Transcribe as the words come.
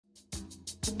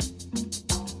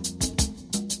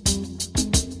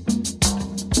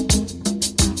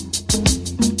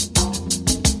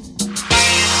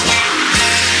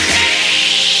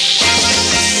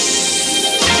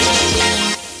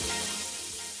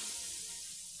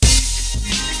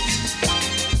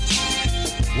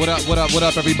What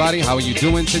up, everybody? How are you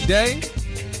doing today?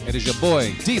 It is your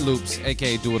boy, D Loops,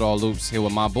 aka Do It All Loops, here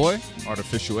with my boy.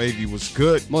 Artificial AV was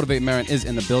good. Motivate Marin is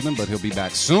in the building, but he'll be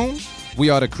back soon.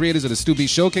 We are the creators of the Stu Beat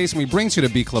Showcase, and we bring to you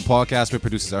the Beat Club podcast where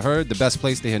producers are heard, the best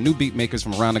place to hear new beat makers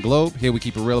from around the globe. Here we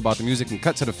keep it real about the music and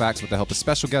cut to the facts with the help of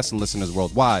special guests and listeners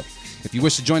worldwide. If you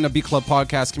wish to join the Beat Club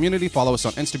podcast community, follow us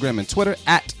on Instagram and Twitter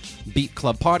at Beat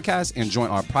Club Podcast, and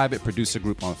join our private producer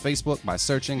group on Facebook by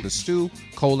searching the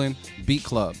Stu:*Beat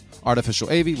Club. Artificial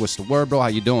AV, what's the word, bro? How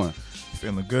you doing?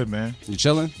 Feeling good, man. You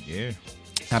chilling? Yeah.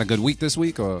 Had a good week this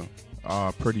week, or?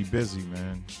 Pretty busy,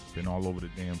 man. Been all over the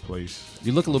damn place.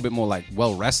 You look a little bit more like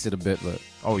well rested a bit, but.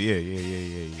 Oh yeah.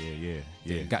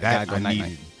 Gotta go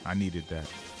night. I needed that.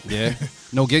 Yeah.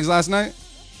 No gigs last night?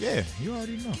 Yeah, you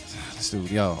already know. This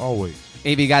dude, yo. Always.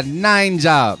 AV got 9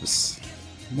 jobs.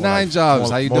 Nine jobs.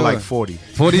 How you doing? More like 40.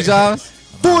 40 jobs?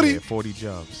 40. 40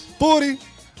 jobs. 40.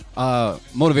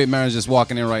 Motivate Marin's just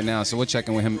walking in right now, so we're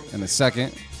checking with him in a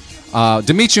second.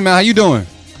 Dimitri, man, how you doing?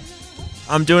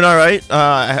 I'm doing all right.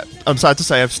 I'm sad to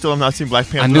say I still have not seen Black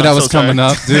Panther. I knew that was coming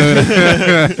up, dude.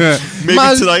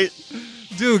 Maybe tonight.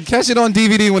 Dude, catch it on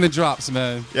DVD when it drops,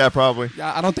 man. Yeah, probably.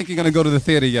 I don't think you're going to go to the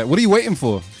theater yet. What are you waiting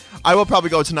for? I will probably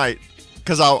go tonight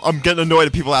because I'm getting annoyed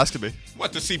at people asking me.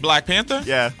 What, to see Black Panther?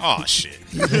 Yeah. Oh, shit.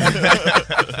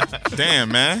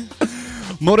 Damn, man.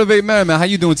 Motivate Marin, man. How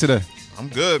you doing today? I'm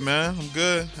good, man. I'm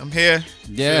good. I'm here.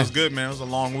 Yeah. Feels good, man. It was a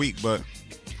long week, but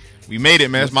we made it,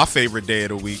 man. It's my favorite day of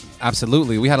the week.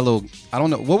 Absolutely. We had a little, I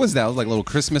don't know, what was that? It was like a little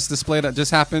Christmas display that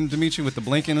just happened, Dimitri, with the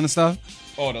blinking and stuff.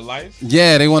 Oh, the lights?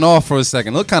 Yeah, they went off for a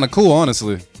second. It looked kind of cool,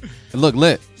 honestly. It looked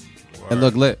lit. Word. It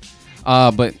looked lit.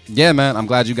 But yeah, man, I'm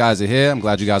glad you guys are here. I'm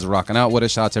glad you guys are rocking out with us.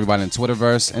 Shout out to everybody in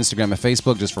Twitterverse, Instagram, and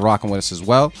Facebook just for rocking with us as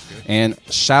well. Good. And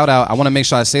shout out, I want to make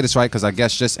sure I say this right because I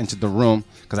guess just entered the room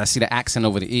because I see the accent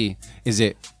over the E. Is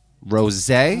it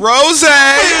Rosé? Rosé!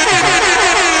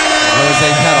 Rosé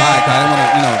Petal. I didn't want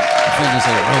to, I think you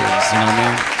say Rose, you know what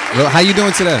I mean? How you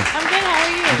doing today? I'm good. How are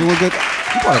you? You doing good?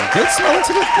 You brought a good smell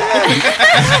into the thing.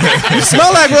 You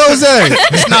smell like rosé.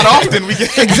 It's not often we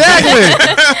get Exactly.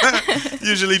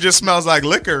 Usually just smells like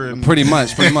liquor and pretty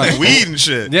much. weed and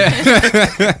shit. Yeah.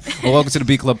 Well, welcome to the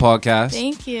Beat Club podcast.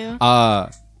 Thank you.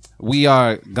 We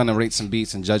are gonna rate some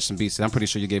beats and judge some beats. I'm pretty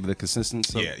sure you gave it the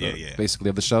consistency. Basically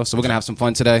of the show. So we're gonna have some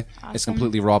fun today. Awesome. It's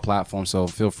completely raw platform, so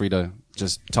feel free to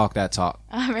just talk that talk.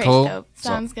 All right. Cool? Dope.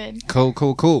 Sounds good.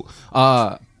 Cool.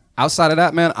 Outside of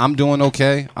that, man, I'm doing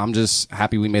okay. I'm just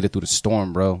happy we made it through the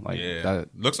storm, bro. Like, that,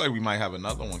 looks like we might have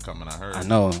another one coming. I heard. I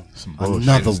know. Some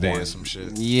another one. Some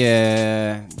shit.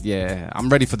 Yeah. I'm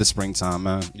ready for the springtime,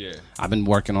 man. Yeah. I've been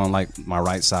working on like my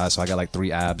right side, so I got like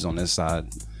 3 abs on this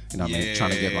side. You know what I mean?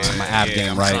 Trying to get my ab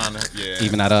game right.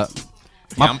 Even that up.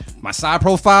 My side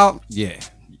profile, yeah.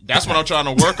 That's what I'm trying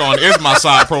to work on is my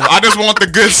side profile. I just want the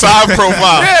good side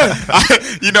profile. Yeah.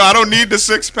 I don't need the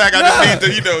 6-pack. I just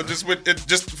need to,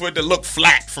 just for it to look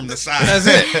flat from the side. That's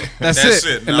it. That's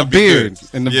it. And the beard.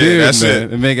 And the beard, that's man.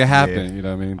 It. And make it happen. Yeah. You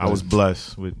know what I mean? I was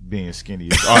blessed with being skinny.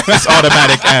 It's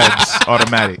automatic abs.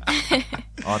 Automatic.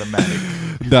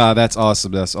 Nah, that's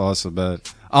awesome. That's awesome, man.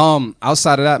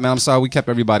 Outside of that, man, I'm sorry we kept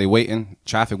everybody waiting.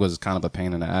 Traffic was kind of a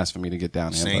pain in the ass for me to get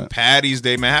down here. St. Patty's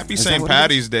Day, man. Happy St.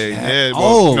 Patty's Day. Yeah.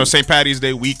 Well, St. Patty's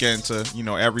Day weekend to,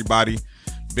 everybody.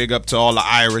 Big up to all the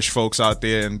Irish folks out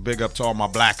there and big up to all my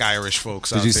black Irish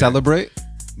folks out there. Did you celebrate?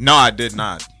 No, I did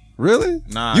not. Really?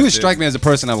 Nah. You would strike me as a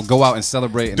person that would go out and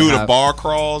celebrate. And do the bar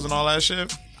crawls and all that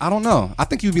shit? I don't know. I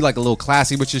think you'd be like a little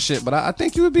classy with your shit, but I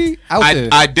think you would be out there.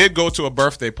 I did go to a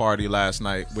birthday party last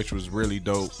night, which was really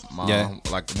dope.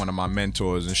 Like one of my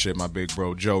mentors and shit, my big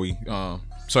bro Joey.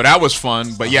 So that was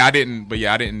fun. But I didn't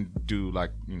do like,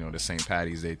 the St.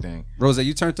 Patty's Day thing. Rosé,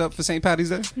 you turned up for St. Patty's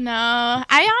Day? No.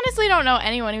 I honestly don't know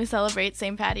anyone who celebrates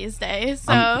St. Patty's Day.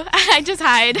 So I just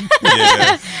hide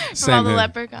from all the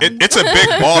leprechauns. It's a big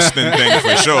Boston thing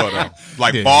for sure, though.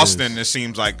 Like Boston, it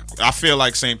seems like, I feel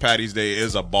like St. Patty's Day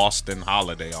is a Boston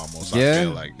holiday almost. Yeah. I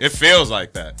feel like. It feels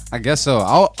like that. I guess so.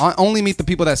 I only meet the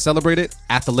people that celebrate it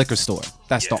at the liquor store.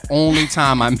 That's the only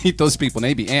time I meet those people. And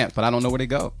they be amped, but I don't know where they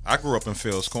go. I grew up in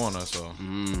Phil's Corner, so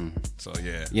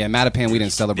yeah. Yeah, Mattapan, we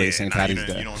didn't celebrate St. Patty's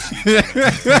Day. You don't see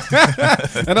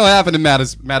that don't happen in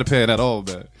Mattapan at all,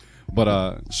 man.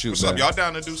 But shoot, what's up? Y'all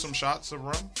down to do some shots of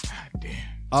rum? God damn.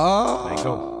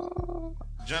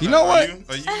 Jenna, you know what?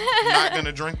 Are you not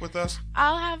gonna drink with us?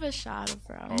 I'll have a shot of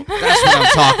rum. That's what I'm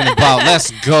talking about.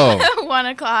 Let's go.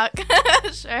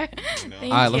 1:00. Sure. Thank all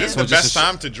right, you. This is the best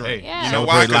time to drink. Yeah. You know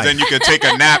why? Because then you could take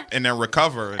a nap and then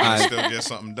recover and still get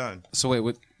something done. So wait,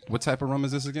 what type of rum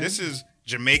is this again? This is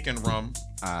Jamaican rum.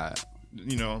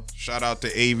 shout out to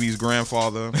Avy's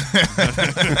grandfather at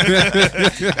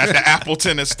the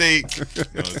Appleton estate. I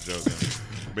was joking.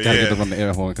 But Gotta get them on the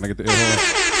air horn. Can I get the air horn?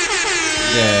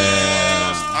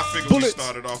 Yeah. I figured we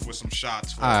started off with some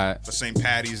shots for St.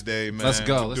 Patty's Day, man. Let's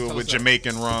go. Do it with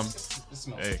Jamaican rum.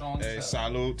 Hey,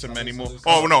 salute to many more. Salute.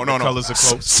 Oh, no. Colors are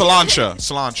close. Slancha.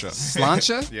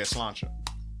 Slancha? Yeah, slancha.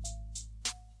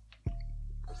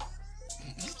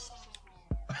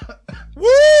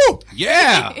 Woo!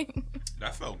 Yeah.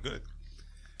 That felt good.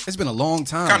 It's been a long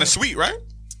time. Kind of sweet, right?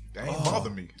 That ain't bother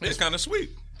me. It's kind of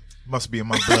sweet. Must be in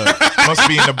my blood. Must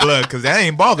be in the blood because that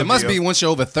ain't bother me. It must be once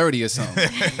you're over 30 or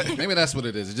something. Maybe that's what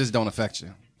it is. It just don't affect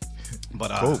you.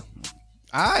 But cool.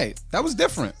 All right, that was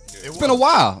different. It's been a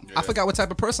while. I forgot what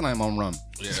type of person I am on rum.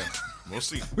 Yeah, we'll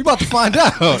see. We about to find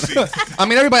out. I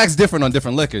mean, everybody acts different on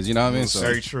different liquors. You know what I mean? So.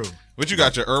 Very true. What you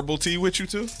got, your herbal tea with you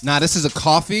too? Nah, this is a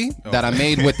coffee that I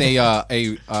made with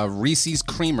a Reese's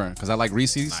creamer because I like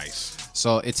Reese's. Nice.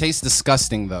 So it tastes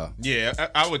disgusting though. Yeah,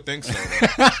 I would think so.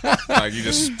 Like you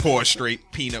just pour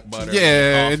straight peanut butter.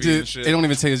 Yeah, and coffee and shit. it don't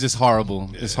even taste. It's just horrible.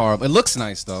 Yeah. It's horrible. It looks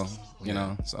nice though. You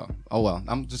know. So well,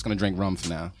 I'm just gonna drink rum for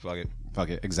now. Fuck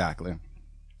it. Exactly.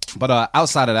 But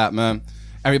outside of that, man,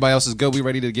 everybody else is good. We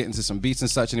ready to get into some beats and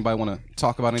such. Anybody want to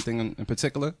talk about anything in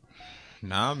particular?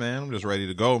 Nah, man, I'm just ready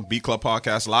to go. Beat Club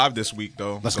Podcast live this week,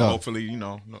 though. Let's go. Hopefully,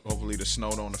 hopefully the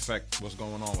snow don't affect what's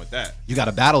going on with that. You got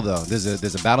a battle though.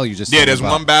 There's a battle you just. Yeah, there's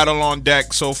one battle on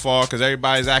deck so far because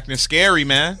everybody's acting scary,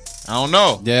 man. I don't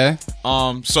know. Yeah.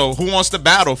 So who wants to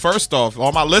battle? First off,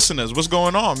 all my listeners, what's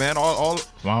going on, man? All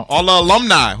the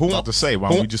alumni. Who about to say? Why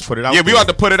don't we just put it out? Yeah, we ought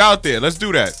to put it out there. Let's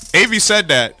do that. Av said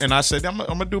that, and I said I'm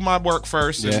gonna do my work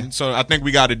first, and so I think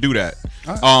we got to do that.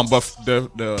 Right. But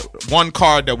the one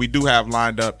card that we do have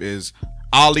lined up is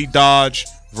Ollie Dodge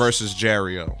versus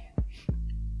Jerrio.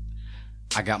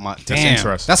 I got my. That's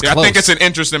interesting. That's close. I think it's an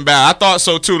interesting battle. I thought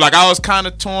so too. Like I was kind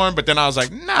of torn, but then I was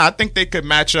like, nah, I think they could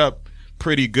match up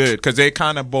pretty good because they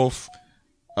kind of both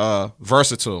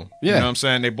versatile. Yeah. You know what I'm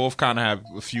saying? They both kind of have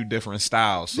a few different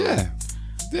styles. So.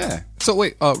 Yeah. So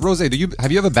wait, Rosé,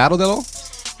 have you ever battled at all?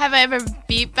 Have I ever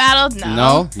beat battled? No.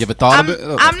 No? You ever thought of it?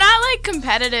 I'm not like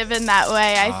competitive in that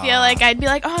way. I feel like I'd be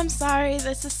like, oh, I'm sorry,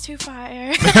 this is too fire.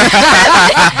 Excuse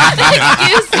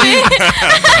me.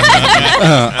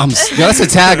 That's a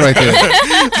tag right there.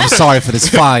 I'm sorry for this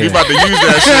fire. We about to use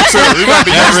that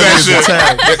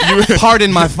shit too.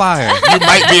 Pardon my fire. You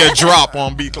might be a drop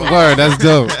on Beat Club. Word, that's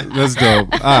dope.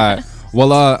 All right.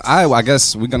 Well, I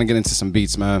guess we're gonna get into some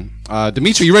beats, man.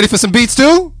 Dimitri, you ready for some beats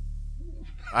too?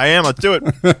 I am. Let's do it.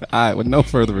 All right. With no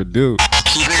further ado.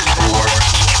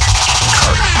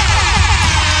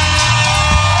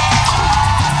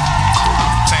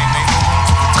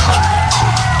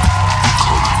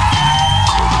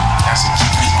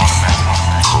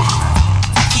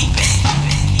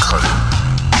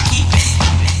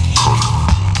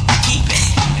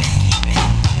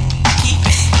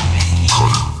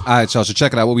 All right, y'all, so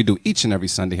check it out. What we do each and every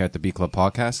Sunday here at the Beat Club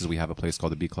Podcast is we have a place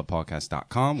called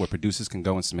thebeatclubpodcast.com where producers can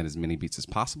go and submit as many beats as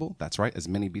possible. That's right, as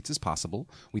many beats as possible.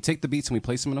 We take the beats and we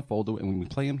place them in a folder and we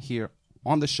play them here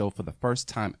on the show for the first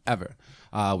time ever.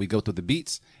 We go through the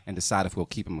beats and decide if we'll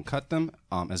keep them and cut them,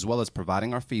 as well as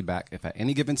providing our feedback. If at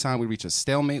any given time we reach a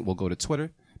stalemate, we'll go to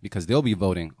Twitter because they'll be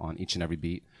voting on each and every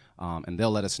beat, and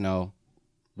they'll let us know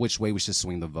which way we should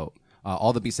swing the vote.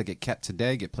 All the beats that get kept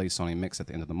today get placed on a mix at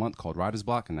the end of the month called Writer's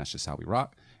Block, and that's just how we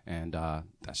rock. And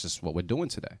that's just what we're doing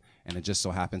today. And it just so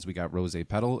happens we got Rosé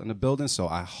Petal in the building, so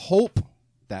I hope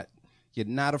that you're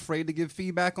not afraid to give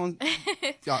feedback on.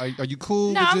 Are you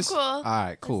cool? No, with I'm this? cool. All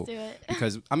right, cool. Let's do it.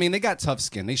 Because I mean, they got tough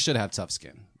skin. They should have tough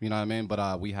skin. You know what I mean?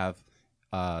 But we have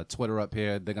Twitter up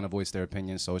here. They're gonna voice their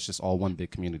opinion, so it's just all one big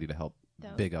community to help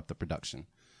big up the production.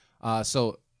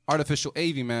 So Artificial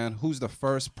AV, man, who's the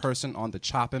first person on the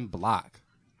chopping block?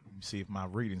 Let me see if my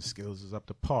reading skills is up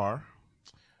to par.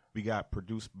 We got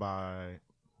produced by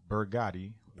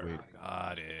Bergotti.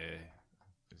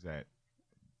 Is that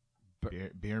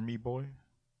Beer Me Boy?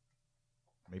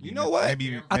 Maybe you know what?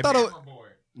 Maybe, I thought it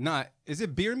was, is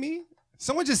it Beer Me?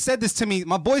 Someone just said this to me.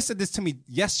 My boy said this to me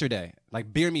yesterday.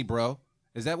 Like, Beer Me, bro.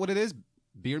 Is that what it is?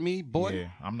 Beer Me, boy? Yeah,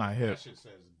 I'm not hip. That shit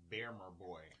says Bearmer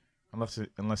Boy.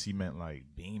 Unless he meant like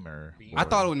Beamer. I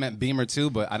thought it meant Beamer too,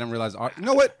 but I didn't realize. You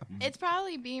know what? It's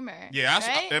probably Beamer. Yeah,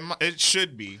 right? it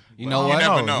should be. You know what? You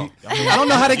never know. I don't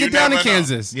know how they get down in never know.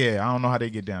 Kansas. Yeah, I don't know how they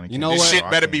get down in Kansas. You know This what?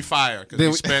 shit better be fire because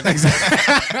we spent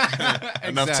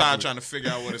enough time trying to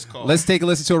figure out what it's called. Let's take a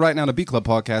listen to it right now. The Beat Club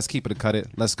Podcast. Keep it or cut it.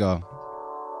 Let's go.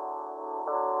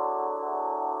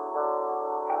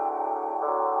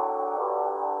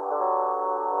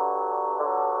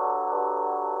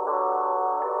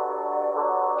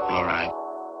 Alright.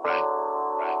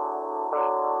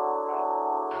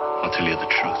 I'll tell you the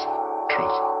truth.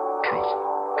 Truth.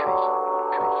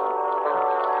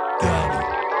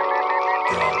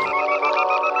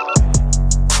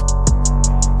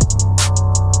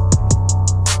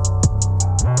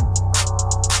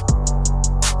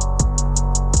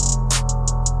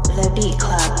 The Beat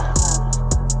Club.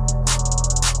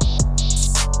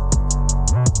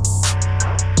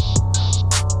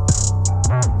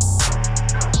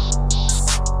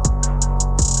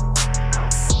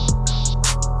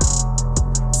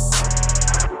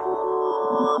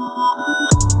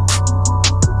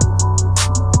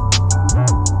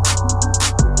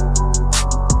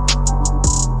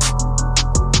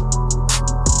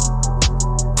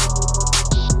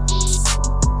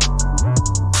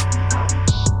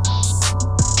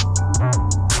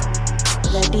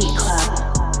 The Beat Club.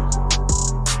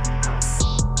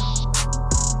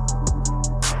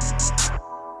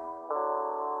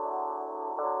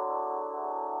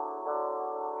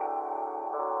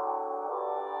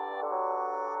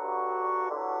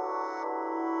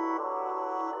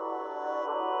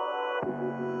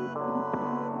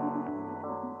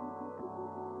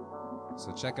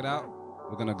 So check it out.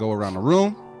 We're gonna go around the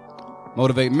room.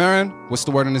 Motivate Marin. What's the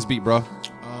word on this beat, bro?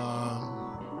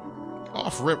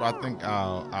 Off rip, I think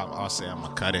I'll say I'm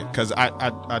gonna cut it because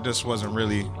I just wasn't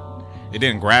really. It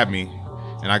didn't grab me,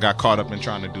 and I got caught up in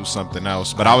trying to do something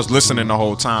else. But I was listening the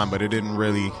whole time, but it didn't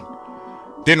really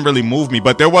move me.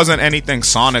 But there wasn't anything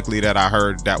sonically that I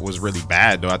heard that was really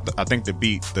bad, though. I think the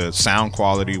beat, the sound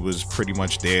quality was pretty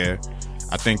much there.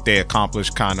 I think they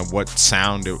accomplished kind of what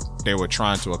sound they were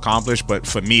trying to accomplish. But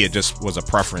for me, it just was a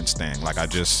preference thing. Like, I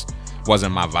just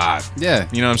wasn't my vibe. Yeah.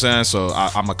 You know what I'm saying? So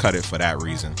I'm going to cut it for that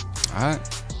reason. All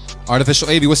right. Artificial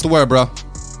AV, what's the word, bro?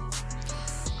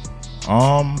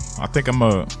 I think I'm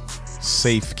a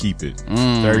safe keep it.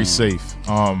 Very safe.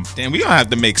 Damn, we don't have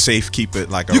to make safe keep it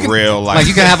like real like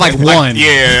you can have like one. Like One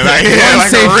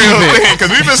a real thing because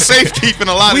we've been safe keeping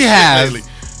a lot of shit lately.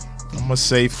 I'm a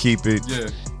safe keep it. Yeah.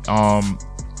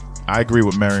 I agree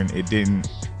with Marin. It didn't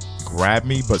grab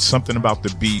me, but something about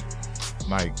the beat,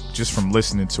 like just from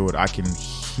listening to it, I can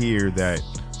hear that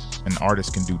an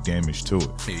artist can do damage to it.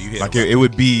 Yeah, like it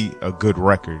would be a good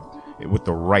record with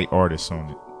the right artist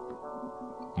on it.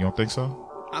 You don't think so?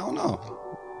 I don't know.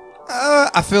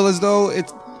 I feel as though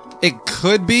it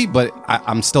could be, but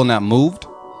I'm still not moved.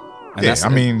 And yeah, I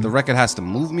mean, the record has to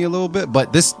move me a little bit.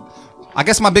 But this, I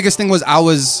guess my biggest thing was I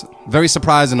was very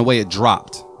surprised in the way it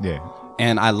dropped. Yeah.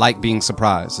 And I like being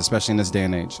surprised, especially in this day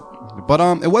and age. But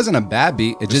it wasn't a bad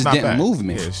beat. It just didn't move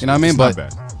me. Yeah, you know what I mean? But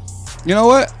bad. You know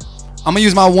what? I'm gonna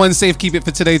use my one safe keep it for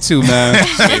today too, man.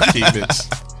 Safe keep it.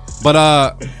 But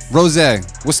Rosé,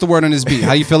 what's the word on this beat?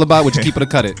 How you feel about it? Would you keep it or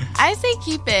cut it? I say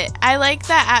keep it. I like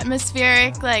that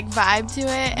atmospheric like vibe to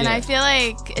it, and I feel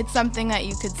like it's something that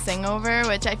you could sing over,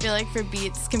 which I feel like for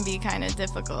beats can be kind of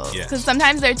difficult because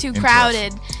sometimes they're too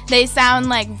crowded. They sound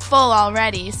like full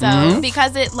already. So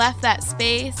because it left that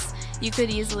space, you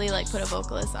could easily like put a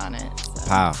vocalist on it. So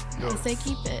Wow. I say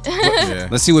keep it. Yeah.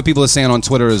 Let's see what people are saying on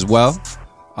Twitter as well.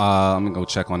 I'm gonna go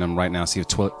check on them right now, see if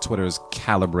Twitter is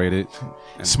calibrated.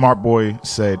 Smart Boy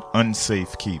said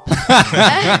unsafe keep.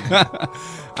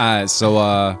 Alright,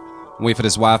 so wait for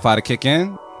this Wi-Fi to kick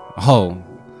in. Oh,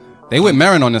 they went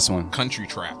Marin on this one. Country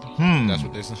trap. That's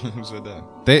what they said. Who said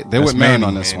that? They went Marin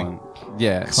on this one.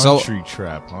 Yeah. Country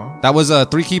trap, huh? That was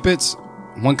 3 keep its.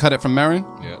 1 cut it from Marin.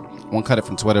 Yeah. 1 cut it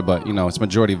from Twitter, but you know it's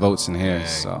majority votes in here.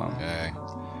 So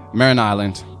Marin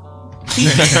Island.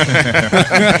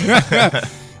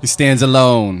 He stands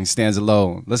alone.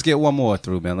 Let's get one more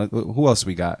through, man. Who else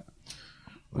we got?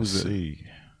 Let's see.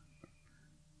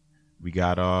 We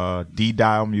got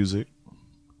D-Dial Music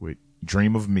with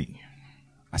Dream of Me.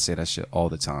 I say that shit all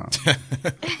the time.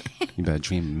 You better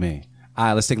dream of me. All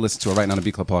right, let's take a listen to it right now on the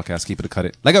Beat Club Podcast. Keep it or cut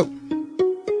it. Let go.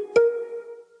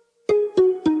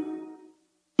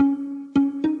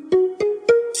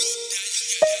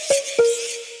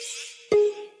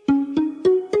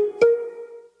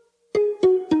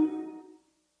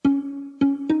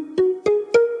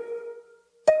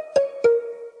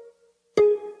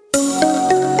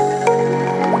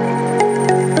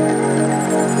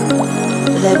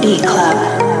 The Beat Club.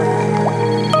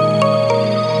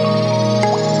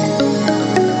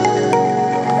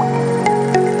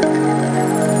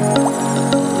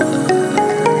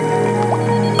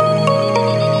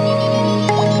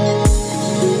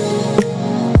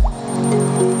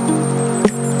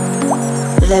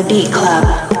 The Beat Club.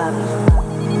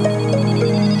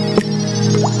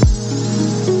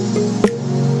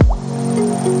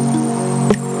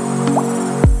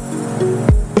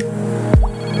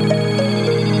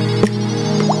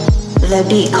 The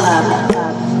Beat Club.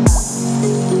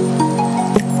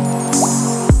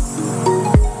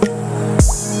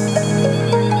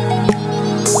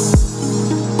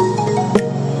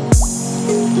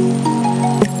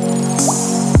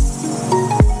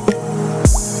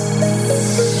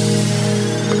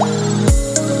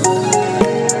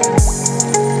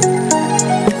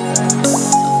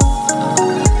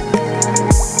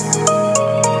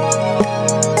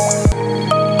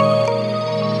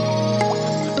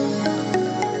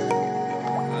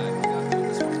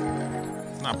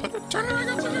 Nah, turn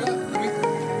it back up.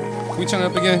 Can we turn it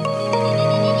up again?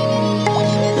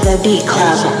 The Beat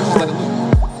Club. Let it loop.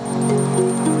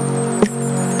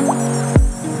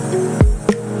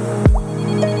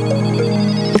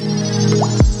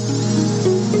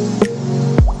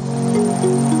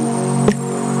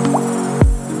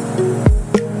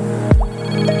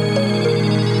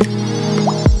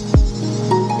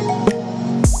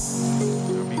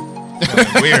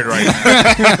 Weird, right?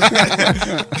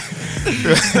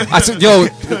 I said, yo,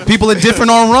 people are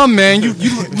different on rum, man. You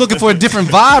looking for a different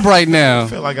vibe right now. I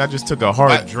feel like I just took a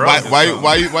hard drug.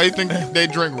 Why you think they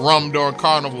drink rum during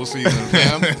carnival season,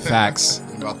 fam? Facts.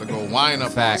 I'm about to go wine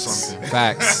up or something.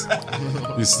 Facts.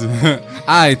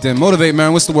 Alright then, motivate,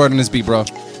 man. What's the word on this beat, bro?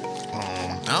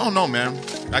 I don't know, man.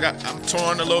 I'm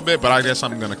torn a little bit, but I guess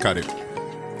I'm gonna cut it.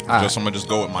 I'm gonna just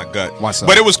go with my gut. What's up?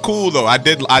 But it was cool though. I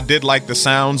did like the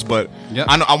sounds, but Yep.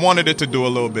 I wanted it to do a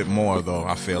little bit more though.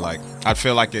 I feel like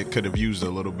it could have used a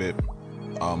little bit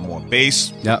more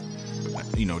bass. Yep.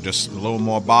 Just a little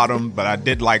more bottom. But I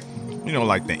did like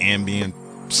like the ambient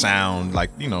sound,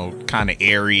 like kind of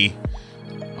airy.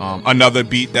 Another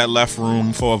beat that left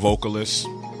room for a vocalist,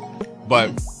 but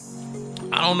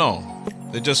I don't know.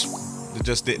 It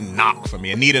just didn't knock for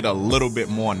me. It needed a little bit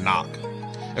more knock.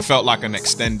 It felt like an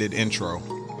extended intro.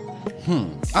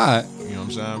 Alright. You know what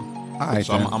I'm saying? Alright.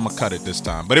 So I'm gonna cut it this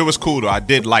time. But it was cool though. I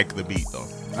did like the beat though.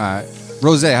 Alright.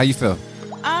 Rosé, how you feel?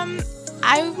 I'm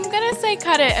gonna say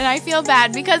cut it, and I feel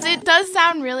bad because it does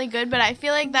sound really good, but I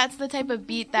feel like that's the type of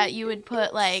beat that you would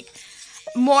put like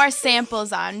more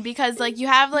samples on, because like you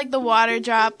have like the water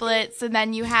droplets, and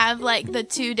then you have like the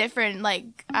two different like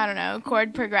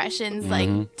chord progressions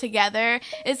like together.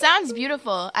 It sounds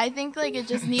beautiful. I think like it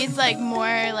just needs like more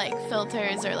like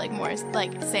filters or like more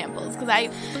like samples, because I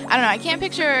don't know, I can't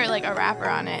picture like a rapper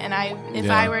on it, and if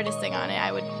I were to sing on it,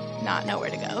 I would not know where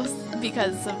to go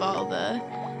because of all the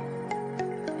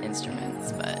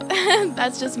instruments. But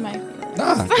that's just my feeling.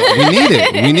 Nah,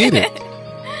 we need it.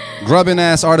 Grubbing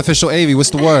ass artificial AV,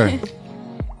 what's the word?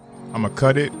 I'm gonna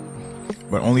cut it,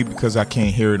 but only because I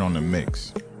can't hear it on the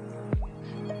mix.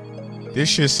 This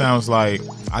shit sounds like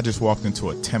I just walked into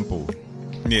a temple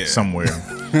somewhere.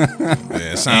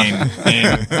 Yeah,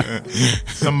 and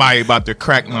somebody about to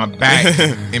crack my back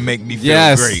and make me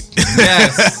feel great.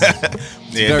 Yes.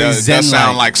 Yeah, it does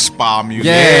sound like spa music.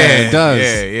 Yeah, it does.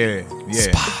 Yeah.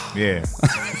 Spa. Yeah.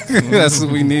 That's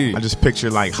what we need. I just picture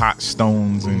like hot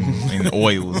stones and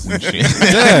oils and shit.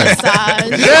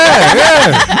 Massage. Yeah.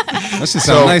 That should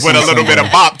sound nice. With a little bit of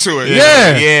bop to it.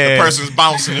 Yeah. The person's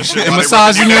bouncing and shit. And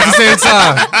massaging you at the same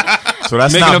time. So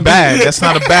that's Making not bad. That's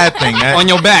not a bad thing. On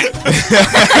your back.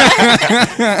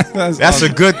 That's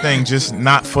awesome. A good thing, just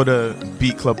not for the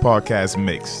Beat Club podcast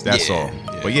mix. That's all.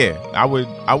 Yeah. But yeah, I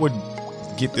would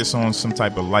get this on some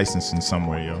type of licensing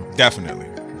somewhere, yo. Definitely.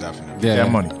 Yeah.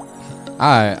 That money.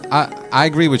 I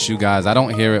agree with you guys. I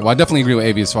don't hear it. Well, I definitely agree with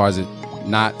AV as far as it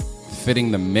not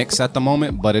fitting the mix at the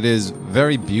moment, but it is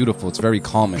very beautiful. It's very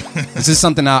calming. This is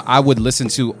something I would listen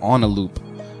to on a loop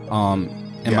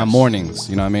in my mornings.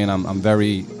 You know what I mean? I'm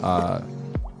very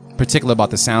particular about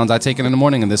the sounds I take in the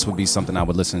morning, and this would be something I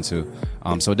would listen to.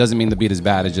 So it doesn't mean the beat is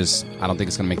bad. It just, I don't think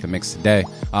it's going to make the mix today.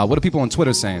 What are people on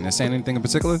Twitter saying? They're saying anything in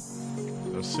particular?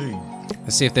 Let's see.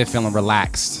 Let's see if they're feeling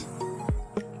relaxed.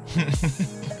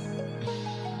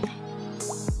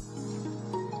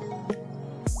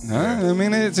 I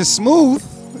mean, it's just smooth.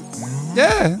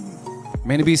 Yeah.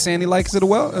 Manny B saying he likes it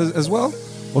as well.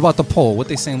 What about the poll? What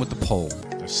they saying with the poll?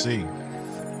 Let's see.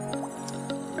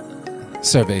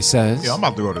 Survey says. Yeah, I'm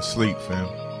about to go to sleep, fam.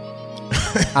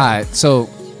 All right, so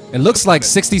it looks like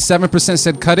 67%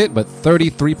 said cut it, but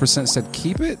 33% said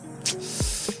keep it.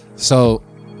 So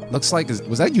looks like,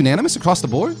 was that unanimous across the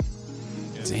board?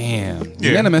 Damn. Yeah.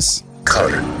 Unanimous.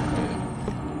 Cut it.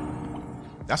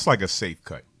 That's like a safe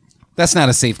cut. That's not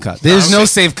a safe cut. There's no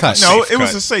safe cut. No, it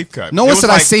was a safe cut. No one said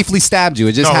I safely stabbed you.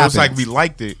 It just happened. It was like we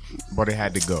liked it, but it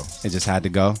had to go. It just had to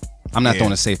go. I'm not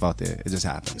throwing a safe out there. It just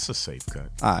happened. It's a safe cut.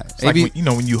 All right. It's like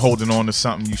when you holding on to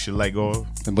something you should let go of.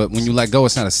 But when you let go,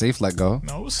 it's not a safe let go.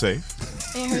 No, it was safe.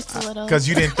 It hurts a little. Because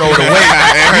you didn't throw it away.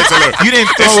 It hurts a little. You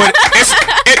didn't throw it.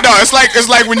 It's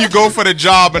like when you go for the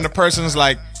job and the person's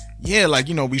like, yeah, like,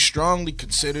 we strongly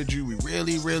considered you. We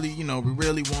really, really, we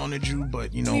really wanted you,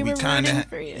 but, we kind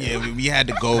of, we had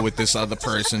to go with this other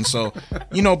person. So,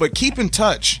 but keep in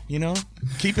touch,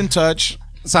 keep in touch.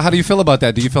 So how do you feel about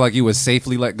that? Do you feel like you was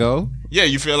safely let go? Yeah,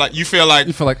 you feel like,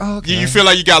 oh, okay. You feel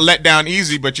like you got let down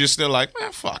easy, but you're still like,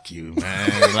 man, fuck you,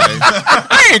 man. Like,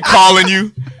 I ain't calling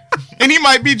you. And he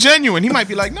might be genuine. He might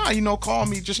be like, nah, call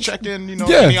me, just check in,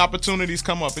 any opportunities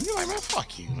come up. And you're like, man,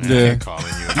 fuck you, man. I ain't calling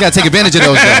you. You gotta take advantage of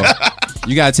those, though. You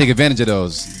You gotta take advantage of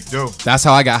those. You do. That's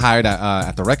how I got hired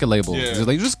at the record label. Yeah.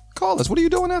 Like, just call us. What are you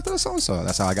doing after the so-and-so?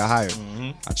 That's how I got hired.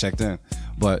 I checked in.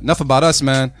 But enough about us,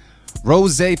 man.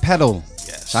 Rosé Petal.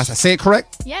 Yes. Did I say it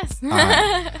correct? Yes.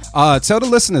 Tell the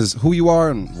listeners who you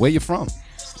are and where you're from.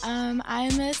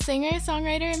 I'm a singer,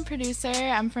 songwriter, and producer.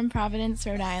 I'm from Providence,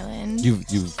 Rhode Island. You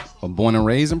were born and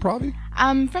raised in Provi?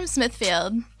 I'm from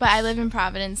Smithfield, but I live in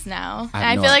Providence now. And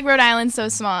I no feel like Rhode Island's so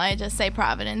small, I just say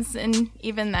Providence. And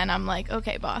even then, I'm like,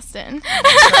 okay, Boston.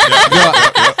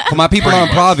 For my people out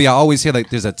in Provi, I always hear like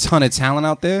there's a ton of talent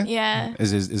out there. Yeah.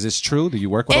 Is this true? Do you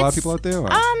work with a lot of people out there? Or?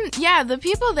 Yeah, the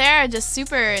people there are just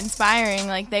super inspiring.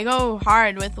 Like, they go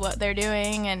hard with what they're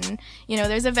doing. And, you know,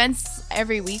 there's events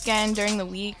every weekend during the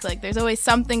week. Like, there's always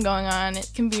something going on.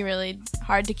 It can be really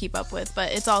hard to keep up with,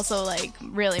 but it's also, like,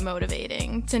 really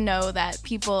motivating to know that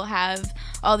people have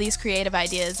all these creative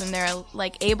ideas and they're,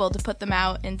 like, able to put them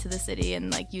out into the city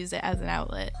and, like, use it as an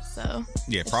outlet. So,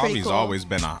 Yeah, it's Provi's pretty cool. always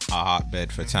been a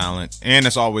hotbed for talent, and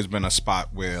it's always been a spot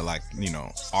where, like, you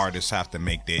know, artists have to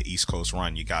make their East Coast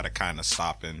run. You got to kind of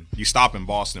stop in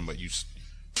Boston, but you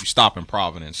stop in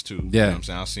Providence too. Yeah, you know what I'm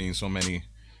saying, I've seen so many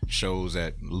shows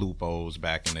at Lupo's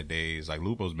back in the days. Like,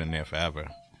 Lupo's been there forever.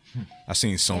 I've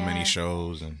seen so many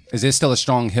shows. And is there still a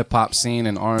strong hip hop scene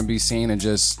and R&B scene and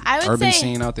just I would urban say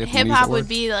scene out there? Hip hop would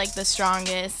be like the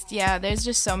strongest. Yeah, there's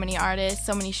just so many artists,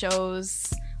 so many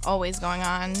shows always going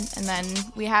on, and then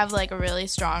we have like a really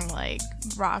strong like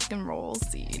rock and roll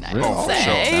scene, I Really? would Oh,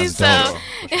 say.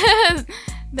 sure. That's So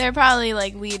they're probably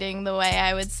like leading the way,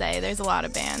 I would say. There's a lot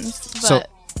of bands. But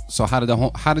So how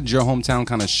did your hometown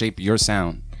kind of shape your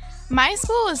sound? my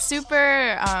school was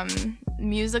super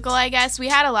musical, I guess. We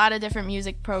had a lot of different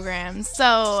music programs,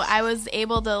 so I was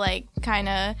able to like kind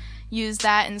of use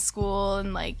that in school,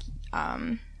 and like I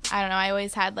don't know, I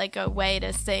always had like a way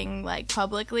to sing like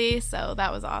publicly, so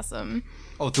that was awesome.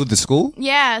 Oh, through the school?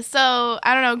 Yeah, so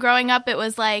I don't know, growing up it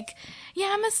was like,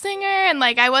 yeah, I'm a singer, and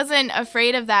like I wasn't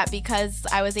afraid of that because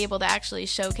I was able to actually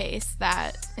showcase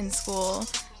that in school.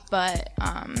 But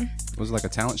Was it like a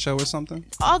talent show or something?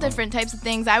 all different types of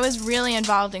things. I was really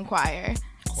involved in choir.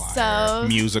 So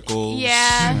musicals.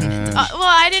 yeah. Well,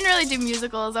 I didn't really do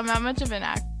musicals. I'm not much of an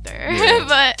actor.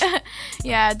 But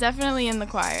yeah, definitely in the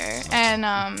choir. And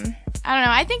I don't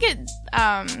know, I think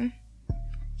it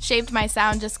shaped my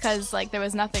sound just because like there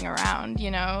was nothing around,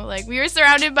 you know, like we were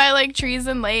surrounded by like trees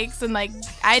and lakes, and like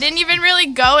I didn't even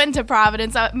really go into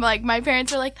Providence. Like my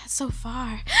parents were like, that's so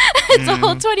far. It's a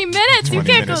whole 20 minutes. You 20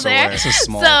 can't go minutes there. away. It's a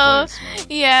small So place, man.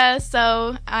 yeah,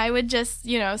 so I would just,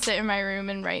 you know, sit in my room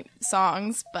and write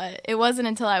songs, but it wasn't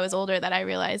until I was older that I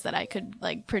realized that I could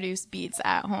like produce beats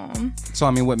at home. So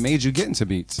I mean, what made you get into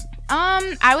beats?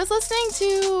 I was listening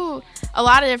to a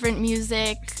lot of different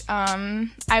music.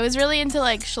 I was really into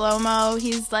like Shlomo.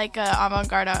 He's like a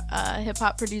avant-garde hip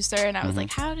hop producer, and I was like,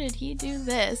 how did he do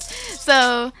this?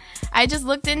 So I just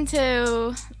looked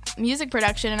into music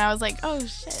production, and I was like, oh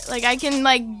shit, like I can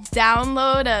like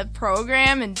download a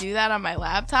program and do that on my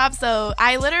laptop. So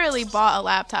I literally bought a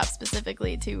laptop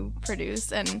specifically to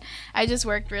produce, and I just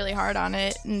worked really hard on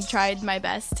it and tried my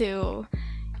best to,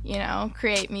 you know,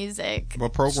 create music.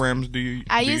 What programs do you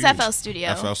I do use you FL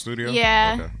Studio. FL Studio?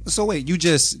 Yeah. Okay. So wait, you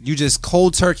just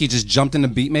cold turkey just jumped into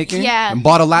beat making? Yeah. And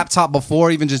bought a laptop before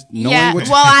even just knowing Yeah, what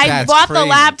you well, I That's bought the crazy.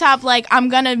 laptop like, I'm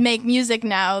gonna make music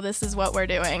now. This is what we're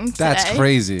doing That's today.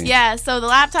 crazy. Yeah, so the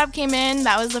laptop came in.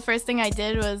 That was the first thing I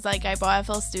did, was like I bought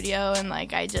FL Studio, and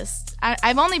like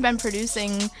I've only been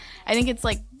producing, I think it's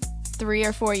like 3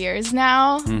 or 4 years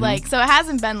now. Like, so it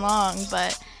hasn't been long,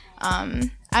 but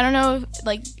I don't know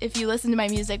if you listen to my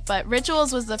music, but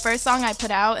Rituals was the first song I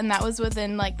put out, and that was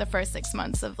within like the first 6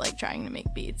 months of like trying to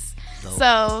make beats. Dope.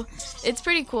 So it's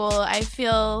pretty cool. I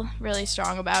feel really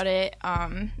strong about it.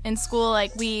 In school,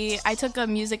 like I took a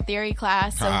music theory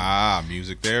class. And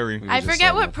Music theory. I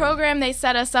forget what program they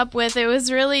set us up with. It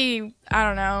was really, I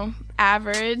don't know,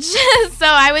 average. So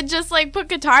I would just like put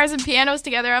guitars and pianos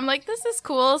together. I'm like, this is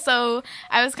cool. So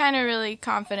I was kind of really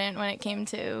confident when it came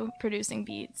to producing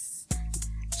beats.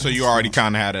 So you already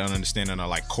kind of had an understanding of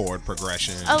like chord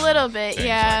progression. A little bit, things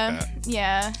yeah. like that.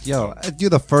 Yeah. Yo, you're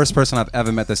the first person I've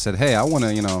ever met that said, hey, I want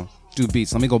to, you know, do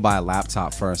beats. Let me go buy a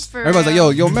laptop first. For Everybody's real.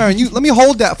 like, yo, Marin, let me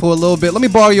hold that for a little bit. Let me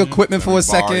borrow your equipment for a Borrow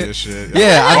second. your shit.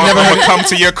 Yeah, I've never I'll heard come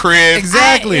to your crib.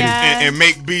 Exactly. Yeah. And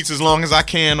make beats as long as I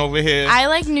can over here. I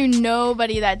like knew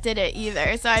nobody that did it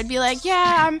either. So I'd be like,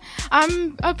 yeah,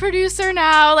 I'm a producer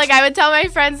now. Like I would tell my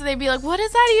friends, and they'd be like, what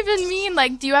does that even mean?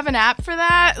 Like, do you have an app for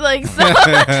that? Like, so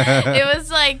it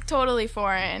was like totally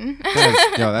foreign.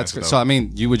 Yo, that's good. dope. So I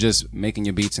mean, you were just making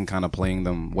your beats and kind of playing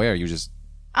them where? You just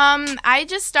I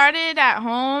just started at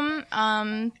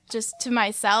home, just to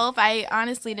myself. I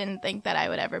honestly didn't think that I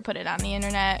would ever put it on the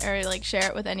internet or like share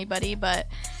it with anybody, but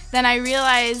then I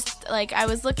realized, like, I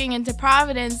was looking into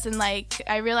Providence, and like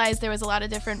I realized there was a lot of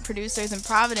different producers in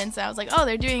Providence, and I was like, oh,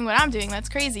 they're doing what I'm doing. That's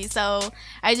crazy. So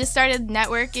I just started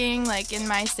networking like in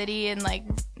my city and like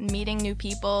meeting new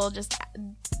people, just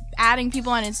adding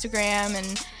people on Instagram,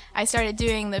 and I started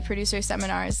doing the producer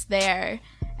seminars there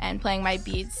and playing my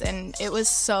beats, and it was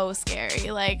so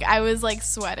scary. Like, I was like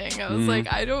sweating. I was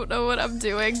like, I don't know what I'm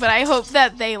doing, but I hope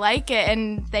that they like it,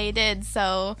 and they did.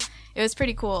 So it was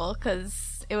pretty cool because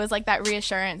it was like that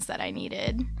reassurance that I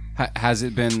needed. Has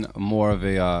it been more of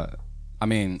a I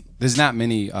mean, there's not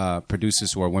many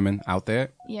producers who are women out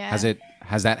there. Yeah.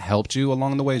 Has that helped you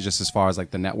along the way, just as far as like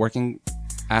the networking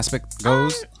aspect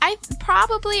goes?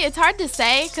 It's hard to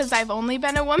say because I've only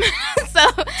been a woman, so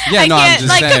yeah, I can't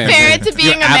like compare it to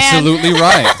being a man. Absolutely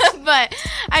right. But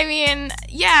I mean,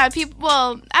 yeah, people.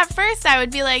 Well, at first I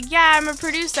would be like, yeah, I'm a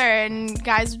producer, and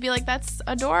guys would be like, that's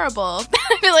adorable.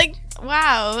 I'd be like,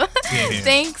 wow,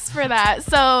 thanks for that.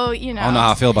 So, you know, I don't know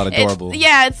how I feel about adorable.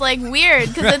 It's like weird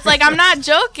because it's like I'm not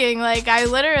joking. Like, I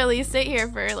literally sit here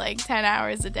for like 10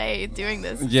 hours a day doing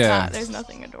this. Yeah, there's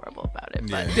nothing adorable about it.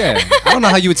 But yeah, I don't know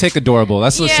how you would take adorable.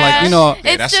 That's just like, you know,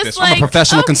 it's just I'm a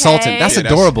professional consultant. That's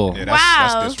adorable. Wow.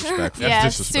 That's disrespectful. Yeah,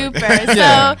 super. So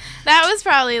that was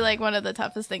probably like one of the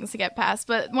toughest things to get past.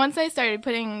 But once I started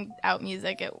putting out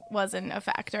music, it wasn't a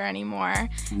factor anymore.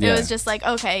 It was just like,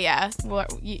 okay,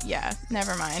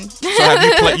 never mind. So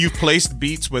have you've placed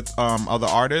beats with other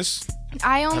artists?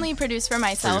 I only produce for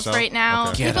myself right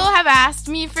now. Okay. People have asked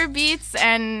me for beats,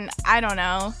 and I don't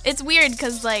know. It's weird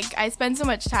because like I spend so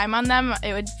much time on them.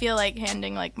 It would feel like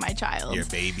handing like my child, your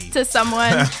baby, to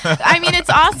someone. I mean, it's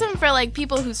awesome for like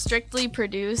people who strictly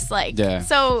produce. Like,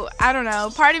 so I don't know.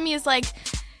 Part of me is like,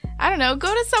 I don't know.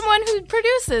 Go to someone who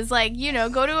produces. Like, you know,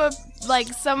 go to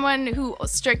someone who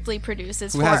strictly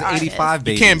produces. Who has artists. 85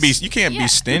 babies. You can't be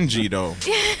stingy though.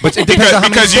 But it depends on how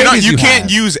many because you can't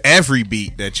have. use every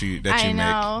beat that you I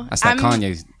know. make. That's that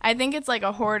Kanye. I think it's like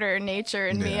a hoarder nature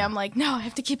in me. I'm like, no, I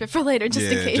have to keep it for later just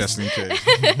in case. Just in case.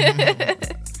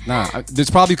 Nah, it's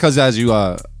probably because as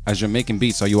you're making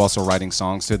beats, are you also writing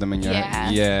songs to them in your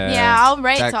head? Yeah, I'll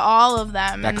write to all of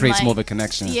them. That creates more of a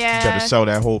connection. Yeah. You better sell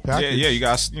that whole package. Yeah, you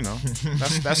guys, you know,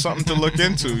 that's something to look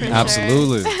into. You know?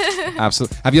 Absolutely.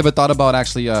 Absolutely. Have you ever thought about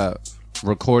actually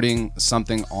recording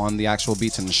something on the actual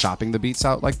beats and shopping the beats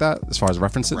out like that as far as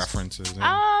references?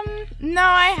 No,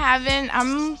 I haven't.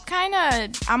 I'm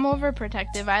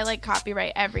overprotective. I like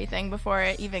copyright everything before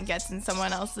it even gets in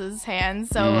someone else's hands.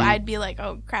 So I'd be like,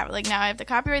 oh crap, like now I have to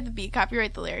copyright the beat,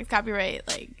 copyright the lyrics, copyright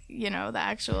like, you know, the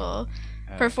actual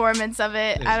performance of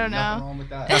it. I don't know. Wrong with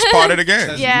that. That's part of the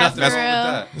game. Yeah, for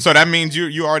real. So that means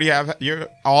you already have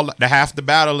half the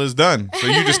battle is done. So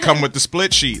you just come with the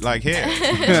split sheet, like here.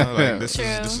 You know, like, this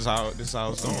is how it's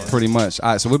going. Pretty much.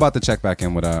 All right, so we're about to check back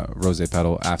in with Rosé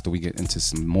Petal after we get into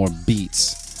some more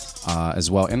beats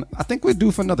as well. And I think we're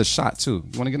due for another shot too.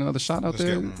 You want to get another shot out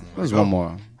there? There's one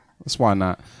more. That's why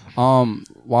not.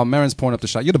 While Marin's pouring up the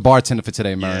shot, you're the bartender for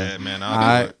today, Marin. Yeah, man.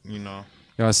 I'll do it. You know.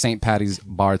 You're a St. Patty's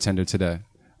bartender today.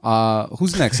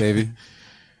 Who's next, Avi?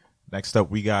 Next up,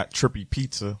 we got Trippy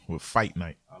Pizza with Fight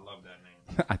Night. I love that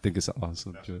name. I think it's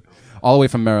awesome. All the way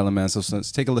from Maryland, man. So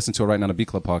let's take a listen to it right now on the Beat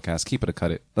Club podcast. Keep it or cut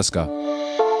it. Let's go.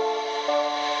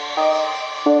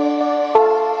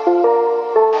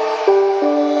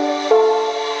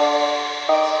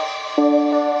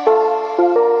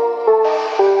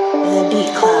 The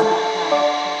Beat Club.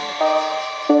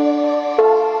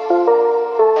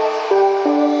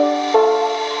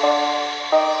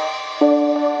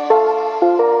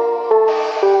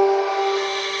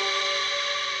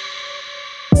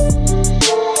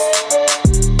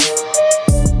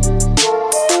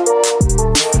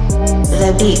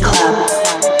 The Beat Club.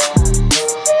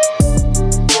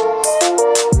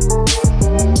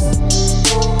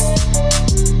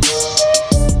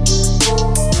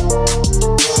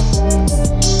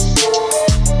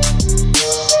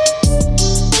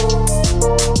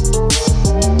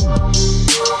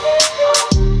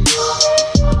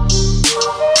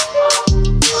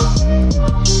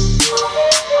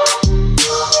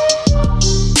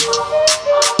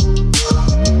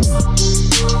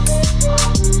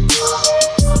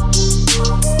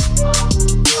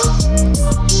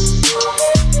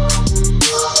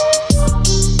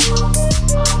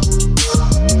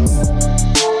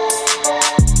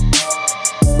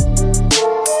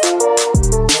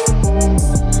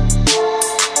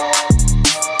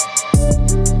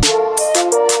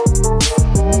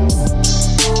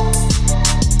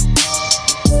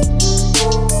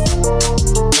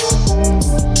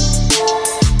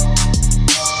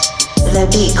 The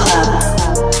Beat Club.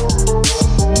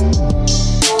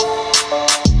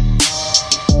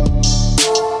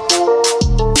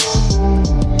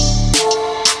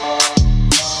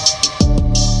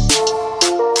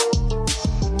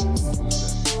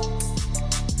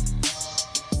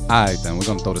 All right, then we're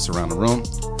gonna throw this around the room.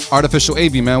 Artificial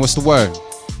AV, man, what's the word?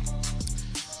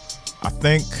 I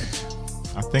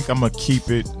think I'm gonna keep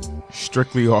it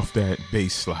strictly off that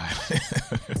bass slide.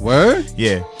 Word?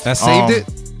 Yeah, that saved it.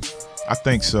 I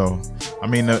think so. I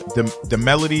mean, the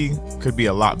melody could be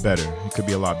a lot better. It could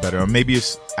be a lot better, or maybe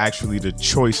it's actually the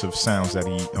choice of sounds that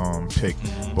he picked.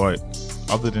 But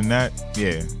other than that,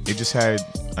 yeah, it just had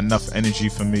enough energy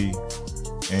for me.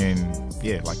 And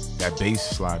yeah, like that bass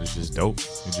slide is just dope.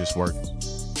 It just worked.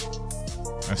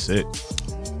 That's it.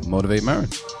 Motivate Marin.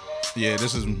 Yeah,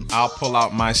 I'll pull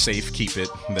out my safe, keep it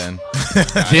then.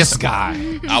 This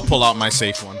guy. I'll pull out my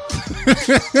safe one.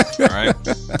 All right.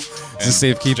 Is it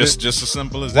safe, keep it? Just as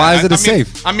simple as that. Why is it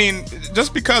safe? I mean,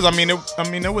 just because,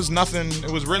 there was nothing,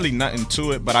 it was really nothing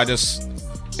to it, but it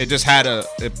just had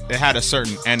a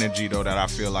certain energy though that I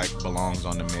feel like belongs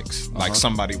on the mix. Like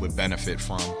somebody would benefit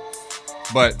from.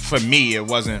 But for me, it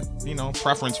wasn't,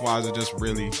 preference-wise, it just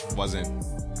really wasn't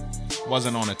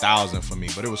on 1,000 for me.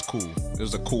 But it was cool. It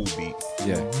was a cool beat.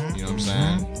 Yeah. You know what I'm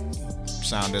saying?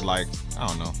 Sounded like, I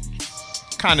don't know,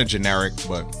 kind of generic,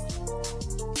 but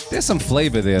there's some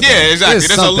flavor there. Yeah, exactly.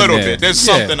 There's a little bit. There's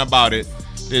yeah. something about it.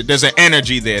 There's an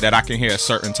energy there that I can hear a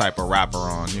certain type of rapper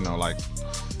on. Like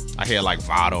I hear like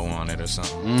Vado on it or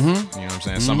something. You know what I'm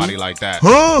saying? Somebody like that.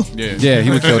 Huh? Yeah, he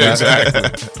would kill that.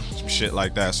 Exactly. Some shit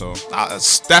like that. So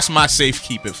that's my safe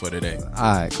keep it for today.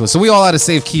 All right, cool. So we all had a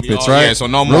safe keep it, right? Yeah, so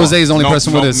no more. Rosé's the only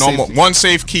person with a safe. More. One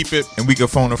safe keep it. And we can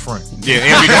phone a friend. Yeah,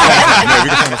 and we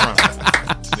can phone a friend.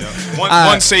 Yeah.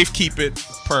 One safe keep it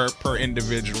per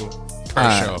individual, per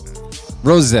show.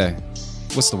 Rosé,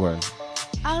 what's the word?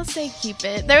 I'll say keep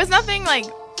it. There was nothing like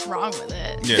wrong with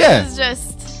it. Yeah. It was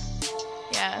just,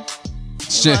 yeah.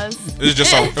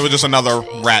 It was just another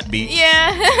rat beat.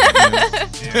 Yeah.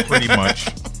 Pretty much.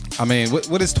 I mean,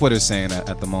 what is Twitter saying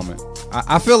at the moment?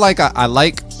 I feel like I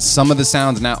like some of the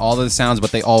sounds, not all of the sounds,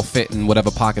 but they all fit in whatever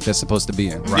pocket they're supposed to be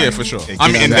in. Right. Yeah, for sure.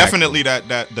 I mean, and definitely that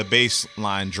the bass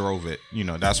line drove it.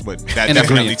 That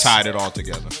definitely tied it all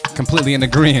together. Completely in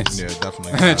agreement. Yeah,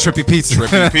 definitely. Trippy pizza.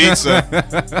 Trippy pizza.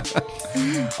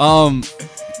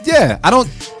 Yeah,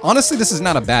 honestly, this is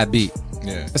not a bad beat.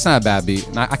 Yeah. It's not a bad beat.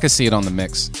 And I could see it on the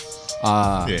mix.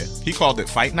 Yeah. He called it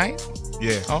Fight Night?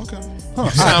 Yeah. Oh, okay.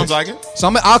 Sounds like it.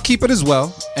 So I'll keep it as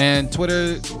well. And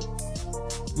Twitter,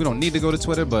 we don't need to go to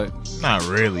Twitter, but not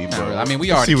really. But I mean,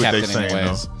 we already kept it saying,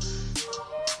 anyways.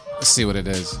 Let's see what it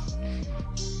is.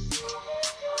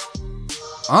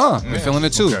 We're feeling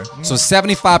it too. Okay. So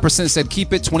 75% said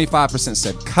keep it, 25%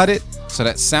 said cut it. So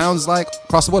that sounds like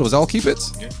across the board. Was it all keep it?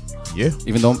 Yeah.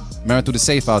 Even though Marin threw the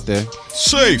safe out there.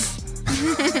 Safe. We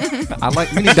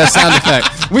need that sound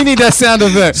effect. We need that sound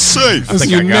effect. Safe. It's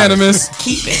unanimous.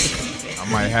 Keep it. I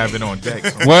might have it on deck.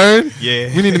 Word?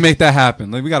 Yeah. We need to make that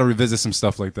happen. We got to revisit some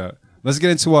stuff like that. Let's get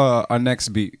into our next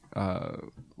beat.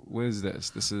 What is this?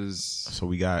 This is... So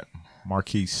we got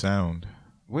Marquis Sound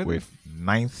with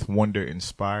Ninth Wonder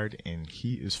inspired, and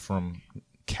he is from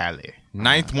Cali.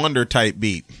 Ninth Wonder type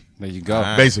beat. There you go.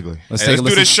 Basically. Let's do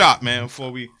this shot, man, before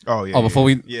we... Oh, yeah. Before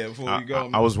we go.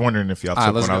 I was wondering if y'all took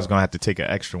one. Let's I was going to have to take an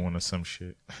extra one or some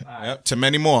shit. Yep. To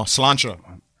many more. Slancha.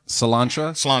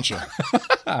 Cilantro?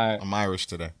 Right. I'm Irish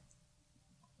today.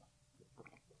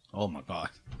 Oh, my God.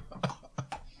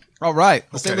 All right.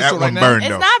 Let's okay, take this that right one burned, It's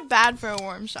though. not bad for a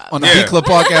warm shot. On the Beat Club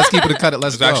podcast, keep it a cut it.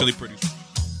 Let's go. It's actually pretty...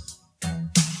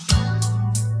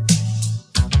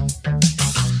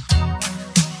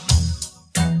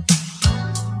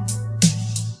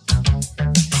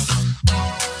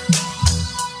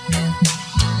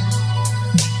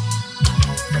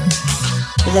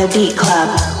 The Beat Club.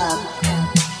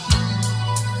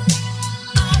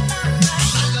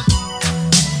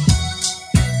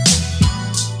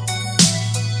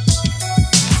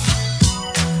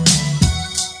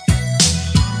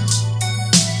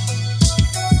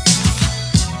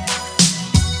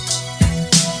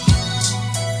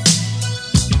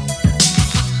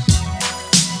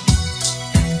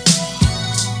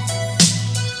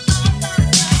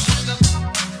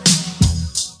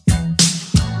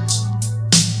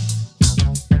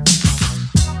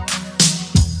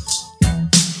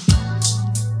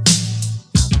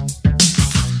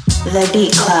 The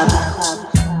Beat Club.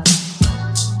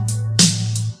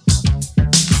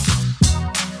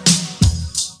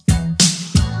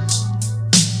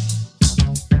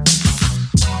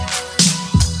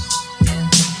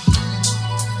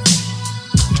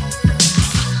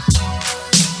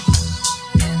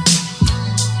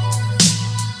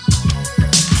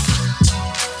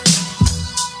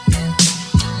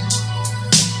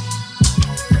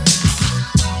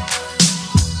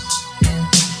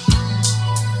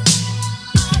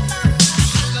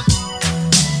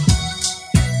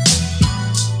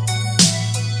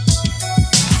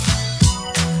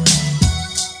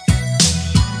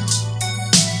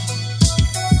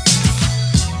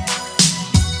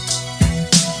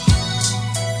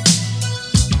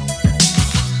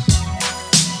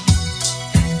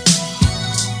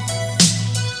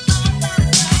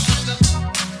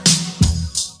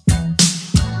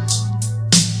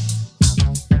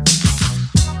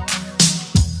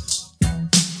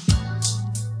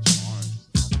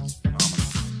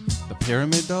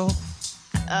 pyramid though.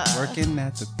 Working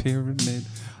at the pyramid.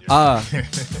 All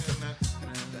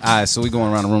right, so we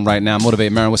going around the room right now.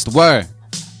 Motivate Marin, what's the word?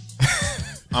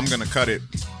 I'm gonna cut it.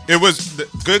 It was the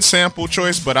good sample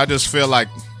choice, but I just feel like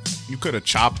you could have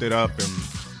chopped it up and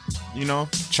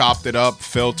chopped it up,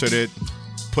 filtered it,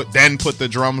 put the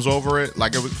drums over it.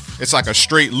 Like it's like a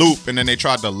straight loop, and then they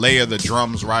tried to layer the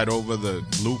drums right over the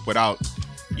loop without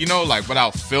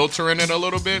filtering it a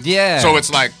little bit. Yeah. So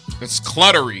it's like it's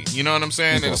cluttery. You know what I'm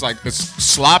saying? Okay. And it's like it's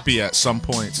sloppy at some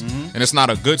points, and it's not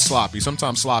a good sloppy.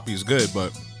 Sometimes sloppy is good,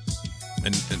 but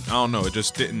and I don't know. It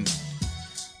just didn't.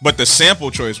 But the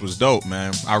sample choice was dope,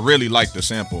 man. I really liked the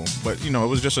sample, but it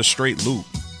was just a straight loop.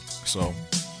 So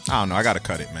I don't know. I gotta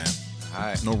cut it, man. All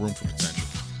right. No room for potential.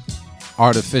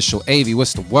 Artificial Avy,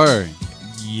 what's the word?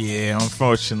 Yeah,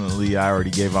 unfortunately, I already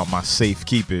gave out my safe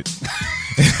keep it.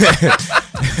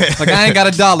 Like, I ain't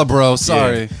got $1, bro.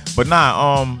 Sorry. Yeah. But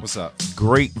nah, What's up?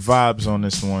 Great vibes on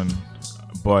this one,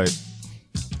 but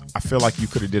I feel like you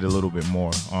could have did a little bit more.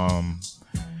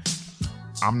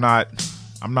 I'm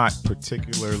not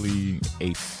particularly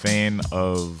a fan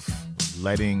of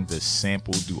letting the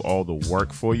sample do all the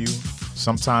work for you.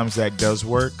 Sometimes that does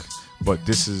work, but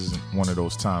this is one of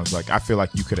those times. Like, I feel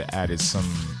like you could have added some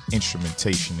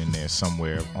instrumentation in there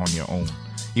somewhere on your own,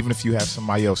 even if you have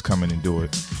somebody else come in and do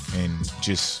it, and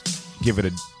just give it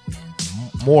a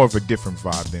more of a different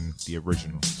vibe than the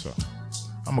original. So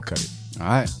I'm gonna cut it. All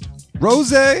right.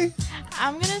 Rosé.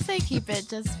 I'm going to say keep it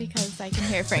just because I can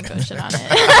hear Frank Ocean on it.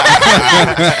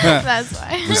 That's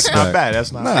why. That's not bad.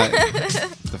 That's not bad.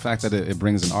 The fact that it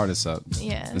brings an artist up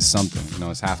is something. You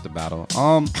it's half the battle.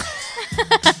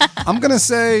 I'm gonna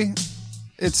say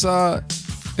it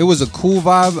was a cool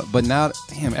vibe, but now,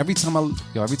 damn, every time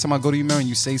I go to you, Marin,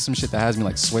 you say some shit that has me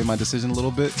like sway my decision a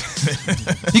little bit.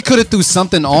 He could have threw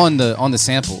something on the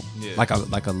sample, like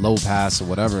a low pass or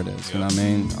whatever it is. You know what I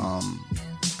mean?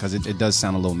 Because it does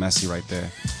sound a little messy right there.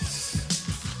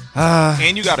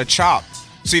 And you got to chop.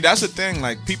 See, that's the thing.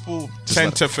 Like, people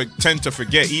tend to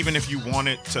forget, even if you want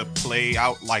it to play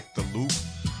out like the loop,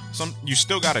 you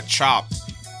still got to chop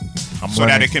so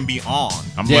that it can be on.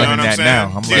 I'm learning that now.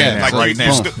 I'm learning that right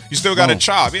now. You still got to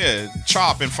chop. Yeah,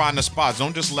 chop and find the spots.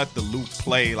 Don't just let the loop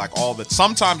play like all the.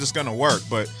 Sometimes it's gonna work,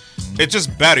 but it's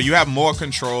just better. You have more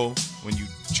control when you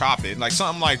chop it. Like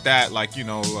something like that, like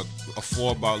a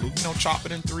 4-bar loop. Chop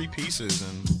it in 3 pieces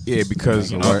and. Yeah,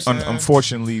 because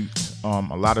unfortunately,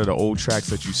 a lot of the old tracks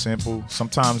that you sample,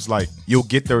 sometimes like you'll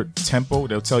get their tempo.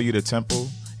 They'll tell you the tempo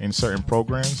in certain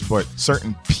programs, but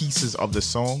certain pieces of the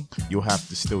song you'll have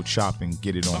to still chop and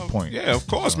get it on point. Yeah, of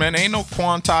course, man. Ain't no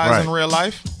quantize in real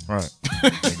life. Right.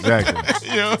 Exactly.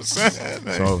 You know what I'm saying?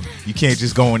 So you can't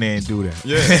just go in there and do that.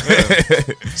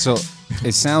 Yeah. So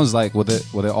it sounds like will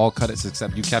they all cut it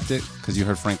except you kept it because you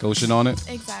heard Frank Ocean on it?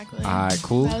 Exactly. All right,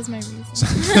 cool. That was my reason.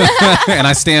 And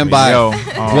I stand by. Yo,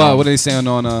 what are they saying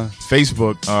on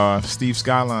Facebook? Steve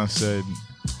Skyline said,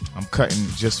 I'm cutting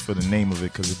just for the name of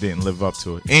it because it didn't live up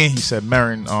to it. And he said,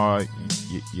 Marin,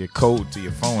 your code to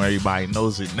your phone, everybody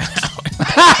knows it now.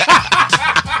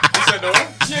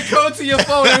 Your code to your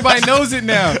phone, everybody knows it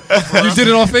now. You did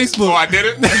it on Facebook. Oh, I did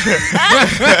it?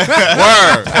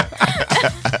 Word.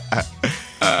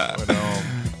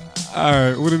 All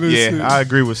right, what did they say? I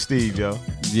agree with Steve, yo.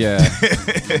 Yeah,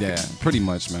 pretty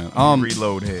much, man.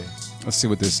 Reload here. Let's see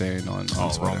what they're saying on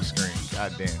wrong screen.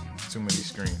 Goddamn, too many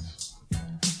screens.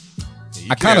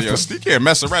 I kind of you can't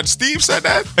mess around. Steve said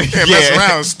that. You can't mess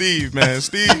around with Steve, man.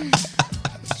 Steve.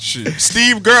 Shit.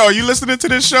 Steve, girl, you listening to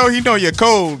this show? He know your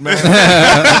code, man.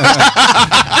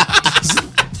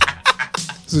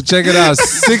 So check it out.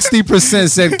 60%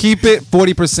 said keep it.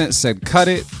 40% said cut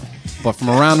it. But from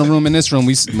around the room in this room,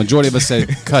 majority of us said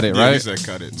cut it, right? We said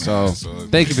cut it. So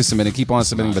thank you for submitting. Keep on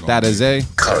submitting. But that is a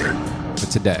cut for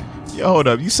today. Yo, hold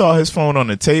up. You saw his phone on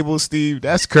the table, Steve?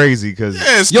 That's crazy. Cause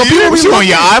Steve, people be on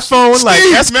your iPhone? Steve, like,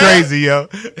 that's man. crazy, yo.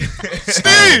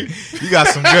 Steve! You got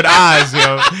some good eyes,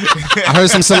 yo. I heard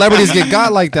some celebrities get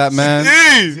got like that, man.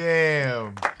 Steve!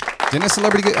 Damn. Didn't a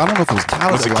celebrity get, I don't know if it was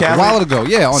Khaled, Was it like Khaled? a while ago.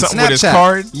 Yeah, on Something Snapchat. with his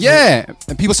card? Yeah.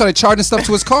 And people started charging stuff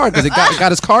to his card because it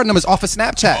got his card numbers off of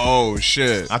Snapchat. Oh,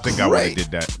 shit. I think I would have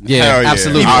did that. Yeah, Hell yeah.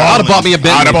 absolutely. I'd I'd have bought me a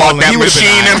Bentley. I'd have bought that He would've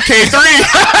machine been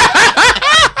MK3.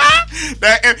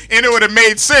 And it would have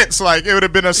made sense. Like, it would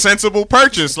have been a sensible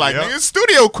purchase. Like, Yep. it's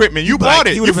studio equipment. You bought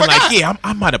it. He You would have been forgot. like, yeah,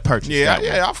 I might have purchased that.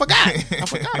 Yeah, I forgot. I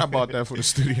forgot I bought that for the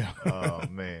studio. Oh,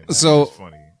 man. So, That's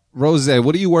funny. Rosé,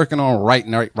 what are you working on right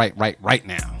now?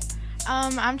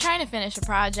 I'm trying to finish a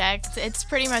project. It's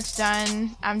pretty much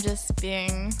done. I'm just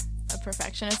being a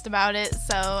perfectionist about it.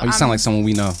 So You sound like someone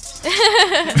we know.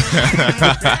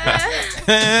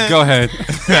 Go ahead.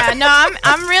 Yeah, no,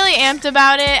 I'm really amped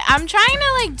about it. I'm trying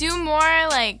to like do more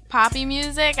like poppy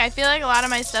music. I feel like a lot of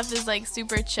my stuff is like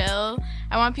super chill.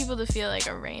 I want people to feel like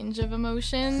a range of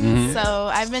emotions. So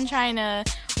I've been trying to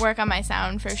work on my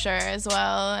sound for sure as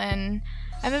well. And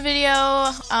I have a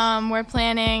video we're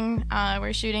planning.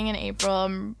 We're shooting in April.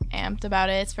 I'm amped about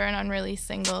it. It's for an unreleased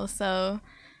single, so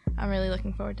I'm really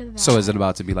looking forward to that. So is it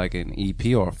about to be like an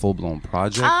EP or a full-blown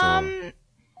project?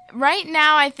 Right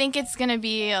now, I think it's going to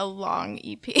be a long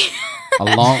EP. How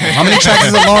many tracks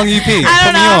is a long EP? I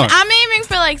don't know. I'm aiming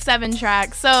for like 7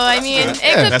 tracks. So, I mean, it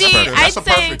could be, perfect. I'd That's a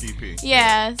say, perfect EP.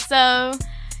 Yeah. So,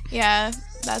 yeah,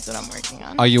 that's what I'm working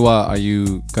on. Are you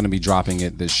going to be dropping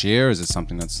it this year? Is it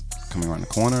something that's coming around the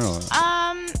corner? Or?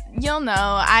 You'll know.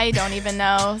 I don't even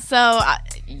know. So,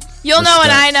 you'll know when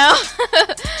I know.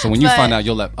 So when you find out,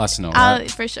 you'll let us know, right?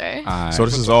 For sure. Right. So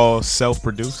this is all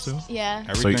self-produced too? Yeah.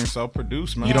 Everything's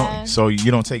self-produced, man. You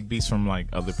don't take beats from like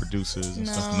other producers and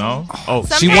stuff? No? Oh,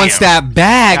 she wants that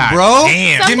bag, bro.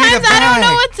 Damn. Give me the Sometimes I don't bag.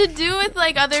 know what to do with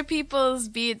like other people's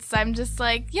beats. I'm just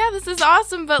like, yeah, this is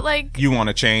awesome, but like You want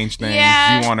to change things.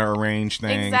 Yeah. You want to arrange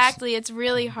things. exactly, it's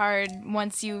really hard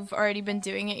once you've already been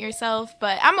doing it yourself.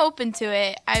 But I'm open to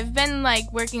it. I've been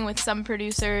like working with some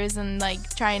producers and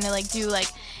like trying to like do like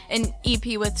an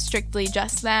EP with strictly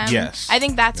just them. Yes. I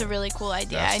think that's a really cool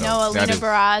idea. That's I know dope. That Alina is-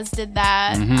 Baraz did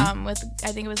that with,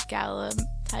 I think it was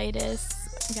Galamatitis.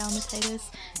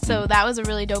 So that was a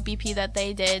really dope EP that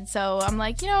they did. So I'm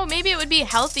like, maybe it would be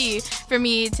healthy for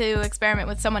me to experiment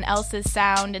with someone else's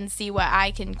sound and see what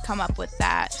I can come up with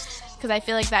that. Because I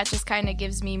feel like that just kind of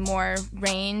gives me more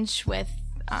range with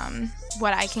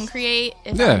what I can create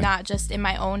if I'm not just in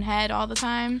my own head all the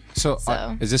time. So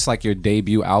is this like your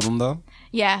debut album, though?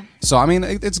 Yeah. So, I mean,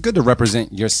 it's good to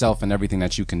represent yourself and everything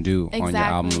that you can do on your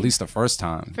album, at least the first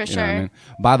time. For You know what I sure. mean?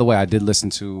 By the way, I did listen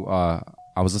to,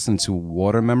 I was listening to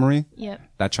Water Memory. Yep.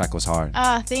 That track was hard.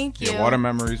 Thank you. Yeah, Water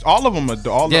Memories. All of them are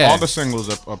all the singles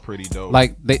are pretty dope.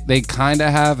 Like, they kind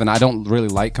of have, and I don't really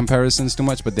like comparisons too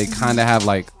much, but they kind of have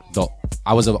like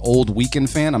I was an old Weeknd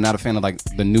fan. I'm not a fan of like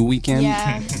the new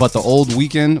Weeknd, but the old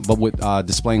Weeknd, but with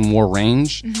displaying more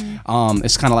range.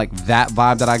 It's kind of like that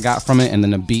vibe that I got from it, and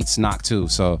then the beats knock too.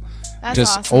 So That's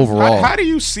just awesome. overall, how do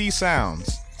you see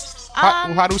sounds?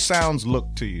 How do sounds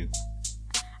look to you?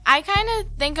 I kind of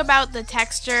think about the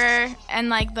texture and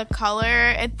like the color.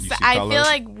 I color? feel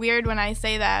like weird when I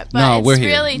say that, but No, it's we're here.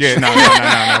 really Yeah, true. no.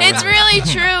 It's really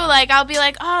true. Like I'll be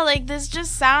like, oh, like this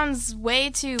just sounds way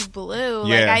too blue.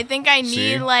 Like Yeah. I think I need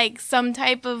See? like some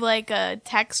type of like a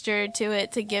texture to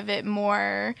it to give it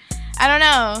more. I don't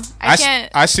know. I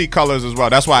can't. I see colors as well.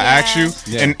 That's why I asked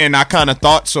you, and I kind of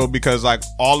thought so because like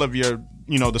all of your,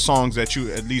 the songs that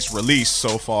you at least released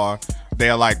so far,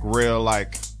 they're like real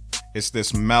like. It's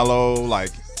this mellow,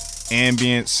 like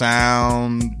ambient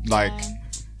sound, like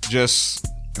just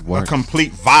a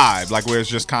complete vibe, like where it's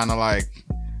just kind of like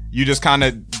you're just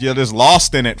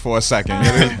lost in it for a second.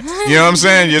 You know what I'm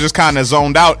saying? You're just kind of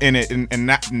zoned out in it,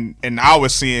 and I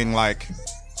was seeing like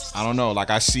I don't know, like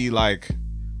I see like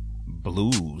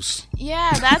blues. Yeah,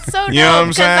 that's so dope. You know what I'm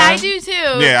 'cause saying? I do too.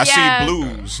 Yeah, I see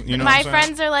blues. You know, my what I'm saying?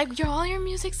 friends are like, all your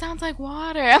music sounds like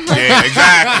water. I'm like, Yeah,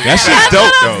 exactly. That shit's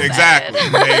dope though. Exactly.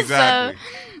 Exactly.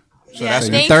 So that's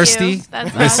you thirsty?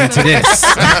 That's Listen awesome. to this.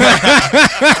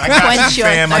 Quench your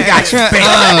Fam, I thirst. got you,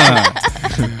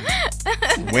 fam.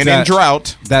 When in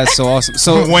drought. That's so awesome.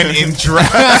 So When in drought.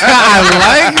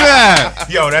 I like that.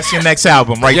 Yo, that's your next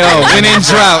album, right Yo, there. when in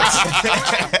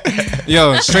drought.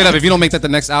 Yo, straight up, if you don't make that the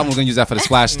next album, we're gonna use that for the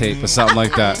splash tape or something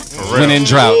like that. When in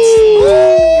drought.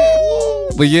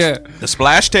 But yeah, The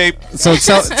splash tape. so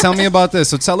tell me about this.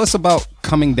 So tell us about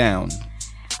Coming Down,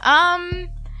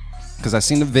 because I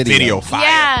seen the video. Fire.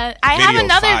 Yeah, I have Video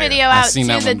another fire. video I out seen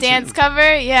too, that the one, dance too.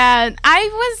 cover. Yeah, I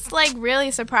was like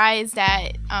really surprised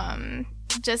at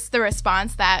just the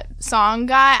response that song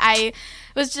got. I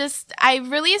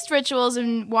released Rituals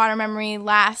and Water Memory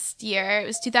last year. It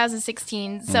was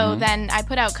 2016. So then I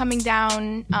put out Coming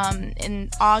Down in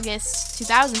August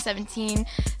 2017.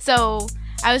 So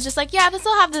I was just like, yeah, this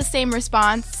will have the same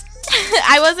response.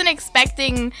 I wasn't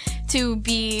expecting to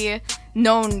be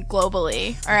known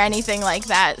globally or anything like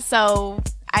that. So,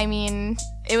 I mean,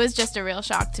 it was just a real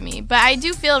shock to me. But I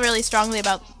do feel really strongly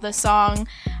about the song.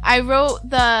 I wrote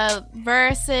the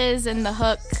verses and the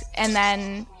hook, and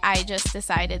then I just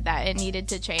decided that it needed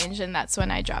to change, and that's when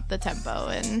I dropped the tempo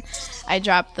and I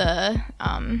dropped the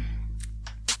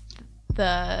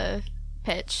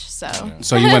pitch.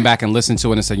 So you went back and listened to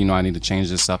it and said, I need to change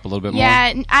this up a little bit more.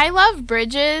 yeah, I love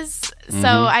bridges.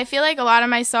 So I feel like a lot of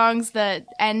my songs, the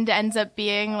end ends up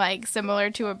being like similar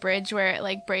to a bridge where it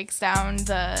like breaks down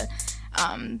the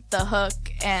the hook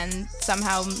and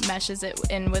somehow meshes it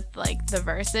in with like the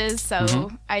verses.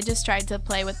 So I just tried to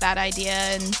play with that idea,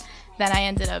 and then I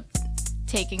ended up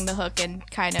taking the hook and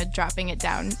kind of dropping it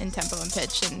down in tempo and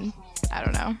pitch, and I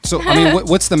don't know. So I mean,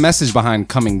 what's the message behind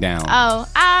Coming Down?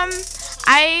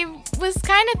 I was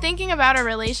kind of thinking about a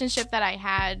relationship that I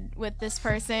had with this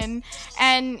person,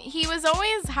 and he was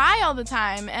always high all the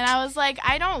time, and I was like,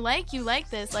 I don't like you like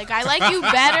this. Like, I like you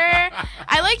better.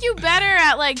 I like you better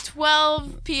at like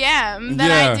 12 p.m.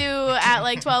 than I do at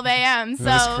like 12 a.m. So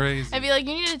That's crazy. I'd be like,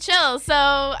 you need to chill. So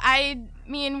I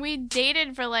mean, we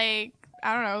dated for like,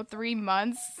 I don't know, 3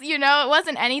 months. You know, it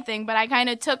wasn't anything, but I kind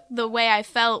of took the way I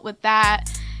felt with that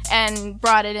and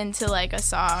brought it into like a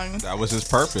song. That was his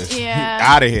purpose. Yeah.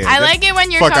 Out of here. I like it when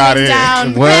you're Fuck outta coming here.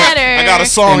 down What? better. I got a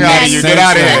song out of you. Get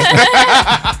out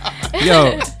of here.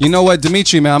 Yo, you know what,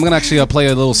 Dimitri, man, I'm gonna actually play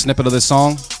a little snippet of this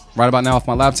song right about now off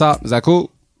my laptop. Is that cool?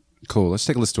 Cool. Let's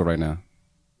take a listen to it right now.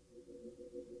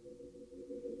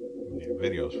 Yeah,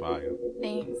 video's fire.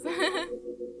 Thanks.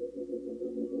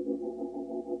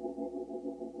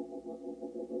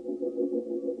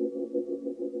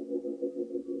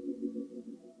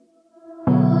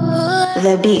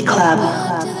 The Beat Club.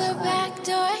 Walk to the back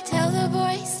door, tell the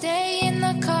boy stay in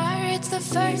the car. It's the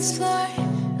first floor,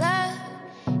 love.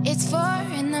 It's 4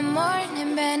 in the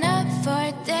morning, been up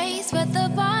for days, but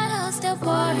the bottle's still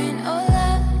pouring. Oh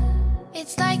love,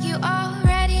 it's like you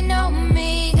already know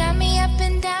me. Got me up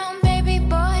and down, baby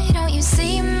boy, don't you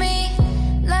see me?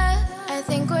 Love, I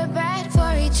think we're bad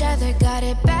for each other. Got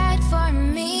it bad for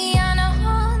me on a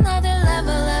whole nother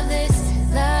level of this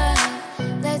love.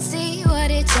 Let's see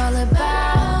what it's all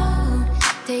about.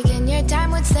 Taking your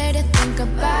time, what's there to think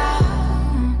about?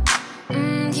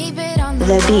 Keep it on the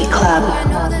Beat low. Club. I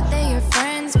know that they are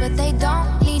friends, but they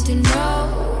don't need to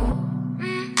know.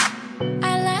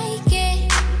 I like it.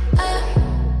 Oh,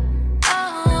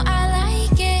 I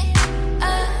like it.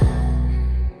 I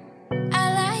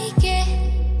like it.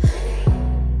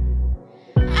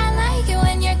 I like it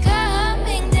when you're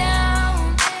coming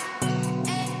down.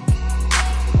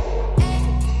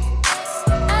 I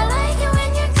like it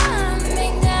when you're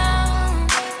coming down.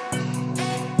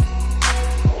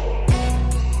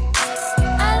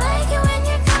 I like it when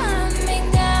you're coming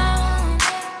down.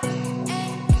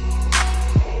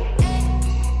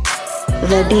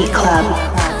 The Beat Club.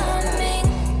 Coming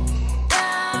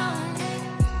down.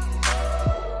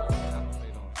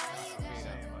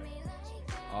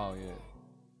 Oh yeah,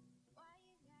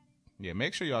 Yeah,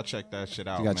 make sure y'all check that shit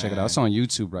out. you gotta check it man. out. It's on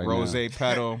YouTube right Rosé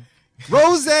Petal. now.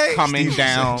 Rosé Coming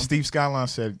down. Steve Skyline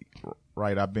said,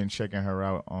 right, I've been checking her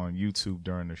out on YouTube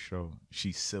during the show.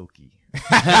 She's silky. That's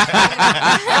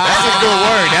a good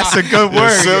word. That's a good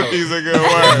word. Silky's a good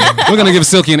word. We're gonna give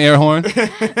Silky an air horn.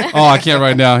 Oh, I can't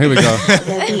right now. Here we go.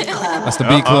 The Beat Club. That's the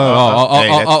beat club. Hey,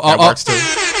 that works too.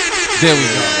 There we go.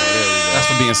 That's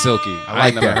for being silky. I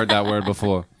like never that. heard that word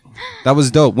before. That was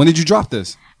dope. When did you drop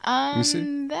this? me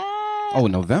see. That, Oh,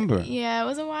 November. yeah, it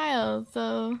was a while.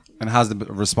 So And how's the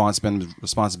response been?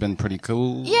 Response been pretty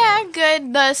cool. yeah,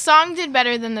 good. The song did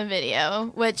better than the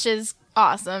video, which is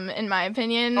awesome in my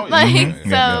opinion. Oh, yeah. Like Mhm.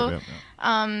 so,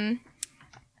 Yeah.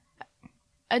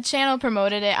 a channel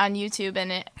promoted it on YouTube, and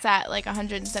it's at like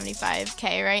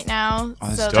 175K right now. Oh,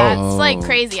 that's so dope. that's like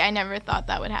crazy. I never thought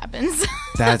that would happen.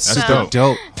 That's So-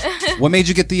 dope. What made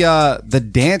you get the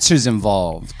dancers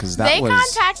involved? Because that They was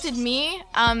contacted me.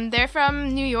 They're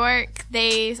from New York.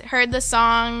 They heard the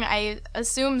song, I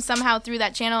assume somehow through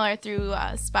that channel or through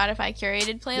Spotify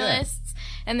curated playlists.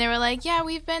 And they were like, yeah,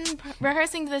 we've been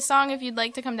rehearsing this song. If you'd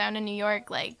like to come down to New York,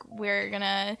 like, we're going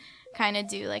to kind of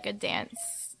do like a dance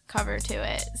cover to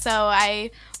it. So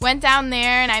I went down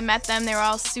there and I met them. They were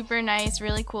all super nice,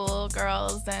 really cool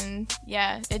girls, and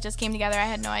yeah, it just came together. I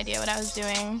had no idea what I was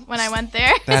doing when I went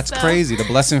there. That's So, crazy. The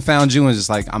blessing found you and just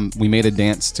like we made a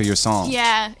dance to your song.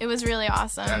 yeah, it was really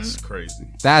awesome. That's crazy.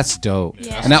 That's dope.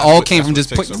 Yeah. And that all came from That's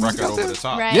just what takes putting a record over the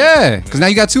top. Right. Yeah, because now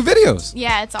you got 2 videos.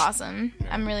 Yeah, it's awesome.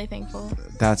 I'm really thankful.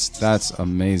 That's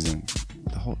amazing.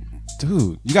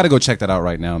 Dude, you got to go check that out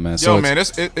right now, man. So Yo, man,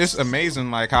 it's amazing,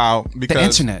 like how because the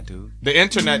internet, dude. The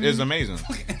internet is amazing.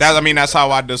 That's how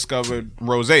I discovered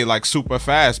Rosé like super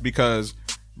fast because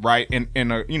right in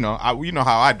a you know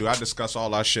how I do. I discuss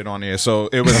all our shit on here, so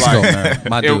it was Let's like go, man.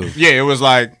 My dude. Yeah, it was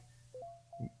like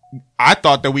I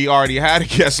thought that we already had a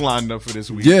guest lined up for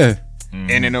this week. Yeah.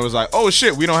 And then it was like, oh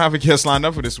shit, we don't have a guest lined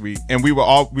up for this week. And we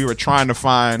were trying to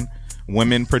find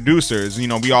women producers. You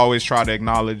know, we always try to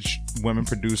acknowledge women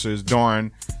producers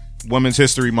during Women's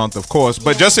History Month, of course,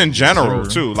 but just in general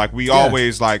too. Like we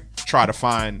always like try to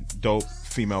find dope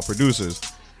female producers.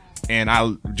 And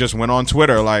I just went on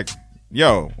Twitter like,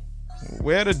 yo,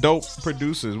 where the dope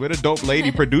producers, where the dope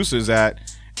lady producers at?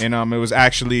 And it was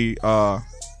actually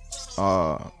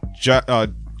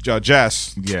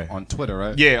Jess. Yeah. On Twitter,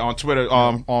 right? Yeah, on Twitter,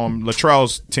 on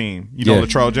Latrell's team. You know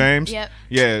Latrell James? Yep.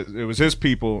 Yeah, it was his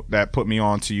people that put me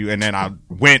on to you, and then I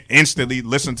went instantly,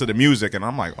 listened to the music, and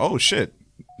I'm like, oh shit,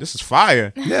 this is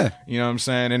fire. Yeah. You know what I'm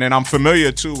saying? And then I'm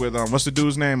familiar too with what's the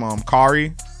dude's name?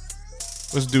 Kari.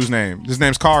 What's the dude's name? His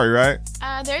name's Kari, right?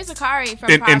 There's a Kari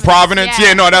from in Providence.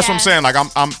 Yeah, no, that's what I'm yes. saying. Like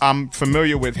I'm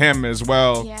familiar with him as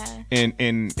well. Yeah.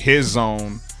 In his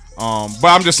zone. But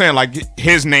I'm just saying, like,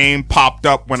 his name popped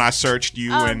up when I searched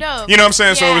you, and dope. you know what I'm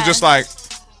saying. So it was Yeah. just like,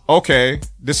 okay,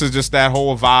 this is just that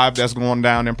whole vibe that's going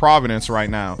down in Providence right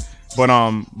now.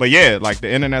 But yeah, like the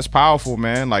internet's powerful,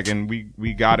 man. Like, and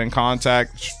we got in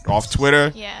contact off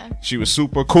Twitter. Yeah. She was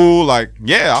super cool. Like,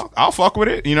 yeah, I'll fuck with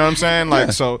it. You know what I'm saying?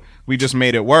 Like, so we just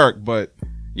made it work. But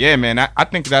yeah, man, I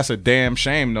think that's a damn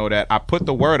shame though that I put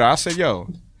the word out. I said, yo,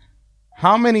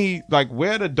 how many, like,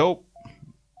 where the dope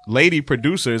lady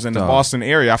producers in the Boston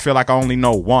area? I feel like I only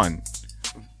know one.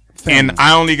 And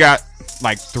I only got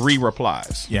like 3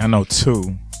 replies. Yeah, I know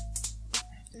 2.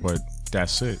 But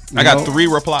that's it. I got 3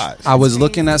 replies. I was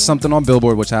looking at something on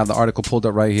Billboard, which I have the article pulled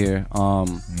up right here,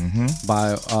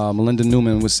 by Melinda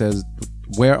Newman, which says,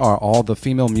 where are all the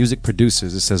female music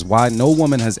producers? It says, why no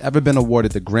woman has ever been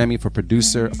awarded the Grammy for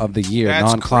Producer of the Year, That's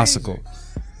non-classical. crazy.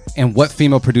 And what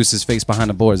female producers face behind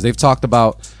the boards. They've talked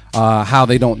about how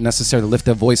they don't necessarily lift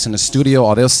their voice in the studio,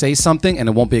 or they'll say something and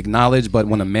it won't be acknowledged, but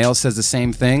when a male says the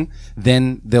same thing,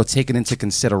 then they'll take it into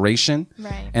consideration.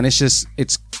 Right. And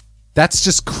that's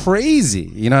just crazy.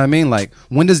 You know what I mean? Like,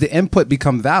 when does the input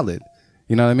become valid?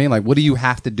 You know what I mean? Like, what do you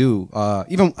have to do?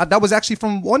 Even that was actually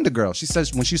from Wonder Girl. She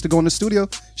says when she used to go in the studio,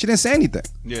 she didn't say anything.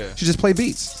 Yeah. She just played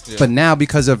beats. Yeah. But now,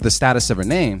 because of the status of her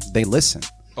name, they listen.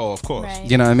 Oh, of course.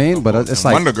 Right. You know what I mean? But it's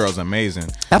like Wonder Girl's amazing.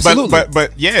 Absolutely.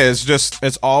 But yeah,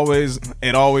 it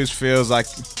always feels like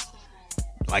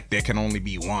there can only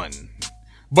be one.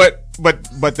 But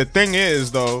the thing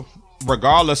is though,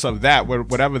 regardless of that,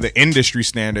 whatever the industry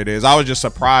standard is, I was just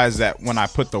surprised that when I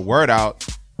put the word out,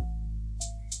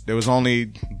 there was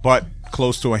only but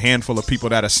close to a handful of people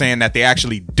that are saying that they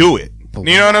actually do it.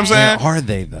 You know what I'm saying? where are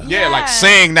they though? Yeah, like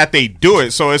saying that they do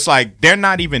it. So it's like they're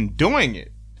not even doing it.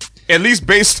 At least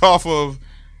based off of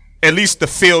at least the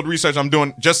field research I'm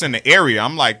doing just in the area.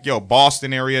 I'm like, yo,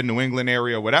 Boston area, New England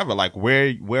area, whatever. Like,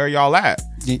 where are y'all at?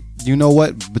 You know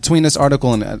what? Between this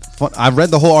article and I read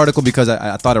the whole article because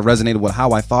I thought it resonated with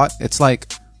how I thought. It's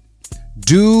like,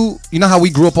 you know how we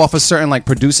grew up off of certain like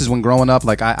producers when growing up?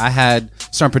 Like I had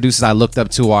certain producers I looked up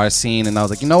to or I seen, and I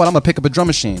was like, you know what? I'm gonna pick up a drum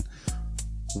machine.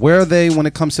 Where are they when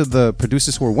it comes to the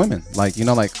producers who are women? Like, you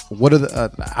know, like what are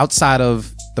the outside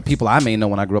of the people I may know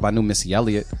when I grew up? I knew Missy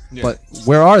Elliott, but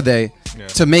where are they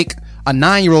to make a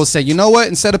 9-year-old say, you know what?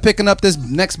 Instead of picking up this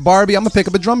next Barbie, I'm gonna pick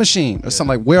up a drum machine or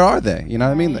something. Like, where are they? You know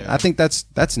what I mean? I think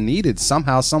that's needed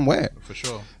somehow, somewhere. For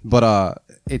sure. But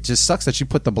it just sucks that you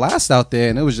put the blast out there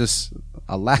and it was just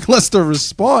a lackluster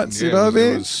response. You know what I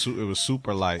mean? It was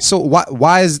super light. So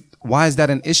why is that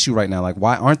an issue right now? Like,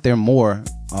 why aren't there more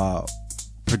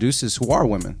producers who are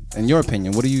women? In your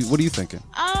opinion, what are you thinking?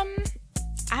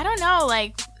 I don't know.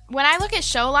 Like, when I look at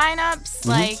show lineups,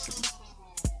 like,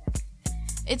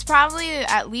 it's probably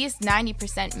at least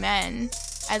 90% men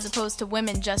as opposed to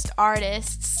women, just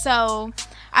artists. So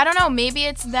I don't know. Maybe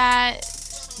it's that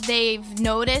they've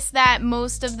noticed that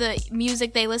most of the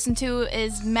music they listen to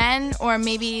is men, or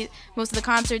maybe most of the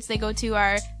concerts they go to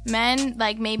are men.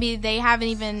 Like, maybe it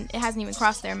hasn't even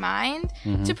crossed their mind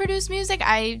to produce music.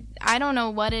 I don't know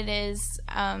what it is,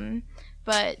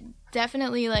 but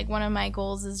definitely, like, one of my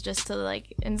goals is just to,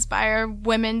 like, inspire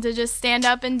women to just stand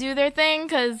up and do their thing,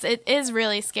 because it is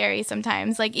really scary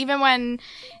sometimes. Like, even when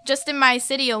just in my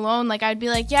city alone, like, I'd be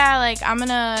like, yeah, like, I'm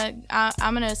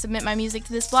gonna submit my music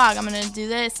to this blog, I'm gonna do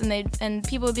this, and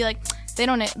people would be like, they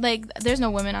don't, like, there's no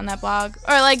women on that blog,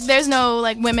 or like, there's no,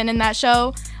 like, women in that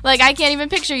show, like, I can't even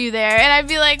picture you there. And I'd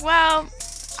be like, well,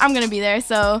 I'm gonna be there,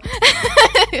 so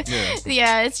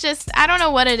yeah, it's just, I don't know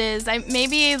what it is.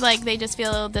 Maybe like they just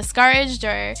feel discouraged,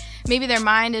 or maybe their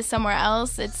mind is somewhere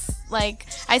else. It's like,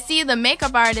 I see the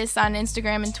makeup artists on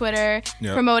Instagram and Twitter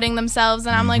promoting themselves,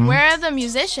 and I'm like, where are the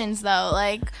musicians though?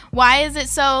 Like, why is it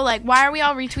so, like, why are we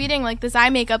all retweeting like this eye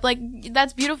makeup? Like,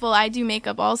 that's beautiful, I do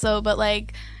makeup also, but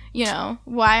like, you know,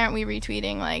 why aren't we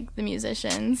retweeting like the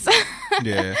musicians?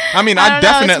 Yeah, I mean, I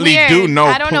definitely do know.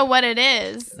 I don't know what it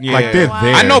is. Yeah. Like, they're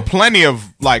there. I know plenty of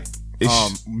like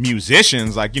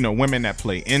musicians, like, you know, women that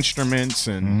play instruments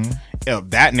and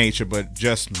of that nature, but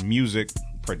just music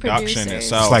production Producers.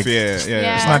 itself. It's like-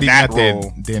 yeah. It's not even that that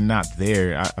role. they're not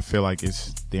there. I feel like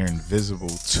they're invisible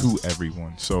to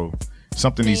everyone. So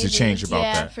something needs to Maybe. change about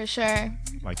yeah, that. for sure.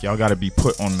 Like y'all got to be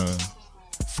put on the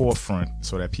forefront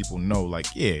so that people know, like,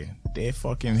 yeah, they're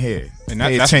fucking here. And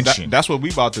Pay attention. that's what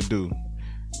we about to do.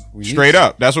 Straight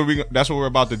up, that's what we're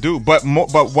about to do. But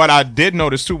what I did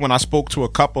notice too, when I spoke to a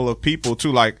couple of people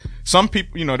too, like some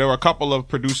people, you know, there were a couple of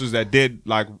producers that did,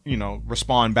 like, you know,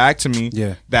 respond back to me.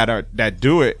 Yeah. That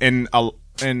do it, and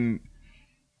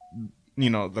you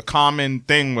know, the common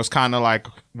thing was kind of like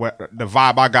what the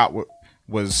vibe I got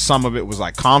was some of it was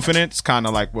like confidence, kind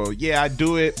of like, well, yeah, I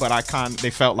do it, but they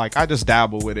felt like I just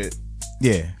dabble with it.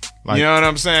 Yeah. Like, You know what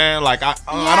I'm saying? Like I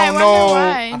don't wonder know.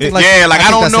 why. I think like- Yeah, like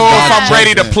I don't that's a know if bad I'm ready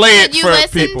to judgment. play it Did you for listen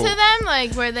people. to them?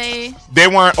 Like, were they? They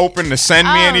weren't open to send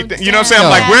me Oh, anything. You know what I'm saying? damn.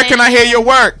 I'm like, Yeah, where can I hear your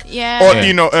work? Yeah. Or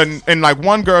you know, and like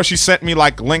one girl, she sent me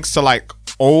like links to like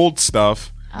old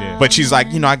stuff. Yeah. But she's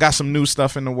like, you know, I got some new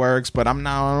stuff in the works, but I don't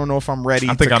know if I'm ready.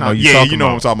 I think to I know come. you Yeah, talking you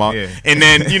know what I'm about. talking about. Yeah. And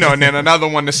then, you know, and then another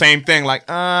one, the same thing, like,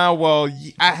 well,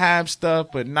 I have stuff,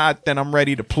 but not that I'm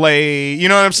ready to play. You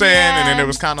know what I'm saying? And then Yeah. it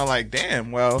was kind of like,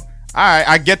 damn, well, all right,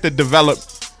 I get the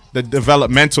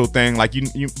developmental thing, like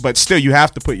you, but still, you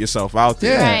have to put yourself out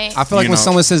there. Yeah, Right. I feel like You when know?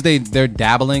 someone says they're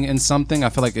dabbling in something, I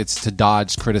feel like it's to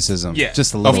dodge criticism. Yeah,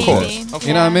 just a of little course. bit. Maybe.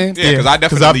 You know what I mean? Yeah, because I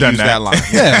definitely I've done use that line.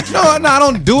 Yeah. No, I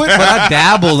don't do it, but I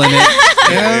dabble in it. You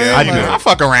know what I I mean? do. I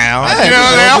fuck around. You know what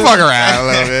I'm saying? I fuck around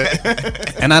a little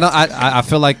bit. And I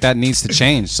feel like that needs to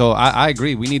change. So I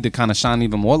agree. We need to kind of shine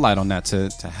even more light on that to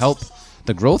help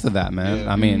the growth of that, man.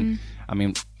 I mean,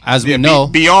 as we know,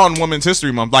 beyond Women's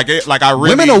History Month, like I really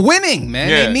women are winning, man.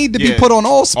 Yeah, they need to be yeah. put on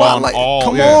all spotlight. On all,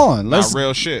 Come yeah. on, Nah, let's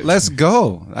real shit. Let's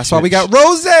go. That's why we got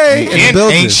Rosé in the And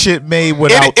building. ain't shit made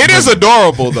without. It is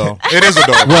adorable though. It is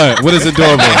adorable. What is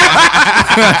adorable?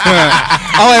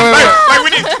 Oh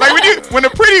wait. When a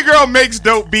pretty girl makes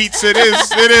dope beats, it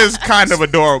is kind of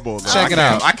adorable. Though. Check it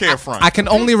out. I can't front. I can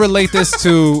only relate this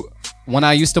to when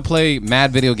I used to play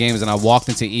mad video games and I walked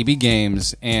into EB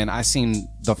Games and I seen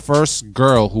the first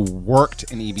girl who worked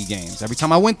in EB Games. Every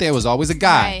time I went there, it was always a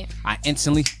guy. Right. I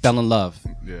instantly fell in love.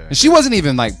 Yeah. And she wasn't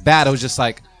even like bad. It was just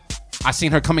like, I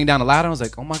seen her coming down the ladder. I was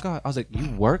like, oh my God. I was like,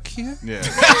 you work here? Yeah.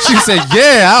 She said,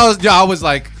 yeah. I was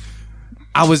like,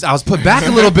 I was put back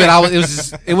a little bit.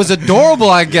 It was adorable,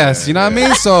 I guess. You know what I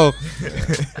mean? So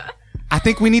I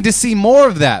think we need to see more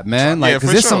of that, man. Like, Yeah, because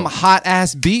for there's sure. some hot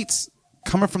ass beats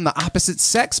coming from the opposite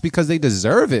sex because they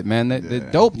deserve it, man. They're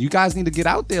dope. You guys need to get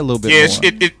out there a little bit Yeah,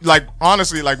 more. it like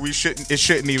honestly, like it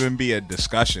shouldn't even be a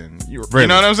discussion. You Really?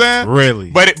 know what I'm saying?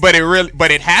 Really? But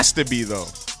it has to be though.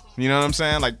 You know what I'm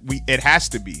saying? Like it has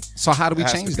to be. So how do we It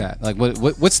has change to be. that? Like,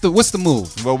 what's the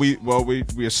move? Well,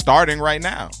 we are starting right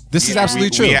now. This is absolutely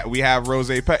true. We have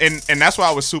Rosé Petal, and that's why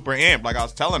I was super amped. Like I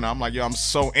was telling her, I'm like, yo, I'm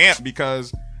so amped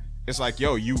because it's like,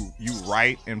 yo, you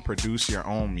write and produce your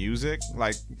own music.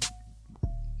 Like,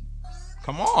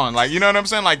 come on, like, you know what I'm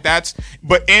saying? Like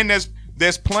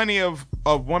there's plenty of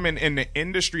women in the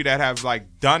industry that have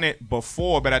like done it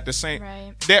before, but at the same,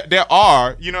 Right. there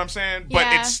are, you know what I'm saying?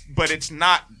 Yeah. But it's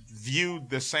not viewed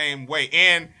the same way,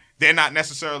 and they're not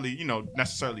necessarily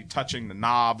touching the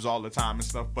knobs all the time and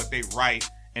stuff, but they write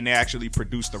and they actually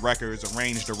produce the records,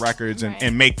 arrange the records, Right.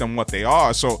 and make them what they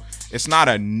are. So it's not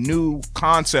a new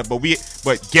concept,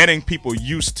 but getting people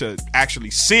used to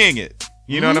actually seeing it.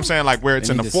 You know what I'm saying? Like where it's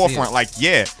They in need the to see forefront. it. Like,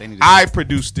 yeah, They need to I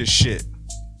produced this shit.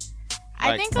 I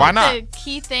Like, think why like not? the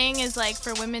key thing is like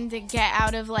for women to get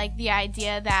out of like the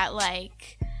idea that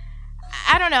like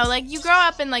I don't know, like you grow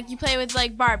up and like you play with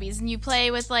like Barbies and you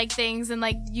play with like things and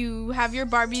like you have your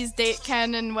Barbies date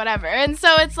Ken and whatever. And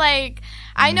so it's like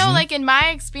I know like in my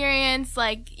experience,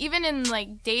 like even in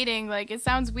like dating, like it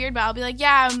sounds weird, but I'll be like,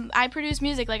 yeah, I produce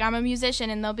music, like I'm a musician,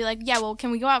 and they'll be like, yeah, well,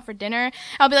 can we go out for dinner?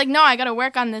 I'll be like, no, I gotta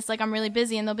work on this, like I'm really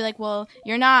busy, and they'll be like, well,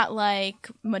 you're not like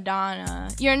Madonna,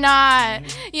 you're not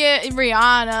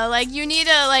Rihanna, like you need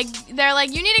to like they're like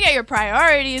you need to get your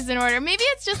priorities in order. Maybe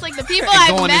it's just like the people Go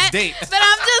I've on this met, date. but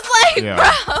I'm just like, Yeah.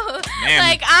 bro, Man.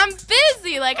 like I'm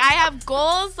busy, like I have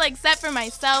goals like set for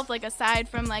myself, like aside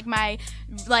from like my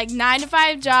like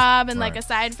 9-to-5 job and like Right.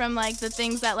 aside from like the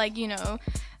things that like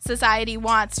society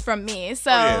wants from me. So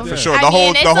yeah, for sure. I The whole-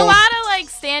 mean, it's the a whole- lot of like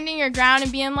standing your ground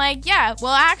and being like, yeah,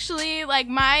 well actually like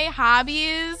my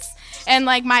hobbies and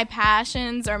like my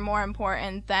passions are more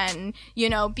important than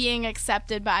being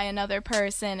accepted by another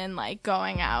person and like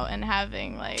going out and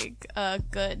having like a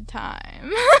good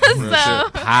time.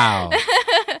 So How?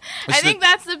 I think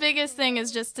that's the biggest thing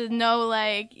is just to know,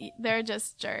 like, they're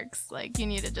just jerks. Like, you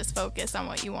need to just focus on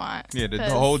what you want. Yeah, the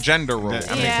whole gender role. That's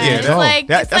a whole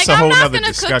I'm not nother gonna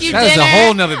discussion. cook you That is dinner. a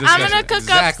whole nother discussion. I'm gonna cook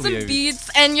Exactly, up some Amy. beats,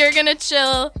 and you're gonna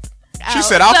chill. She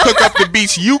said, "I'll cook up the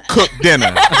beats. You cook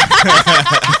dinner.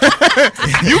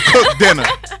 You cook dinner."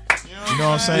 You know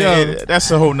what I'm saying? That's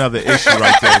a whole nother issue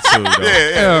right there too.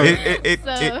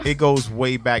 Though. It goes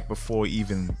way back before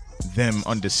even them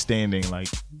understanding like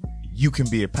you can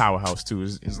be a powerhouse too.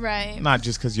 It's Right. not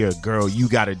just because you're a girl you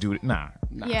got to do it. Nah.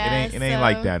 Yeah, it ain't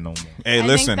like that no more. Hey, I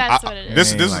listen. think that's what it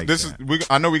is. This is.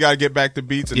 I know we gotta get back to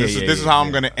beats, and this is how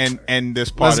I'm gonna end this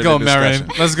part. Let's of go, the discussion.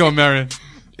 Marion. Let's go, Marion.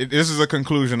 This is a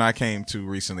conclusion I came to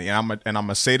recently, and I'm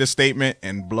gonna say the statement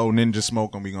and blow Ninja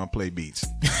Smoke, and we gonna play beats.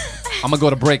 I'm gonna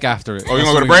go to break after it. Oh, you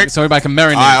gonna go to break? So everybody can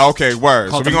marinate. All right, okay, word.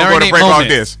 So Called we're the gonna go to marinate break moment. like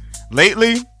this.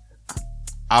 Lately,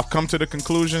 I've come to the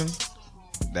conclusion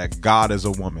that God is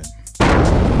a woman.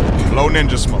 Blow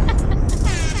Ninja Smoke.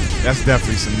 That's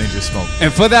definitely some Ninja Smoke.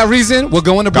 And for that reason, we're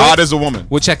going to break. God is a woman.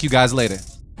 We'll check you guys later.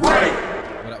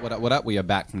 What up? We are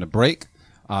back from the break.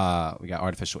 We got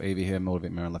Artificial AV here.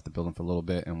 Motivate Marin left the building for a little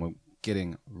bit, and we're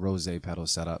getting Rosé Petal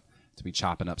set up to be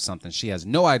chopping up something. She has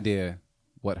no idea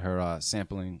what her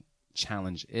sampling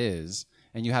challenge is,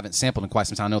 and you haven't sampled in quite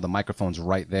some time. I know the microphone's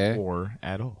right there. Or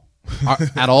at all.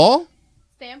 At all?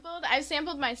 Sampled? I've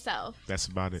sampled myself. That's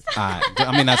about it.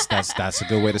 I mean, that's a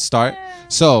good way to start.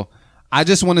 So I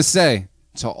just want to say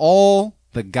to all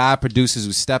the guy producers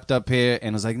who stepped up here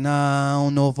and was like, nah, I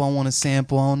don't know if I want to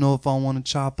sample. I don't know if I want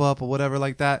to chop up or whatever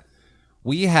like that.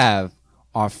 We have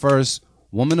our first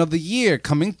Woman of the Year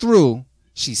coming through.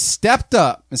 She stepped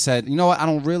up and said, you know what? I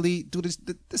don't really do this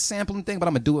sampling thing, but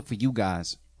I'm going to do it for you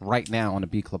guys right now on the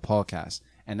Beat Club podcast.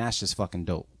 And that's just fucking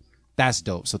dope. That's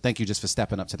dope. So thank you just for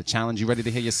stepping up to the challenge. You ready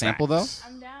to hear your sample, though?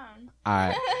 I'm down. All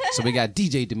right. So we got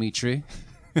DJ Dimitri.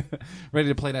 Ready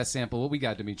to play that sample. What we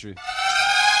got, Dimitri?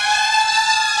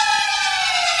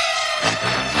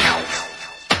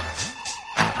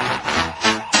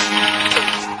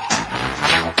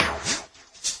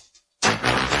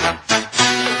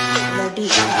 The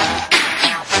Beat Club.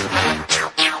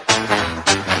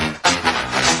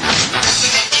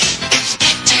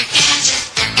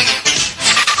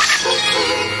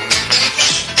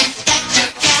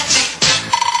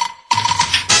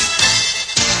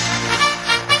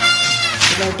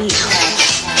 The Beat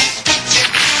Club.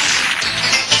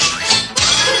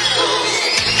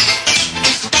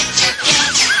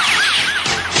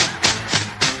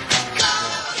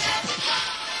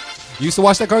 You used to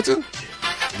watch that cartoon?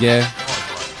 Yeah.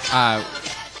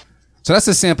 So that's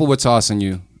a sample we're tossing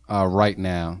you right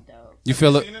now. You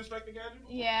feel it?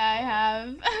 Yeah, I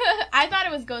have. I thought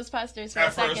it was Ghostbusters for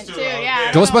a second too. Yeah.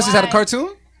 I don't know Ghostbusters had a why.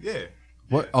 cartoon? Yeah.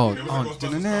 What? Oh. All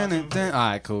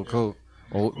right, cool.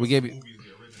 Well, we gave you.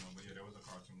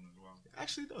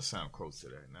 Actually, it does sound close to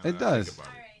that. Now It that I does. think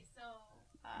about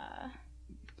Alright,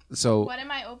 So what am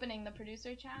I opening? The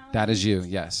producer challenge? that is you,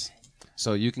 yes.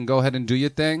 So you can go ahead and do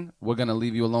your thing. We're going to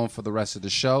leave you alone for the rest of the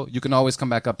show. You can always come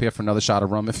back up here for another shot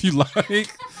of rum if you like.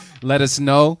 Let us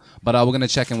know. But we're going to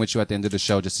check in with you at the end of the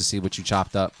show just to see what you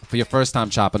chopped up. For your first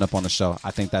time chopping up on the show, I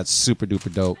think that's super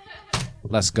duper dope.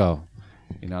 Let's go.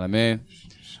 You know what I mean?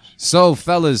 So,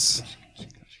 fellas,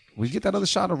 we get that other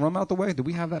shot of rum out the way? Did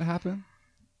we have that happen?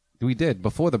 We did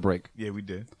before the break. Yeah, we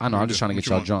did. I know. I'm just trying to get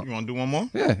y'all drunk. You want to do one more?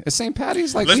 Yeah, it's St.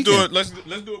 Patty's. Like, Let's do weekend. it.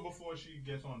 Let's do it before she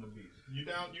gets on the beat. You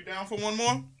down for one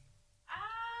more?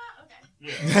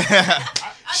 Okay. Yeah.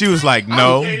 She was like,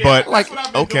 no, Yeah, but that's what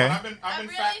I've been okay. doing. I'm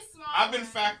really small. I've been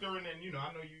factoring in. You know,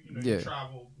 I know you Yeah.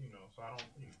 travel. You know, so I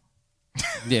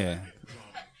don't. Yeah.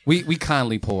 We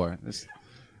kindly pour.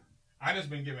 I just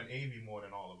been giving AV more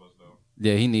than all of us though.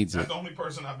 Yeah, he needs That's it. the only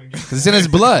person I've been giving. Because it's in his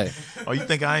blood. Oh, you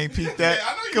think I ain't peeped that? Yeah,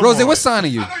 I know you. Come Rose, on. what sign are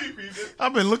you? I know you peeped it.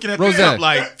 I've been looking at Rose. that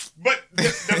like, But the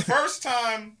first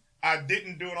time I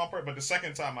didn't do it on purpose, but the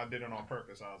second time I did it on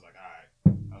purpose, I was like, all right.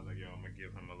 I was like, yo, I'm gonna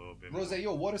give him a little bit. Rose, you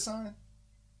a water sign?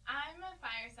 I'm a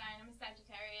fire sign. I'm a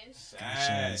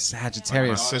Sagittarius.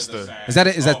 Sagittarius. my sister. Is that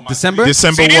it? Is that December?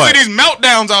 December See, these what? are these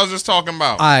meltdowns I was just talking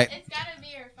about. All right. It's gotta be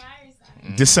your fire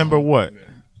sign. December what?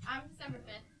 I'm December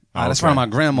 5th. All right, that's right. My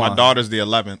grandma. My daughter's the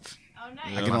 11th. Oh,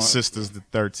 nice. My sister's the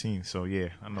 13th, so yeah,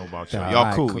 I know about y'all. All Y'all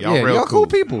right, cool. Yeah, Y'all real y'all cool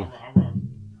people.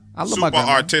 I love my Super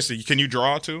grandma. artistic. Can you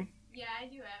draw too? Yeah, I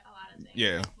do a lot of things.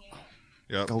 Yeah.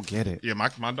 Yep. Go get it. Yeah,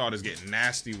 my daughter's getting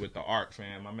nasty with the art,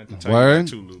 fam. I meant to tell Word? you that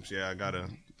two loops. Yeah, I gotta.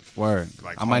 Word.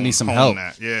 Like, I might need some hone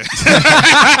help. that. Yeah.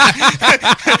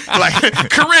 Like,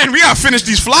 Corinne, we gotta finish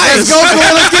these flyers. Let's go,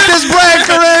 Corinne. Let's get this bread,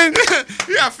 Corinne.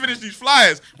 We gotta finish these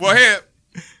flyers. Well, here,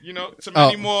 you know, to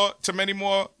many more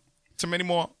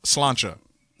slancha.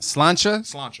 Slancha?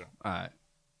 Slancha. All right.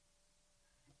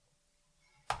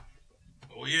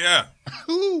 Oh, yeah.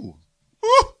 Ooh.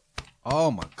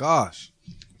 Oh, my gosh.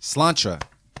 Slancha.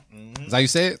 Is that how you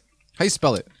say it? How you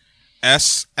spell it?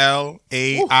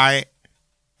 SLAINTE.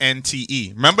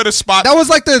 Remember the spot? That was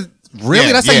like the... Really?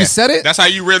 Yeah, That's how you said it? That's how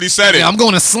you really said it. Yeah, I'm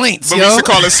going to Slinks, But yo. we used to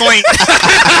call it Slink.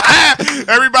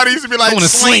 Everybody used to be like, Going to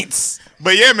Slink. Slinks.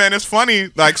 But yeah, man, it's funny.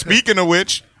 Like, speaking of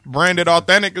which, Branded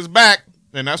Authentic is back.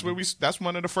 And that's where that's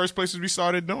one of the first places we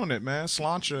started doing it, man.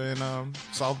 Slancha in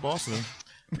South Boston.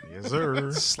 Yes,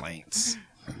 sir. Slinks.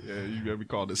 Yeah, you gotta be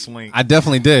called it Slink. I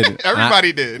definitely did.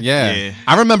 Everybody did. Yeah.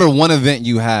 I remember one event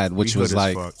you had, which We was hood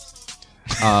as like...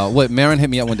 fuck. what Marin hit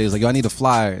me up one day. He was like, yo, I need a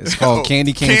flyer. It's called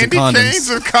Candy Canes and Condoms. Candy Canes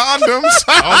and Condoms.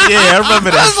 Oh yeah, I remember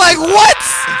I that. was like, what?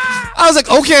 I was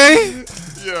like, okay.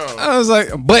 Yo, I was like,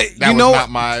 but that you was know,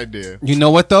 not my idea. you know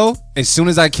what though? As soon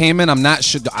as I came in, I'm not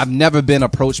sure. I've never been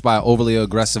approached by an overly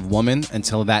aggressive woman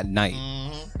until that night.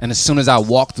 And as soon as I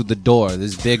walked through the door,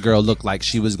 this big girl looked like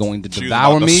she was going to She was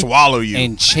devour about to me, swallow you.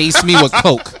 and chase me with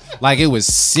coke. Like it was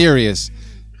serious.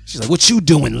 She's like, "What you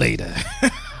doing later?"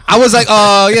 I was like,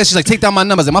 yeah. She's like, take down my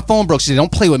numbers. And my phone broke. She said, don't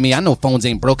play with me. I know phones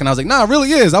ain't broken. I was like, nah, it really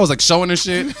is. I was like showing her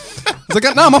shit. I was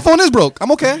like, nah, my phone is broke.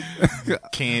 I'm okay.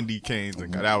 Candy Canes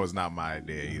and that was not my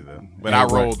idea either. But Yeah, I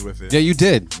it rolled worked. with it. Yeah, you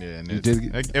did. Yeah, and You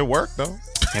did. It worked though.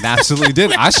 It absolutely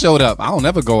did. I showed up. I don't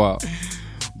ever go out.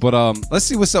 But let's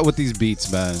see what's up with these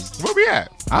beats, man. Where we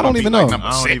at? I don't Beat even like know. number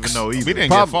I don't 6. even know either. We didn't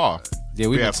Prob- get far. Yeah, we've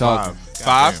We been have talking.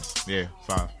 5? Yeah,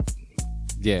 5.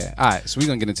 Yeah. All right. So we're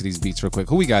gonna get into these beats real quick.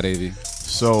 Who we got, Av?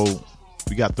 So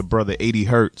we got the brother 80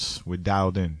 Hertz with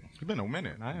Dialed In. It's been a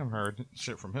minute. I haven't heard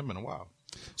shit from him in a while.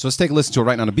 So let's take a listen to it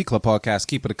right now on the Beat Club podcast.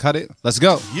 Keep it or cut it. Let's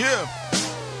go. Yeah.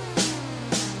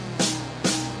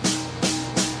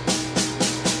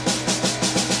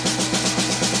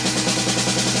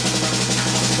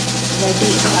 The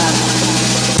Beat Club.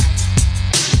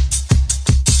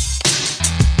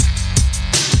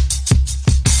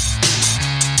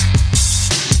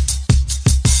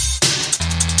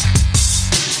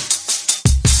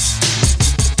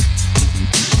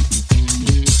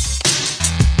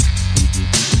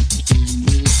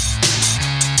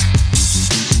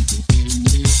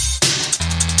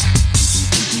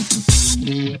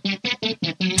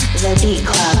 The Beat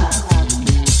Club.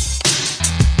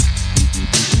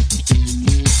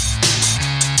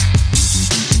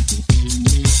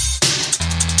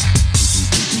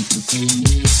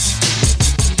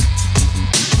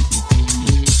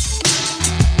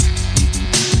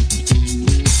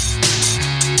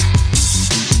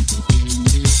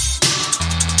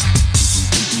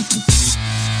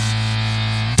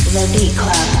 The Beat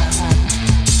Club.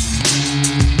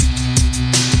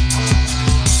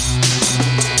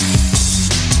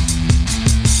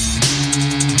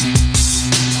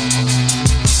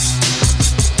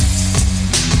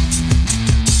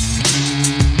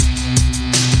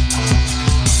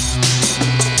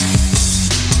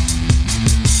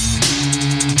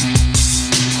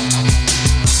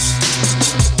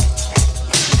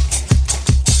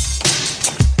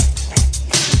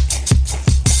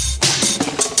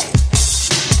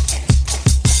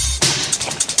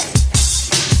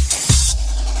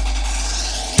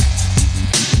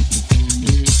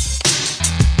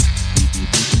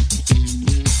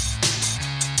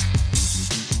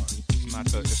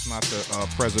 It's not the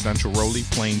presidential rollie,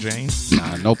 plain Jane.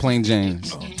 Nah, no plain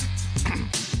Janes.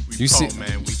 You see,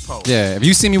 man, we po. yeah. If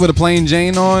you see me with a plain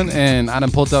Jane on and I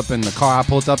done pulled up in the car I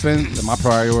pulled up in, then my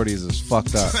priorities is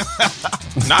fucked up.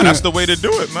 Nah, that's the way to do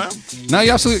it, man. No,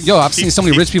 you absolutely. Yo, I've seen so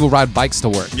many rich people ride bikes to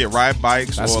work. Yeah, ride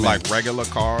bikes That's or me. like regular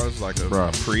cars, like a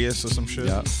Prius or some shit.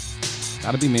 Yeah,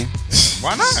 gotta be me.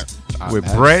 Why not? With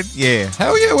bread, yeah.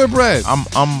 Hell yeah, we're bread. I'm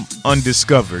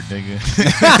undiscovered, nigga.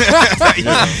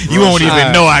 You won't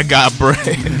even know I got bread.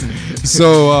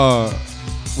 So,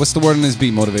 what's the word in this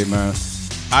beat, Motivate, man?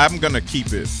 I'm gonna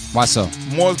keep it Why so?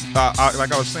 more.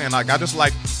 Like I was saying, like I just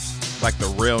like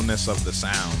the realness of the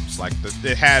sounds. Like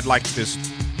it had like this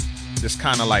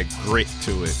kind of like grit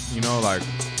to it, you know, like.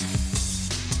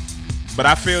 But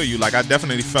I feel you. Like I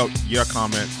definitely felt your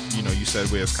comment. You know, you said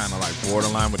where it's kind of like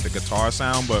borderline with the guitar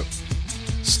sound, but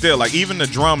still, like even the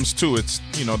drums too. It's,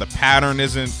 you know, the pattern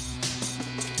isn't,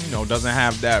 you know, doesn't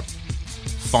have that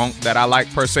funk that I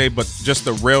like per se, but just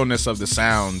the realness of the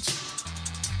sounds.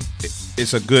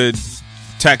 It's a good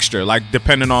texture. Like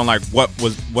depending on like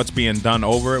what's being done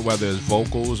over it, whether it's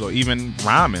vocals or even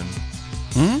rhyming,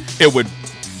 it would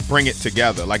bring it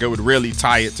together. Like it would really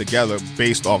tie it together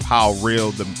based off how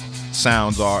real the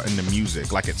sounds are in the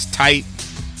music. Like it's tight.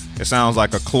 It sounds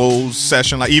like a closed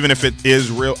session. Like even if it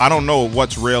is real, I don't know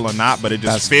what's real or not, but it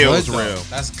just feels real.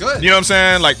 That's good. You know what I'm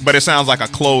saying? Like, but it sounds like a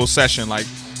closed session. Like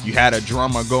you had a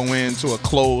drummer go into a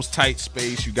closed, tight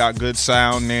space. You got good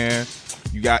sound there.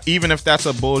 You got, even if that's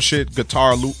a bullshit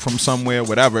guitar loop from somewhere,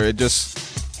 whatever.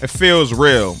 It feels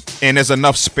real, and there's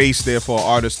enough space there for an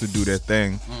artist to do their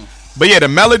thing. But yeah, the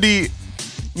melody,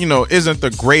 you know, isn't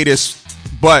the greatest,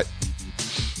 but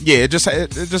yeah, it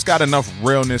just got enough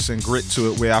realness and grit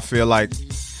to it where I feel like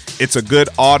it's a good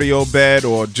audio bed,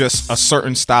 or just a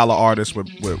certain style of artist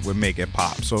would make it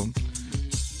pop. So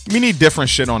we need different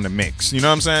shit on the mix. You know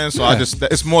what I'm saying? So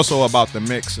it's more so about the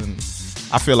mix, and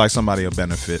I feel like somebody will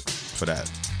benefit for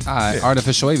that. All right,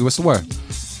 Artificial Wavy, what's the word?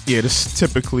 Yeah, this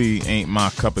typically ain't my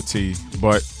cup of tea,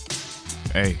 but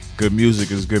hey, good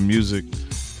music is good music,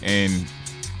 and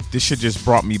this shit just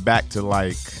brought me back to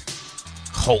like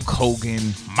Hulk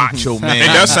Hogan, Macho Man. It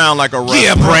does sound like a wrestler.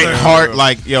 Yeah, Bret Hart.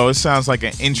 Like, yo, it sounds like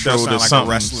an intro to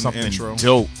like something intro.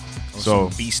 dope. So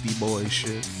Beastie Boys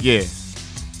shit. Yeah,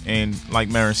 and like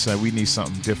Marin said, we need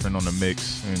something different on the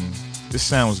mix, and this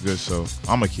sounds good, so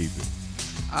I'm gonna keep it.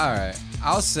 All right,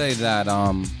 I'll say that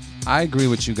I agree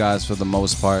with you guys for the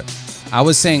most part. I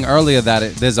was saying earlier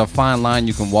that there's a fine line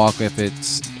you can walk if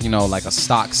it's, you know, like a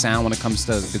stock sound when it comes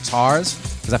to guitars,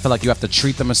 because I feel like you have to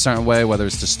treat them a certain way, whether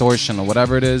it's distortion or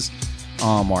whatever it is,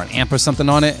 or an amp or something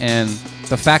on it. And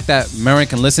the fact that Marin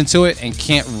can listen to it and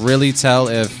can't really tell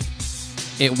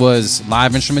if it was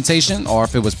live instrumentation or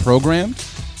if it was programmed,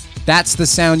 that's the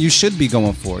sound you should be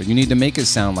going for. You need to make it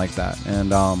sound like that.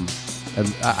 And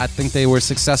I think they were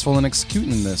successful in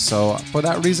executing this. So for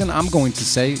that reason, I'm going to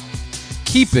say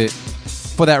keep it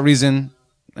for that reason,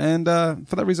 and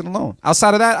for that reason alone.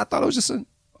 Outside of that, I thought it was just an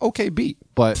okay beat,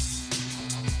 but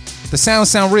the sounds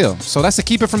sound real. So that's a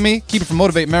keep it from me. Keep it from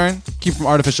Motivate Marin. Keep it from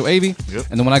Artificial Avy. Yep.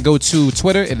 And then when I go to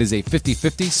Twitter, it is a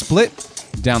 50-50 split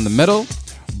down the middle.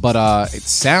 But it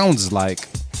sounds like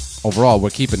overall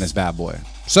we're keeping this bad boy.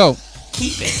 So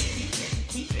keep it.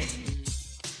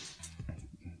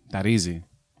 That easy.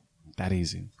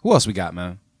 Who else we got,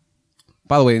 man?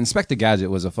 By the way, Inspector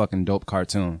Gadget was a fucking dope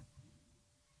cartoon.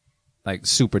 Like,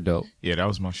 super dope. Yeah, that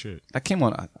was my shit. That came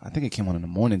on, I think it came on in the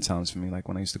morning times for me, like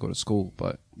when I used to go to school.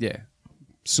 But yeah,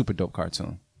 super dope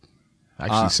cartoon. I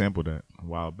actually sampled that a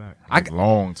while back. A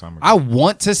long time ago. I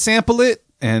want to sample it,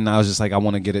 and I was just like, I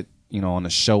want to get it, you know, on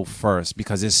the show first,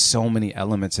 because there's so many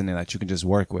elements in there that you can just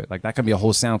work with. Like, that could be a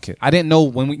whole sound kit. I didn't know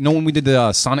when we did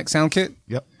the Sonic sound kit.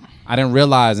 Yep. I didn't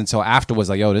realize until afterwards,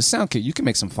 like, yo, this sound kit, you can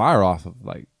make some fire off of,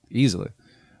 like, easily.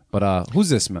 But who's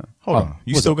this, man? Hold on.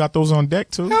 You still got those on deck,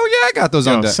 too? Hell yeah, I got those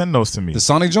on deck. Send those to me. The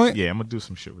Sonic joint? Yeah, I'm going to do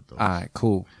some shit with those. All right,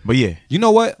 cool. But yeah. You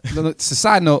know what? It's a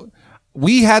side note.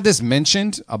 We had this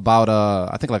mentioned about,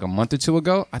 I think like a month or two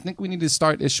ago. I think we need to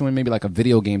start issuing maybe like a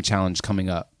video game challenge coming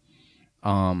up.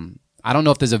 I don't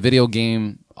know if there's a video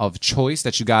game of choice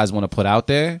that you guys want to put out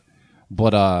there,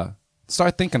 but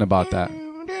start thinking about that.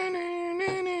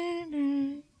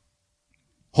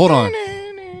 Hold on.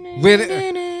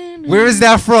 Where is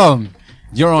that from?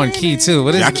 You're on key too.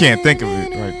 What is it? I can't think of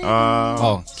it. Right.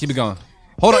 Oh, keep it going.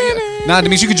 Hold on. Nah,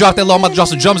 Demise, you can drop that low. I'm about to drop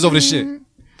some drums over this shit.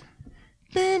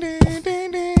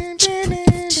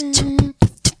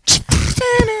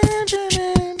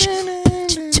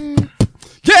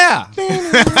 Yeah.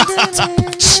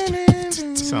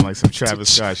 Sound like some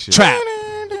Travis Scott shit. Trap.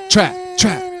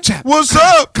 What's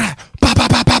up? What's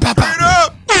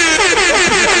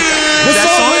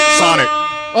Sonic.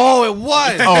 Oh, it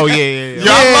was. Oh yeah.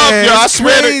 I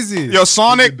swear crazy.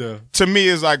 Sonic to me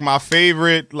is like my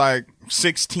favorite, like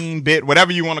 16-bit,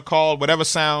 whatever you want to call, whatever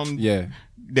sound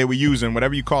they were using,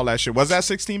 whatever you call that shit. Was that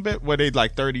 16-bit? Were they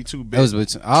like 32-bit? It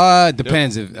was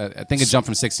depends. I think it jumped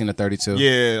from 16 to 32.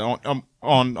 Yeah,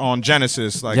 on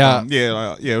Genesis, like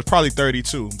it was probably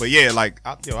 32. But yeah, like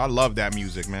I love that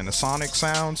music, man. The Sonic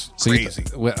sounds crazy.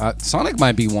 Sonic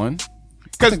might be one.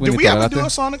 Because did we ever do a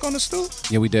Sonic on the stool?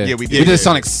 Yeah, we did. Yeah, we did. We did a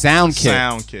Sonic sound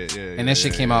kit. Yeah. And that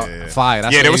shit came out fire.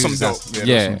 That's there was some dope.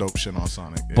 There was some dope shit on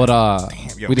Sonic. Yeah. But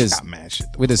we did mad shit.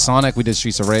 We did Sonic. We did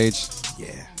Streets of Rage.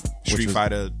 Yeah. Street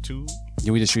Fighter 2.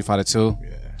 Yeah, we did Street Fighter 2. Yeah.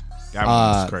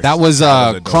 That was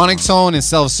Chronic Tone and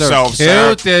Self-Serve.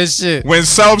 Killed this shit. When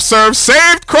Self-Serve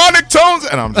saved Chronic Tones,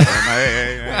 and I'm just like,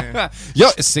 hey. Yo,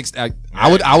 it's 6. I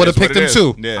would have picked them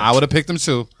too. Yeah. I would have picked them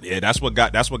too. Yeah, that's what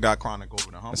got Chronic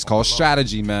over the hump. It's called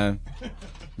strategy, man.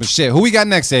 But shit, who we got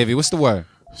next, Avy? What's the word?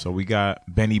 So we got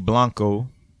Benny Blanco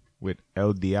with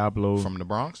El Diablo from the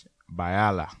Bronx.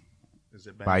 Baila. Is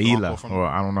it Baila, or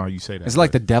I don't know how you say that. It's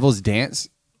like the Devil's Dance.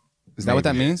 Is that what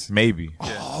that means? Maybe.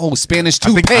 Oh, Spanish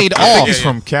 2 paid I think off. he's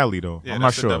from Cali though. Yeah, I'm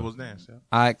not the sure. Devil's Dance,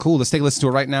 All right, cool. Let's take a listen to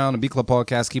it right now on the Beat Club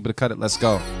podcast. Keep it or cut it. Let's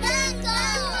go.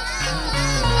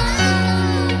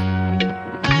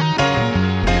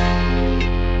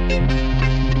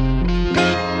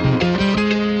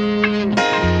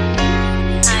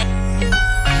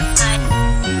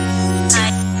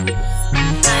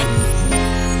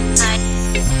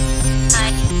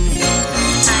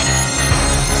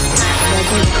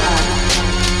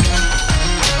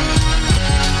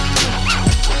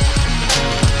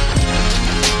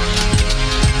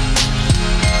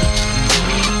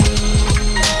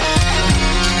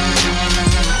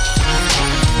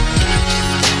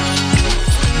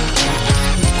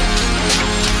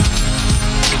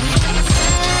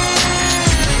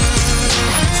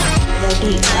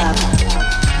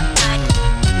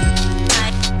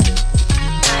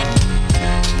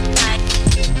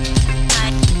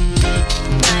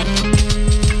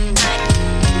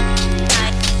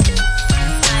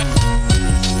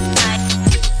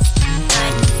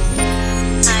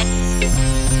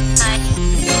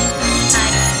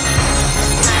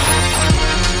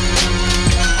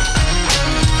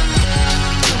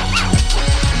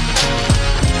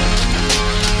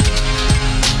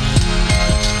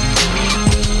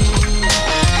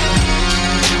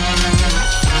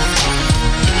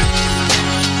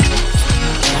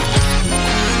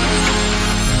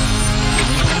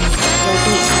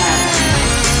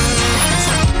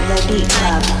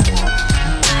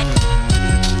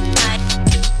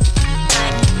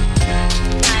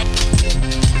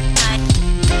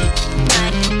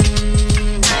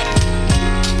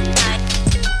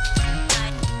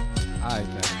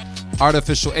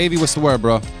 Artificial AV, what's the word,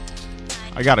 bro?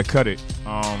 I gotta cut it.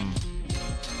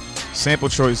 Sample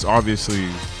choice obviously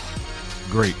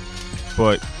great,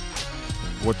 but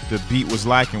what the beat was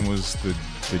lacking was the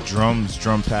drums,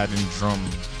 drum pattern,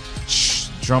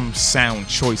 drum sound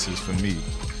choices for me.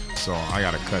 So I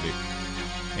gotta cut it.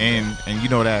 And you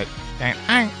know that, it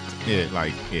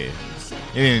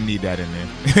didn't need that in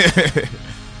there.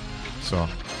 So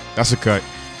that's a cut.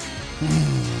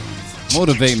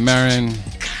 Motivate Marin.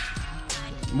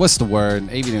 What's the word?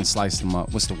 Avi didn't slice them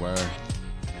up. What's the word?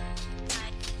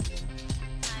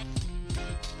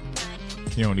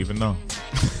 You don't even know.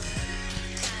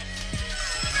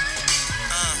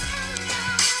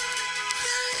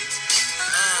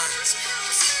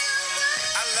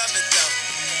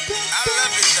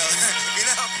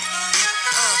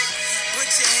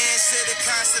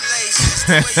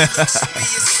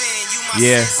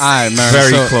 Yeah. All right, Marin.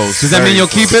 Very so, close. Does that mean you'll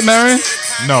keep it, Marin?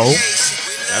 No.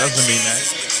 That doesn't mean that.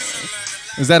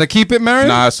 Is that a keep it, Marin?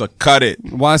 Nah, it's a cut it.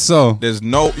 Why so? There's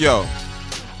no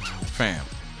fam.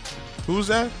 Who's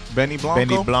that? Benny Blanco.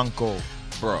 Benny Blanco,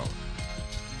 bro.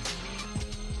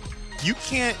 You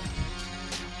can't.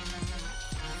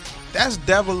 That's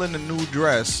 "Devil in a New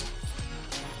Dress"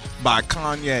 by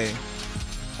Kanye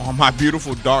on My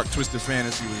Beautiful Dark Twisted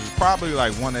Fantasy, which is probably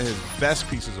like one of his best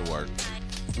pieces of work.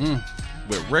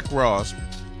 With Rick Ross.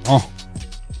 Oh.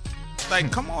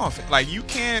 Like, come on. Like, you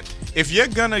can't. If you're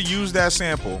gonna use that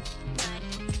sample,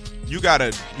 you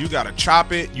gotta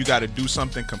chop it. You gotta do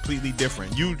something completely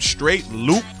different. You straight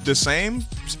loop the same,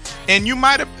 and you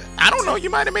might have. I don't know. You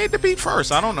might have made the beat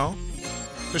first. I don't know.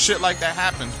 Cause shit like that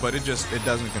happens, but it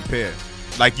doesn't compare.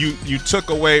 Like you took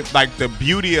away like the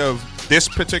beauty of this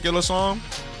particular song,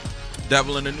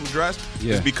 "Devil in a New Dress,"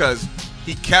 is because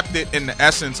he kept it in the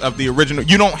essence of the original.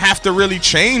 You don't have to really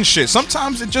change shit.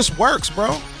 Sometimes it just works, bro.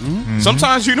 Mm-hmm.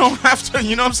 Sometimes you don't have to,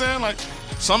 you know what I'm saying? Like,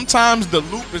 sometimes the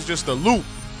loop is just a loop,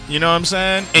 you know what I'm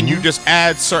saying? And you just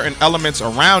add certain elements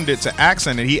around it to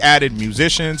accent it. He added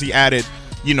musicians. He added,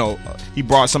 he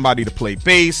brought somebody to play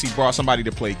bass. He brought somebody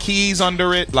to play keys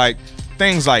under it. Like,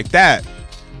 things like that.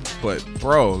 But,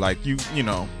 bro, like, you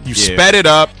sped it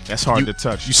up. That's hard to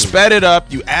touch. You sped it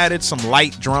up. You added some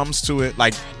light drums to it.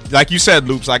 Like you said,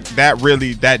 Loops, like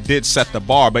that did set the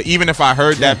bar. But even if I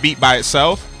heard that beat by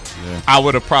itself, I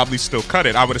would have probably still cut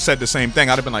it. I would have said the same thing.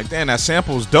 I'd have been like, damn, that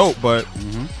sample's dope, but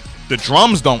the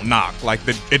drums don't knock. Like,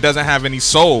 it doesn't have any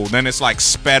soul. Then it's like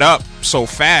sped up so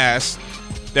fast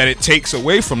that it takes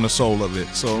away from the soul of it.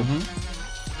 So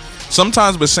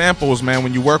sometimes with samples, man,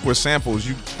 when you work with samples,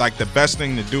 you like the best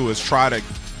thing to do is try to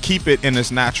keep it in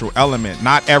its natural element.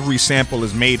 Not every sample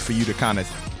is made for you to kind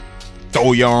of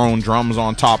throw your own drums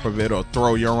on top of it or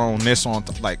throw your own this on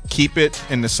like, keep it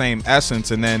in the same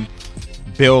essence and then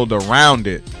build around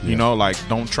it. You know, like,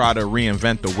 don't try to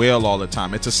reinvent the wheel all the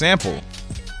time. It's a sample.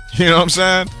 You know what I'm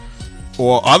saying?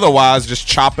 Or otherwise just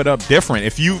chop it up different.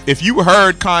 If you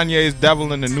heard Kanye's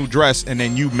 "Devil in a New Dress" and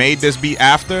then you made this beat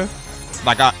after,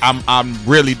 like, I'm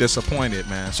really disappointed,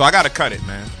 man. So I gotta cut it,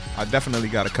 man. I definitely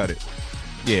gotta cut it.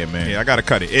 Yeah, man. Yeah, I gotta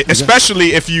cut it.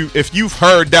 Especially if you've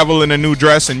heard "Devil in a New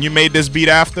Dress" and you made this beat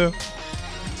after.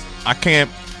 I can't.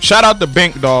 Shout out to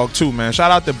Bink Dog too, man. Shout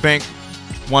out to Bink.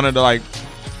 One of the, like,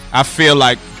 I feel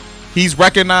like he's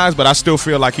recognized, but I still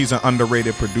feel like he's an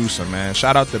underrated producer, man.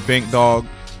 Shout out to Bink Dog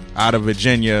out of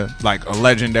Virginia, like a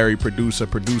legendary producer,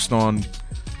 produced on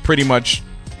pretty much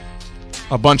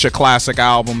a bunch of classic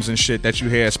albums and shit that you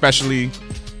hear, especially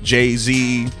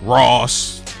Jay-Z,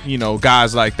 Ross.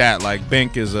 Guys like that. Like,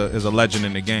 Bink is a legend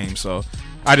in the game. So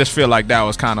I just feel like that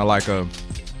was kind of like I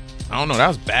don't know, that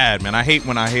was bad, man. I hate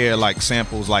when I hear like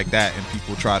samples like that and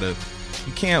people try to,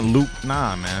 you can't loop.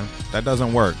 Nah, man, that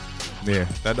doesn't work. Yeah,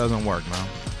 that doesn't work, man.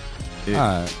 All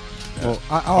right. Well,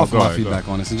 I'll offer my feedback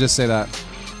on this and just say that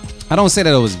I don't say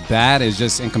that it was bad. It's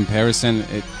just in comparison,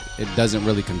 it doesn't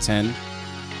really contend.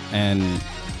 And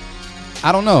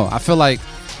I don't know. I feel like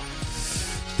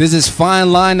there's this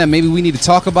fine line that maybe we need to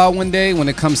talk about one day when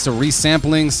it comes to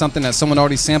resampling something that someone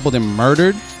already sampled and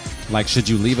murdered. Like, should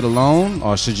you leave it alone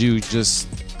or should you just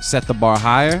set the bar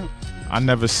higher? I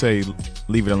never say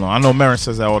leave it alone. I know Marin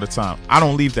says that all the time. I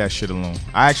don't leave that shit alone.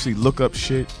 I actually look up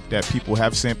shit that people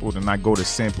have sampled and I go to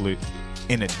sample it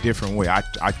in a different way.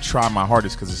 I try my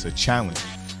hardest because it's a challenge.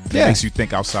 It makes you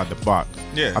think outside the box.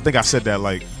 Yeah. I think I said that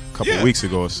like a couple weeks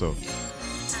ago or so.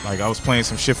 Like, I was playing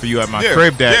some shit for you at my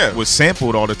crib that was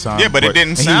sampled all the time. Yeah, but it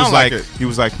didn't sound like it. He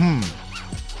was like,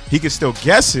 he could still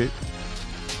guess it,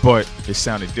 but it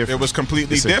sounded different. It was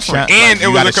completely different. And it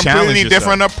was a completely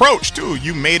different approach, too.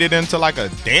 You made it into like a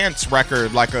dance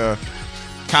record, like a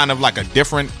kind of like a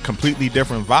different, completely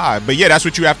different vibe. But yeah, that's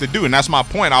what you have to do. And that's my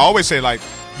point. I always say, like,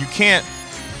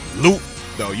 loop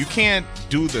though. You can't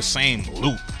do the same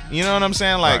loop. You know what I'm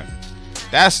saying? Like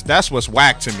that's what's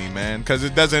whack to me, man. Because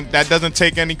that doesn't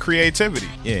take any creativity.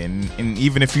 Yeah, and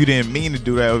even if you didn't mean to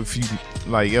do that, if you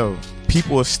like, yo,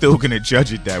 people are still gonna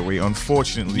judge it that way.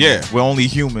 Unfortunately, we're only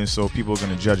humans, so people are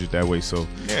gonna judge it that way. So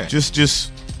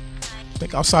just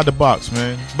think outside the box,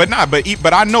 man. But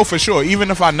I know for sure,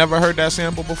 even if I never heard that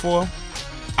sample before,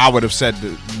 I would have said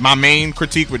my main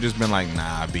critique would just been like,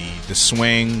 nah, B, the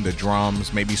swing, the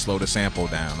drums, maybe slow the sample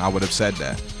down. I would have said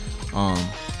that.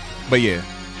 But yeah.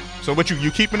 So what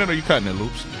you keeping it or you cutting it,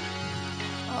 Loops?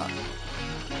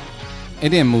 It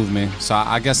didn't move me, so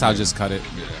I guess I'll just cut it.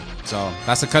 Yeah. So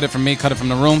that's a cut it from me. Cut it from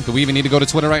the room. Do we even need to go to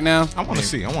Twitter right now? I want to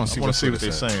see. I want to see what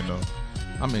they're saying though.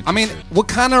 I mean, what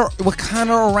kind of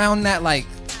around that, like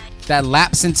that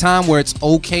lapse in time where it's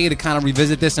okay to kind of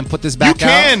revisit this and put this back out? You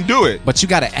can do it, but you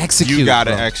got to execute. You got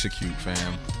to execute,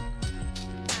 fam.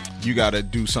 You got to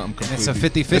do something completely. It's a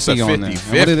 50-50 on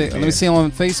there. Let me see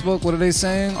on Facebook. What are they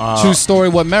saying? True story.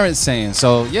 What Merritt's saying.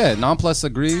 So yeah, Nonplus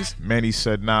agrees. Manny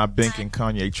said, "Nah, Bink and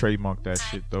Kanye trademarked that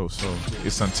shit though, so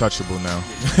it's untouchable now."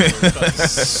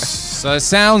 So it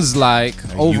sounds like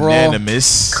overall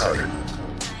unanimous. Yeah,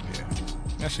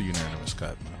 that's a unanimous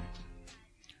cut.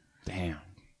 Damn.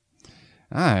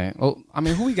 All right. Well, I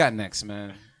mean, who we got next,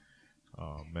 man?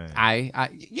 Oh man. I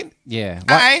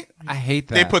hate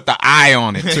that. They put the I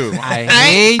on it too. I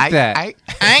hate that.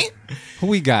 Who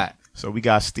we got? So we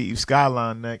got Steve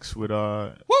Skyline next with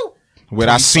with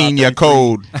I seen your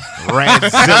code.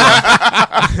 Radzilla.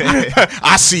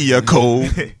 I see your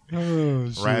code.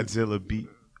 Radzilla beat.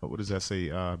 What does that say?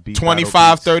 Beat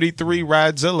 2533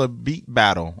 Radzilla beat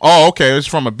battle. Oh, okay. It's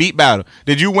from a beat battle.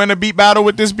 Did you win a beat battle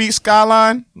with this beat,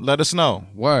 Skyline? Let us know.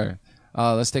 Word.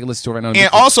 Let's take a listen to it right now. And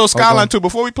also Skyline too.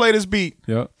 Before we play this beat,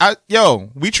 yeah.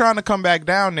 We trying to come back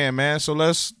down there, man. So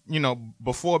let's,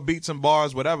 before beats and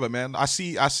bars, whatever, man. I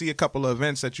see a couple of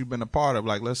events that you've been a part of.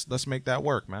 Like let's make that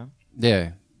work, man.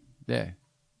 Yeah. All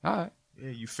right.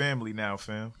 Yeah, you family now,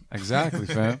 fam. Exactly,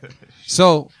 fam.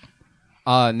 So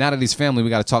now that he's family, we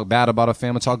got to talk bad about our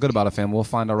family, talk good about our family. We'll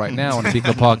find out right now on the Beat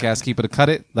Club Podcast. Keep it or cut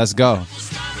it. Let's go.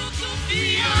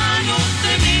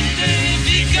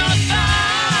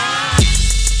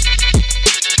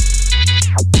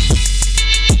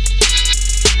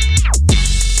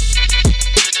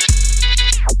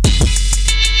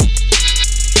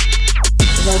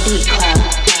 The Beat Club.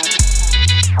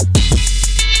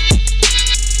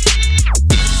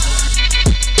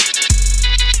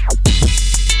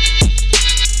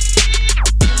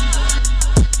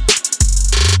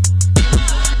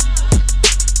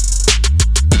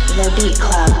 The Beat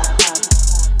Club.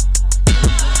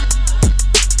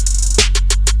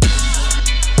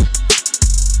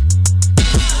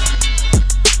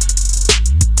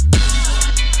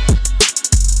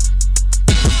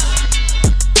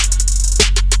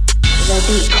 The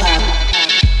Beat Club.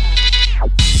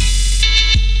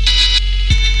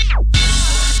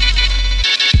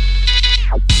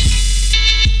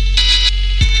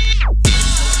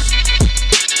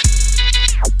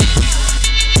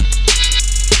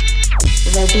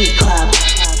 The Beat Club.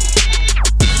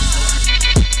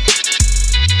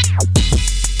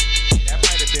 That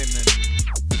might have been.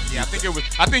 Yeah, I think it was.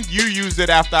 I think you used it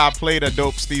after I played a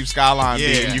dope Steve Skyline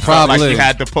beat, and you felt like you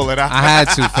had to pull it out. I had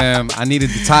to, fam. I needed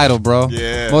the title, bro.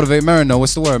 Yeah. Motivate Marino.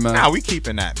 What's the word, man? Nah, we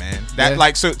keeping that, man.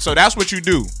 So that's what you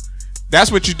do.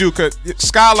 That's what you do. Cause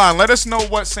Skyline, let us know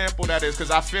what sample that is,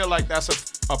 because I feel like that's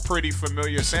a pretty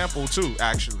familiar sample too,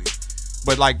 actually.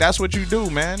 But like that's what you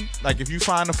do, man. Like if you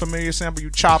find a familiar sample,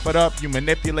 you chop it up, you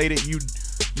manipulate it, you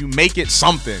make it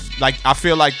something. Like I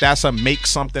feel like that's a make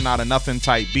something out of nothing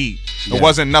type beat. Yeah. It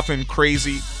wasn't nothing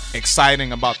crazy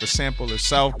exciting about the sample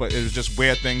itself, but it was just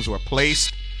where things were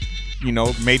placed.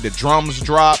 Made the drums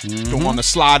drop on the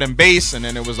slide and bass, and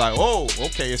then it was like, oh,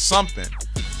 okay, it's something.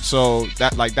 So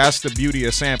that's the beauty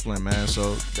of sampling, man.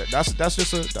 So that's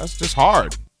just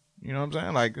hard. You know what I'm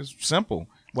saying? Like it's simple.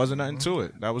 Wasn't nothing to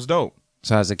it. That was dope.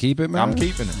 So has to keep it, man? I'm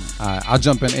keeping it. All right, I'll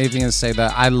jump in, AV, and say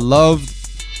that I loved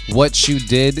what you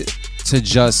did to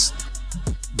just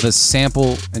the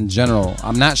sample in general.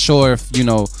 I'm not sure if,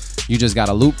 you just got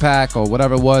a loop pack or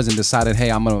whatever it was and decided,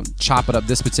 hey, I'm going to chop it up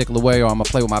this particular way, or I'm going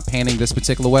to play with my panning this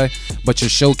particular way. But you're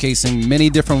showcasing many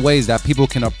different ways that people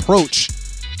can approach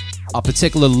a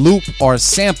particular loop or a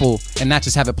sample and not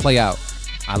just have it play out.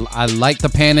 I like the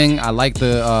panning. I like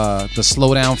the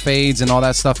slow down fades and all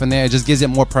that stuff in there. It just gives it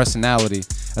more personality.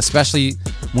 Especially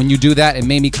when you do that, it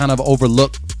made me kind of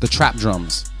overlook the trap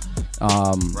drums.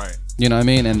 Right. You know what I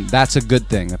mean? And that's a good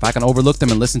thing. If I can overlook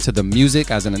them and listen to the music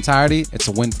as an entirety, it's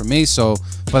a win for me. So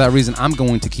for that reason, I'm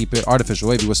going to keep it. Artificial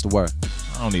Wavy, what's the word?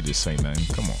 I don't need to say nothing.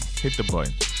 Come on, hit the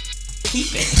button. Keep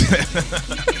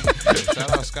it. Shout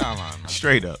out Skyline.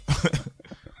 Straight up.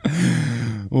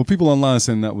 Well, people online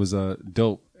saying that was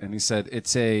dope. And he said,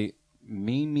 it's a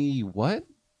Mimi what?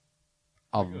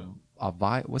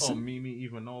 What's it? Mimi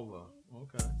Ivanova.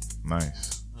 Okay.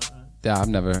 Nice. Yeah, I've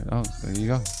never. Oh, there you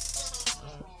go.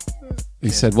 He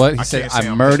said what? He I said can't say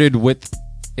I I'm murdered with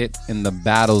it in the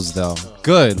battles though.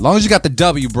 Good. As long as you got the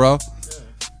W, bro. As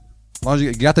long as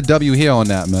you got the W here on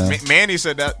that, man. Manny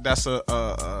said that's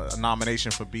a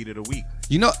nomination for Beat of the Week.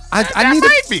 You know, I that need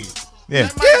might be. Yeah.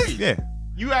 That might be. Yeah.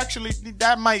 You actually,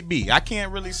 that might be. I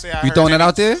can't really say. You throwing it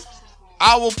out there?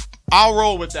 I'll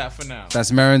roll with that for now.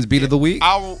 That's Marin's beat of the week.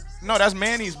 No, that's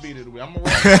Manny's beat of the week. I'm gonna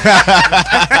roll.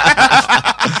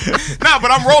 Nah,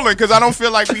 but I'm rolling because I don't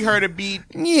feel like we heard a beat.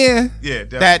 Yeah. Yeah.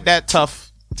 Definitely. That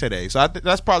tough today. So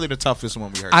that's probably the toughest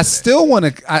one we heard. I today. still want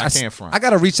to. I can't front. I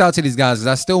got to reach out to these guys because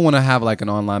I still want to have like an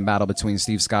online battle between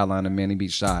Steve Skyline and Manny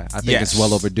Beat Shy. I think it's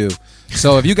well overdue.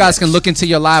 So if you guys can look into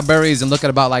your libraries and look at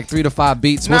about like 3 to 5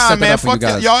 beats, we'll set that up for you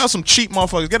guys. Y'all are some cheap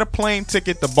motherfuckers. Get a plane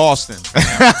ticket to Boston.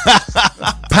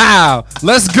 Pow!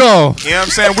 Let's go. You know what I'm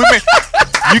saying?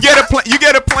 You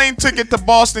get a plane ticket to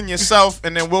Boston yourself,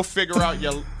 and then I'll figure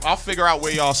out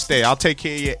where y'all stay. I'll take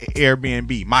care of your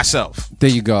Airbnb myself. There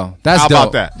you go. That's How dope.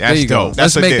 about that? There you go. dope. Let's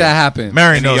That's a make deal. that happen.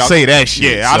 Marion don't say that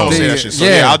shit. Yeah, I don't so- say that shit. So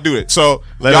Yeah. yeah, I'll do it. So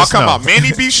Let y'all us come know. out.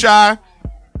 Manny Be Shy.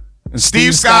 And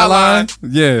Steve Skyline.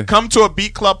 Yeah. Come to a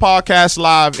Beat Club podcast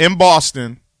live in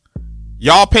Boston.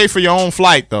 Y'all pay for your own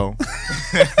flight though.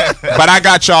 But I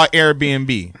got y'all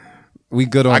Airbnb. We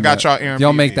good on I got that. y'all Airbnb.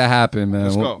 Y'all make that happen, man.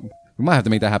 Let's go. We might have to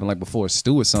make that happen like before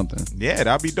Stu or something. Yeah,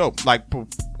 that'd be dope. Like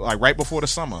right before the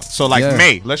summer. So like Yeah.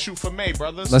 May. Let's shoot for May,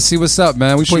 brothers. Let's see what's up,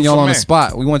 man. We putting Shoot y'all for on the May.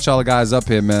 spot. We want y'all guys up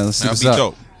here, man. Let's see That'd what's be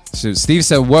up. dope. Shoot, Steve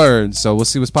said word, so we'll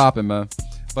see what's popping, man.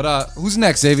 But who's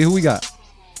next, Xavier? Who we got?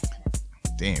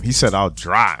 Damn, he said I'll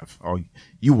drive. Oh,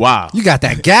 you wild. You got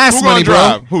that gas Who money, gonna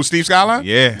drive? bro. Who? Steve Skyline?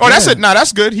 Yeah. Oh, that's it. Nah,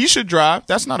 that's good. He should drive.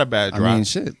 That's not a bad drive. I mean,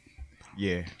 shit.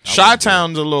 Yeah.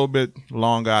 Chi-Town's a little bit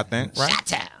longer, I think. Right?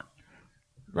 Chi-Town.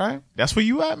 Right? That's where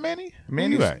you at, Manny? Where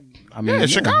you at? I mean, Yeah,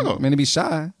 Chicago. Man, to be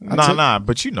shy. Nah,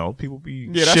 but you know, people be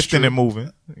Yeah, that's shifting true. and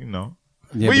moving, you know.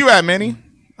 Yeah, Where but- you at, Manny?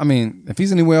 I mean, if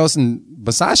he's anywhere else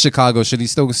besides Chicago, should he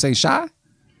still say shy?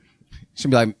 Should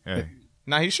be like, Hey.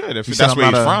 Nah, he should. If He said that's I'm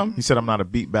where not he's a- from. He said I'm not a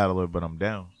beat battler, but I'm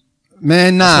down.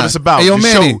 man, nah. That's what it's about. Hey, yo, The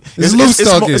Manny. show- It's loose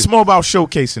talking. It's more about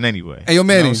showcasing anyway. Hey, yo, You know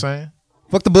Manny. what I'm saying?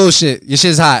 Fuck the bullshit. Your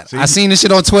shit's hot. See? I seen this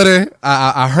shit on Twitter.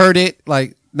 I heard it.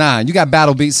 Like, nah, you got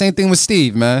battle beat. Same thing with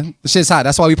Steve, man. The shit's hot.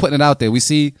 That's why we putting it out there. We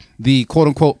see the quote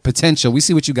unquote potential. We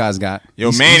see what you guys got.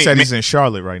 Yo, He Manny. said he's in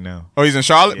Charlotte right now. Oh, he's in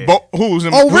Charlotte? Yeah. Who's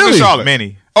in, Oh, who's really? in Charlotte?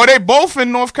 Manny. Oh, they both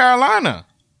in North Carolina.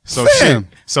 So Fam.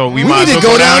 shit. So we We might need as to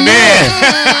well go down there.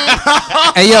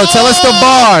 Hey, yo, tell us the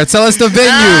bar. Tell us the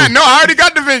venue. No, I already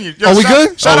got the venue. Yo, Oh, we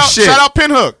good? Shout Oh, out, shit. shout out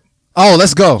Pinhook. Oh,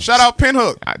 let's go. Shout out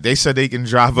Pinhook. They said they can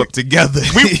drive up together.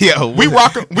 We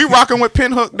rocking with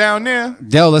Pinhook down there.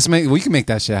 Yo, we can make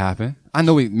that shit happen. I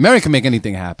know Mary can make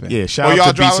anything happen. Yeah, Oh, shout y'all out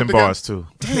to drive Beats up and together? Bars too.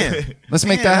 Damn. Let's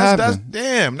make Damn, that happen.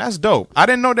 Damn, that's dope. I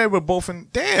didn't know they were both in.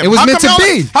 Damn. It was How meant come to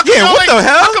y'all be. ain't- How come Yeah, y'all what the ain't-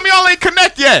 hell? How come y'all ain't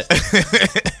connect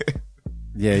yet?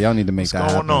 Yeah, y'all need to make What's that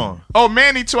going happen. on? Oh,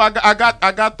 Manny too. I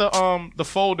got the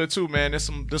folder too, man. There's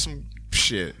some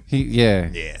shit. Yeah.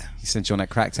 Yeah. He sent you on that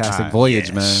cracktastic Alright,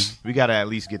 voyage, yes. man. We gotta at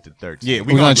least get to 13. Yeah,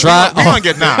 We gonna try? We gonna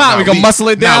get nah. We gonna muscle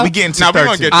it down? Nah, we getting to Nah, we 13.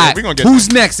 gonna get All there. right, We gonna get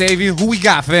who's next, Xavier? Who we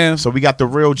got, fam? So we got the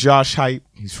real Josh Hype.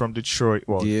 He's from Detroit.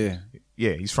 Well, Yeah.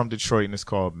 yeah, he's from Detroit, and it's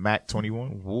called Mac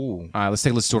 21. Ooh. All right, let's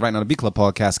take a listen to it right now. The Beat Club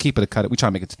podcast. Keep it or cut it. We try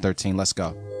to make it to 13. Let's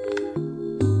go.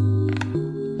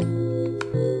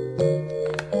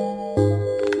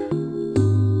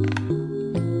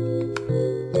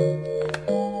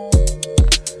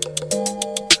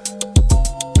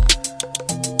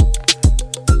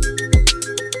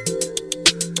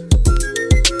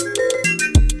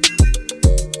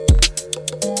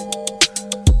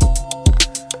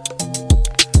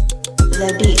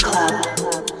 The Beat Club.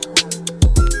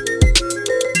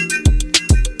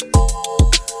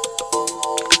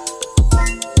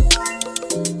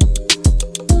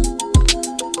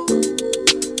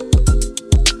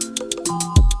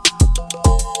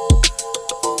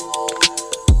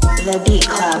 The Beat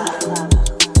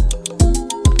Club.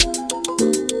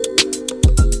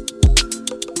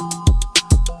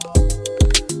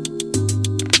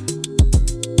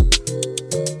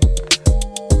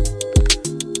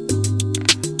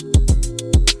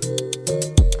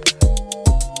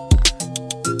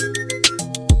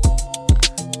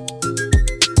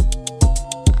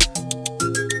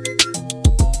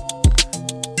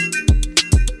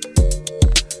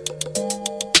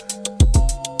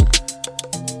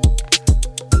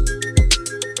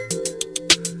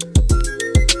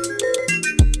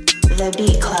 The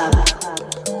Beat Club.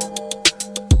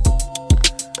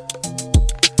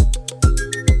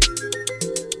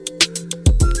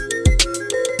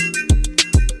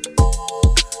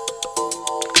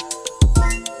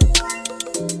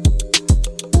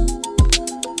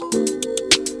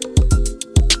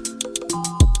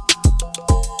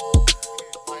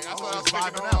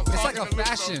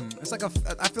 It's like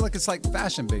I feel like it's like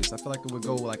fashion based. I feel like it would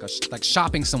go like like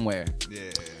shopping somewhere.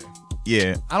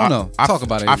 Yeah. I don't know. Talk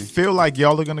about it. I feel like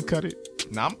y'all are gonna cut it.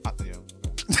 Nah,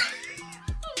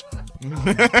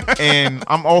 And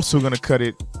I'm also gonna cut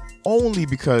it only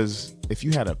because if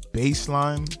you had a bass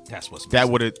line, that's what's that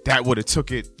would have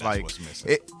took it. That's like what's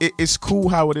missing. It's cool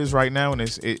how it is right now, and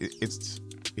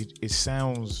it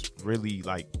sounds really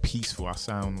like peaceful. It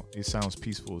sounds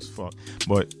peaceful as fuck.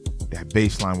 But that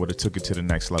bass line would have took it to the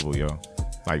next level, yo.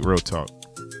 Like real talk.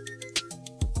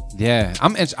 Yeah,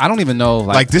 I don't even know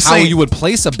like this how you would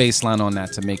place a bass line on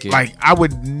that to make it. Like I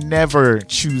would never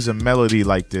choose a melody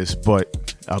like this,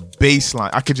 but a bass line.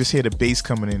 I could just hear the bass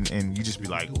coming in, and you just be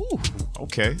like, "Ooh,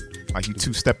 okay." Like you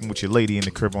two-stepping with your lady in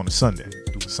the crib on a Sunday,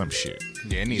 doing some shit.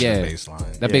 Yeah, it needs a bass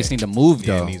line. That bass need to move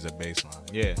though. Yeah, it needs a bass line.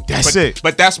 Yeah, that's it.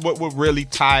 But that's what would really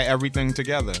tie everything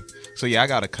together. So yeah, I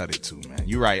gotta cut it too, man.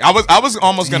 You're right. I was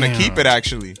almost gonna keep it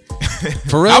actually.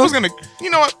 For real? I was gonna. You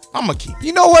know what? I'm gonna keep it.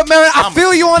 You know what, man? I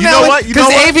feel you on that one.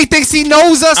 Because Avy thinks he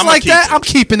knows us like that. I'm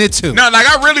keeping it too. No, like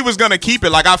I really was gonna keep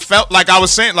it. Like I felt like I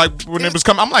was saying, like when it was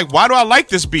coming, I'm like, why do I like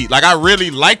this beat? Like I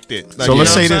really liked it. Like, so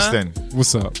let's say this then.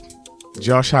 What's up?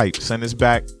 Josh Hype, send us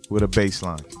back with a bass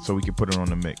line so we can put it on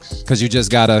the mix. Because you just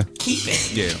gotta keep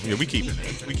it. Yeah, we keeping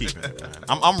it. We keeping it.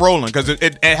 I'm rolling because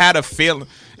it had a feeling,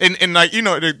 and like you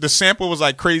know the sample was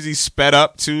like crazy sped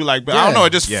up too. Like, but I don't know,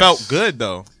 it just felt good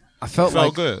though. I felt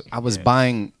like good. I was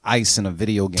buying ice in a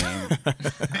video game.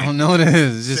 I don't know what it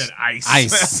is. It's just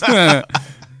ice.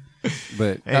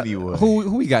 But anyway,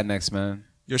 who we got next, man?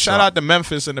 Yo, shout out to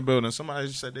Memphis in the building. Somebody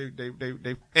just said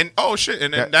they and oh shit,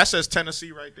 and that says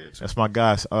Tennessee right there too. That's my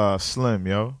guy, Slim,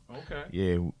 yo. Okay.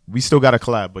 Yeah, we still got a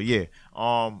collab, but yeah.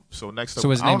 So next up, so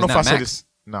his I name don't know is if I not said Max? this.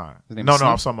 Nah, His name no, is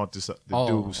I'm Slim? talking about this the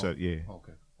dude who said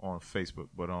on Facebook.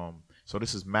 But so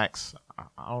this is Max.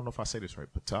 I don't know if I say this right.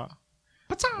 Petal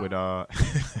with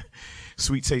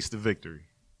Sweet Taste of Victory.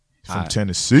 He's from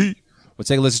Tennessee. We'll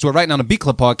take a listen to it right now on the Beat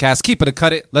Club podcast. Keep it or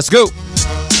cut it. Let's go.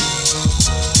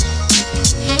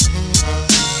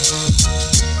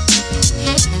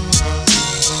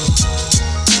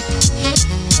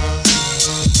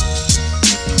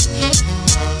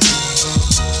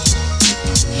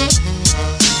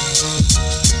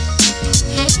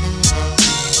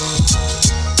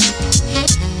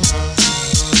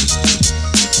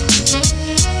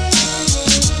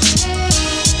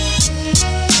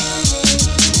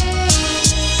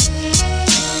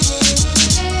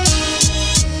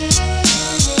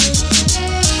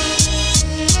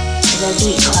 The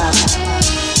Beat Club.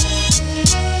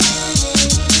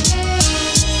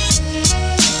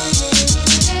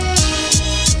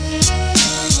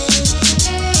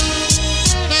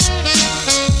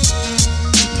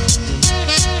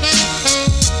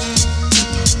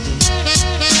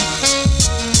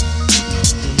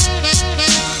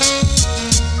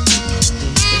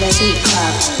 The Beat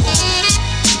Club.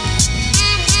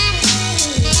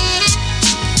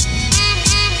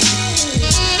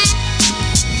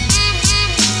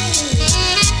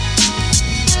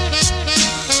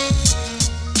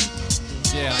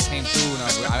 Yeah, I came through and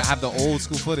I have the old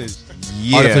school footage.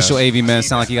 Yeah. Artificial AV man,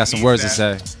 sound like he got some words to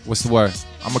say. What's the word?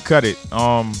 I'm gonna cut it.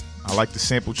 I like the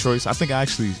sample choice. I think I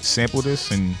actually sampled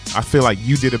this, and I feel like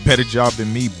you did a better job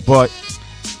than me. But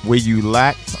where you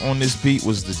lacked on this beat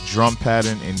was the drum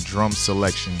pattern and drum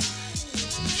selection.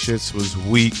 Some shits was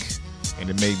weak, and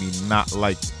it made me not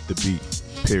like the beat.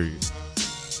 Period.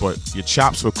 But your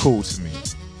chops were cool to me.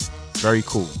 Very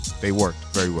cool. They worked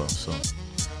very well. So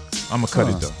I'm gonna cut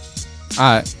it though.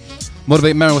 All right.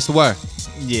 Motivate Marin, what's the word?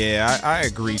 Yeah, I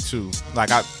agree too. Like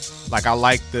I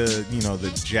like the the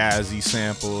jazzy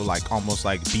sample, like almost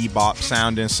like bebop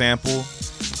sounding sample.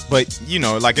 But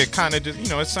like it kind of just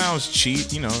it sounds cheap.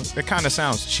 It kind of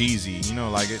sounds cheesy.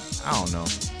 Like it. I don't know.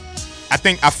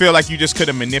 I feel like you just could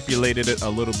have manipulated it a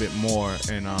little bit more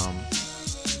and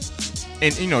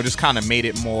just kind of made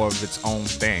it more of its own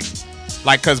thing.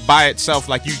 Like, cause by itself,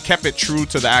 like you kept it true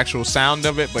to the actual sound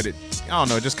of it, but it, I don't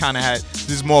know, it just kind of had,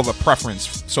 this is more of a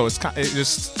preference. So it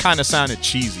just kind of sounded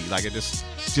cheesy. Like it just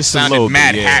sounded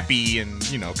mad happy and,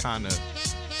 kind of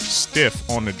stiff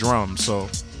on the drum. So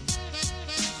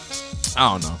I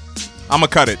don't know. I'm gonna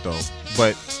cut it though,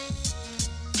 but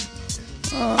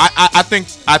I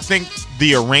think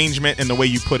the arrangement and the way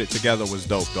you put it together was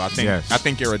dope, though. I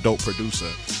think you're a dope producer,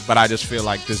 but I just feel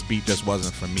like this beat just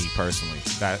wasn't for me personally.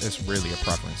 That it's really a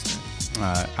preference thing.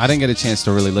 I didn't get a chance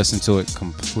to really listen to it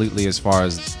completely as far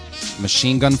as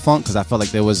Machine Gun Funk, because I felt like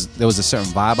there was a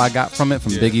certain vibe I got from it,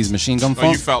 from Biggie's Machine Gun Funk.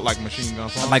 Oh, you felt like Machine Gun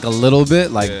Funk? Like a little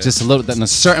bit, like just a little, in a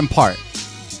certain part.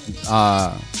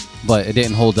 But it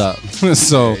didn't hold up.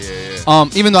 So,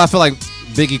 even though I feel like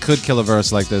Biggie could kill a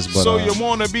verse like this, but so you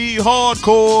wanna be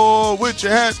hardcore with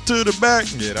your hat to the back?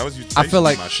 Yeah, that was you. I feel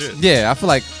like my shit. Yeah, I feel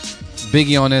like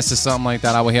Biggie on this or something like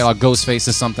that. I would hear, or Ghostface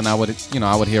or something. I would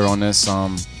hear on this.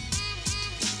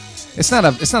 It's not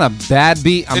a bad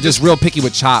beat. I'm just real picky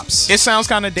with chops. It sounds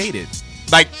kind of dated,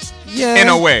 like in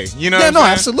a way. You know? Yeah, no,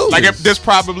 absolutely. Like this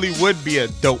probably would be a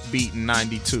dope beat in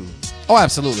 '92. Oh,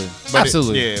 absolutely,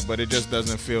 absolutely. But it just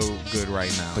doesn't feel good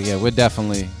right now. But yeah, we're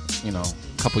definitely a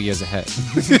couple years ahead.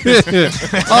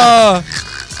 All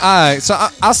right, so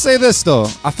I'll say this though.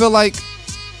 I feel like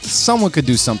someone could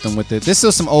do something with it. There's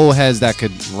still some old heads that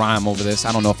could rhyme over this.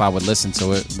 I don't know if I would listen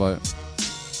to it, but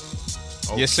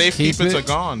your safe keep it are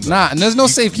gone. Though. Nah, and there's no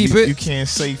safe keep it. You can't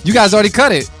save. You guys already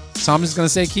cut it, so I'm just gonna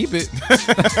say keep it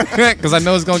because I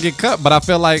know it's gonna get cut. But I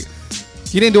feel like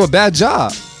he didn't do a bad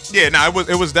job. Yeah, no,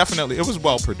 it was definitely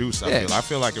well produced. I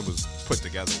feel like it was put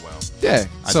together well. Yeah,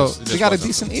 so we got a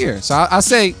decent ear. So I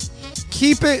say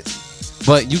keep it,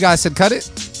 but you guys said cut it.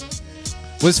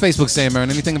 What's Facebook saying, Marin?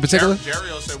 Anything in particular? Jerry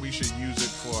said we should use it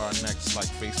for our next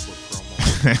Facebook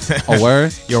promo. A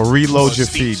word? Yo, reload your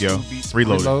feed, yo.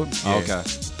 Reload. Yeah. Oh, okay.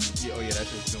 Yeah, that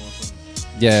shit's doing some.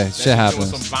 Yeah, shit happens.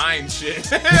 Doing some Vine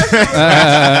shit.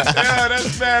 Yeah,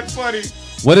 that's bad funny.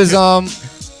 What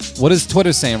is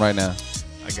Twitter saying right now?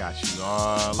 I got you.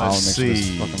 Let's see. Sure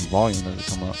this fucking volume doesn't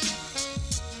come up.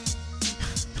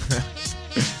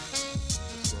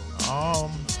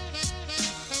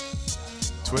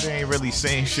 Twitter ain't really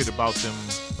saying shit about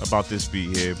this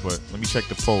beat here, but let me check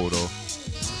the poll though.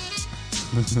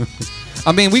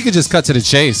 I mean, we could just cut to the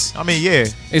chase. I mean, yeah.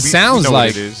 It sounds know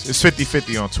like what it is. It's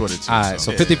 50-50 on Twitter too. All right,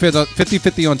 so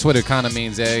 50-50 on Twitter kind of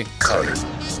means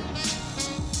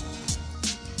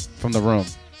from the room.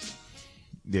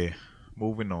 Yeah.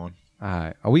 Moving on. All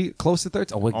right. Are we close to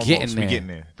 30? Oh, we're Almost. getting there. We're getting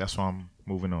there. That's why I'm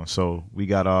moving on. So we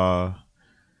got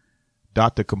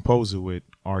Dr. Composer with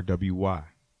RWY.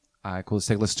 All right, cool. Let's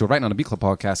take a listen to it right now on the Beat Club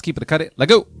podcast. Keep it, cut it. Let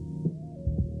go.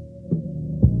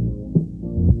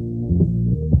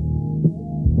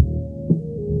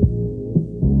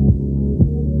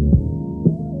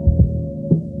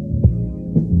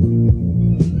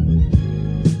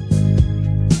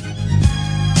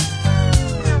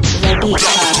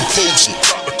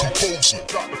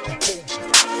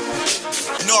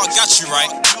 No, I got you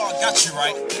right. No, I got you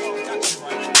right.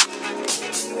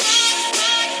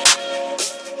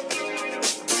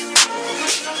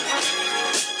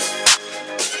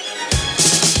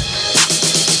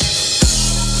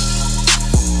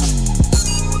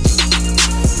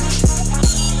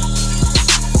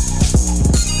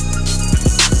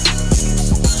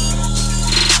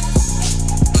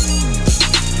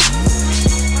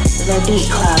 The Beat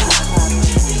Club.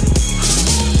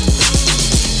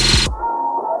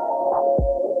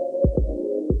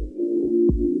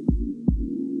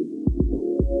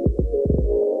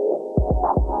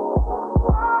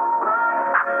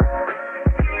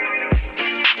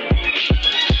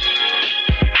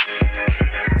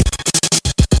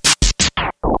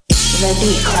 The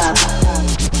Beat Club.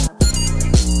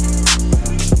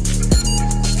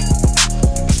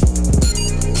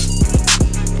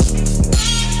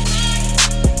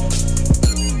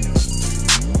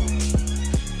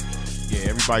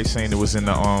 Everybody's saying it was in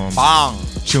the Bong.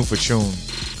 tune for tune.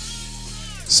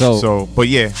 So But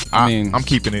yeah, I mean, I'm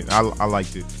keeping it. I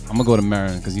liked it. I'm gonna go to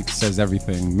Marin because he says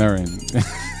everything. Marin. I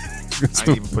didn't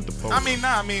even put the post.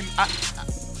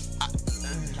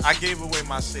 I gave away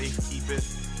my safe keep it,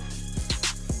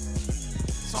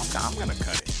 so I'm gonna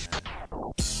cut it.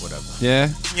 Whatever. Yeah.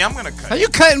 Yeah, I'm gonna cut How it. you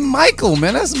cutting Michael,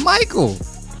 man? That's Michael.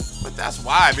 But that's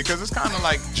why, because it's kind of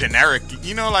like generic,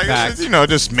 like Facts. it's,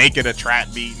 just make it a trap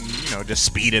beat and just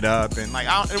speed it up and like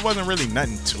it wasn't really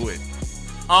nothing to it.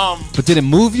 But did it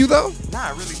move you though?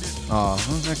 Nah, it really didn't. Oh,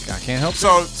 I can't help.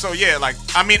 So yeah, like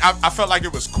I felt like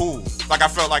it was cool. Like I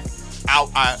felt like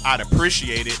I'd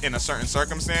appreciate it in a certain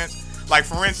circumstance. Like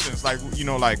for instance, like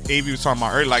like AV was talking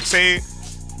about earlier. Like say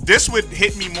this would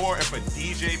hit me more if a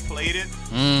DJ played it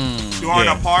during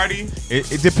a party.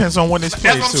 It depends on when it's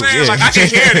played. That's what I'm too. saying. Yeah. Like I can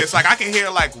hear this. Like I can hear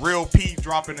like Real P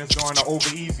dropping this during the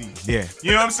Over Easy. Yeah.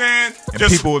 You know what I'm saying? And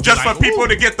Just, people would be just like, for people "Ooh."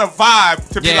 to get the vibe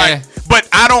to be Yeah. like. But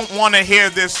I don't want to hear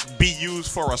this be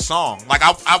used for a song. Like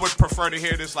I would prefer to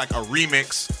hear this like a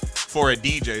remix for a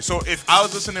DJ. So if I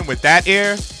was listening with that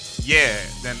ear, yeah,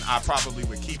 then I probably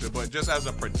would keep it. But just as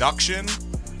a production,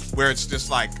 where it's just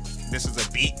like this is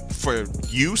a beat for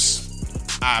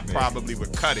use, I probably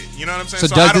would cut it. You know what I'm saying?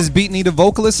 So does this beat need a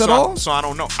vocalist at all? So I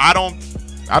don't know. I don't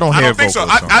think so.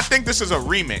 I think this is a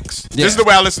remix. Yeah. This is the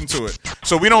way I listen to it.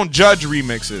 So we don't judge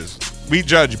remixes. We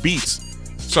judge beats.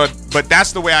 So, but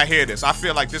that's the way I hear this. I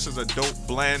feel like this is a dope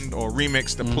blend or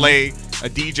remix to play a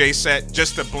DJ set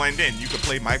just to blend in. You could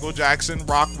play Michael Jackson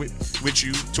rock with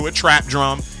you to a trap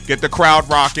drum, get the crowd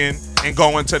rocking, and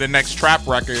go into the next trap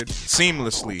record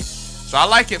seamlessly. So I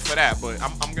like it for that, but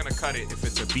I'm gonna cut it. If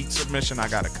it's a beat submission, I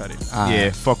gotta cut it. Yeah,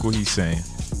 fuck what he's saying.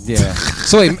 Yeah.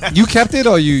 So wait, you kept it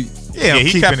or you? Yeah,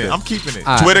 he kept it. I'm keeping it.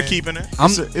 Twitter keeping it.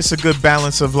 It's a good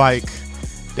balance of like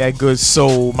that good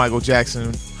soul Michael Jackson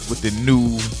with the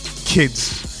new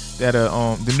kids that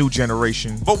are the new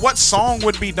generation. But what song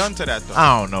would be done to that though?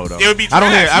 I don't know though. It would be. I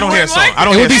don't hear a song.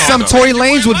 It would be some Tory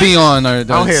Lanez would be on or I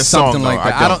don't hear a something song, like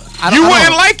though. that. You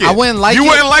wouldn't like it. I wouldn't like it. You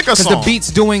wouldn't like a because song. the beat's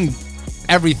doing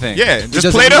everything. Yeah,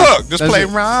 just play the hook. Just play it.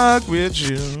 rock with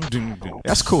you.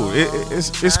 That's cool.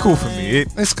 It's cool for me.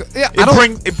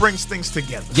 It brings things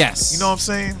together. Yes. You know what I'm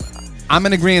saying? I'm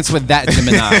in agreement with that,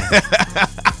 Gemini.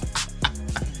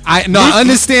 I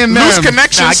understand. Loose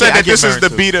Connection said that this is the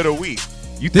too. beat of the week.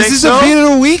 You think This is so? a beat of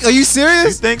the week? Are you You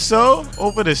serious? think so?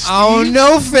 Over the Steve? I don't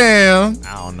know, fam.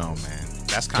 I don't know, man.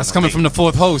 That's coming from the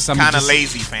fourth host. I'm kind of just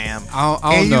lazy, fam. I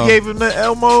don't And know. you gave him the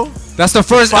Elmo? That's the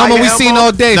first Fire Elmo we seen Elmo?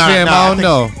 all day, Nah, fam. nah, I don't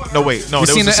know. No, wait. No, You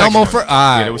there seen was the a Elmo second for? one.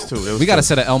 Yeah, there was two. We gotta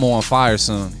set an Elmo on fire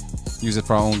soon. Use it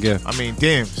for our own gift. I mean,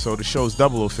 damn. So the show's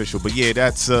double official. But yeah,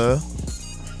 that's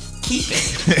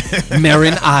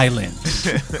Marin Island.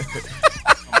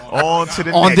 on to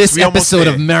the On next. this We almost episode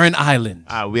there. of Marin Island.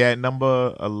 We at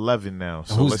number 11 now.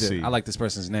 So Who's let's this? see. I like this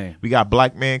person's name. We got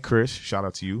Black Man Chris. Shout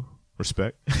out to you.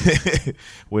 Respect.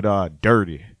 With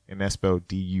Dirty. And that's spelled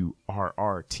Durrty.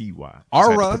 Aura.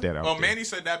 Put that out Oh, there. Manny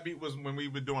said that beat was when we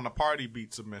were doing the party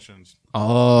beat submissions.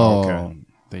 Oh, Okay.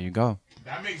 There you go.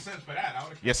 That makes sense for that.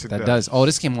 Yes, it That does. Oh,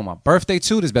 this came on my birthday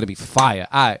too. This better be fire.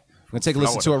 All right, we're gonna take a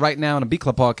listen to it right now on the Beat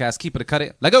Club podcast. Keep it or cut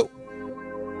it. Let go.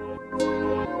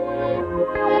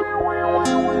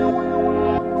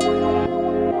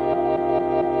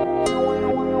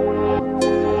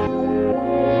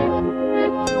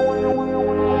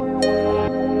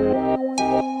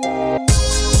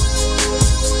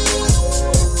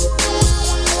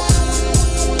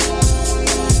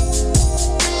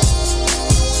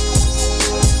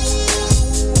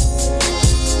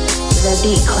 The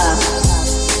Beat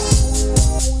Club.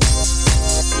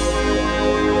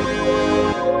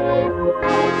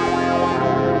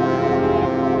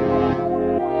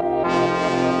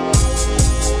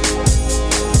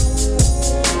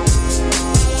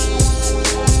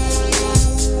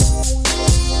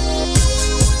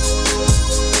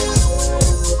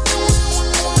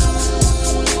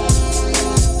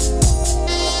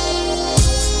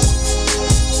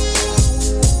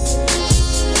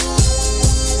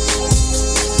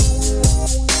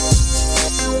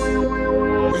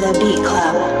 The Beat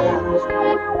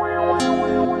Club.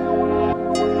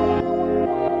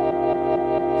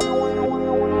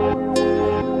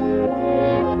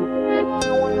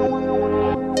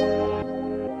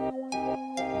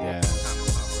 Yeah.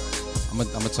 I'm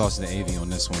gonna toss the AV on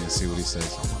this one and see what he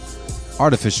says.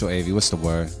 Artificial AV. What's the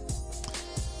word?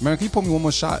 Man, can you pour me one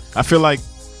more shot? I feel like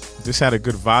this had a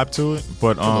good vibe to it,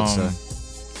 but Good look,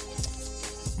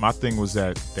 my thing was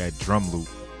that drum loop.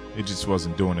 It just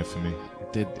wasn't doing it for me.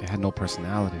 It had no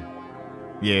personality.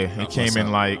 Yeah, it came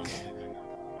in like,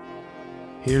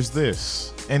 here's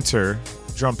this. Enter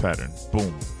drum pattern.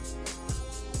 Boom.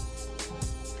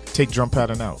 Take drum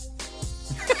pattern out.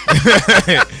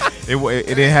 It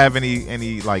didn't have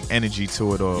any like energy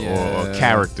to it or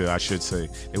character, I should say.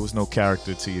 There was no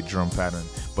character to your drum pattern.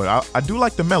 But I do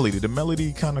like the melody. The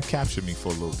melody kind of captured me for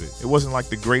a little bit. It wasn't like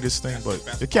the greatest thing, but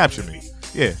it captured me.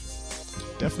 Yeah.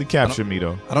 Definitely captured me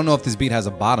though. I don't know if this beat has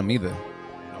a bottom either.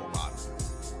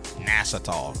 NASA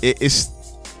tall. It's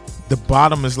the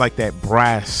bottom is like that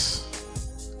brass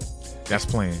that's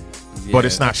playing, but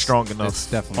it's not strong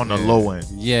enough on the low end.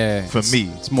 Yeah, for me,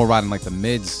 it's more riding like the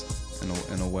mids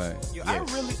in a way. Yo,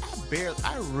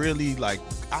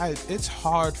 it's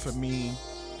hard for me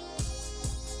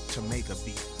to make a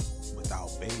beat without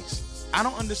bass. I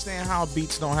don't understand how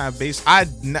beats don't have bass. I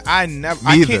never.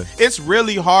 I can't. It's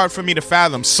really hard for me to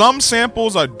fathom. Some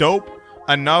samples are dope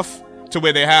enough to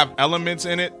where they have elements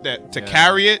in it that to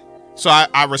carry it. So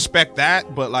I respect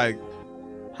that. But like,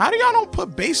 how do y'all don't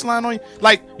put bass line on?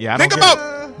 Like, think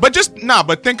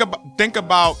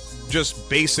about just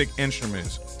basic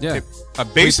instruments. Yeah, a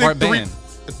basic three-part band.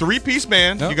 three-piece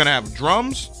band. Yep. You're gonna have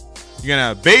drums. You're gonna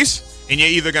have bass, and you're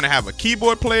either gonna have a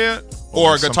keyboard player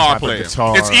or a some guitar type of player.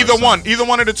 guitar It's or either one. something. Either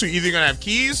one of the two. Either you're gonna have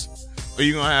keys or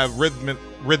you're gonna have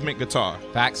rhythmic guitar.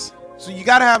 Facts. So you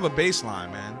gotta have a bass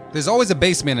line, man. There's always a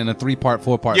bass man in a 3-part,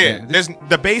 4-part Yeah, band.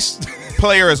 the bass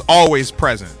player is always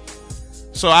present.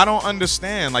 So I don't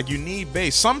understand. Like, you need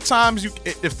bass. Sometimes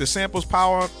if the sample's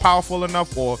powerful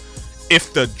enough, or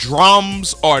if the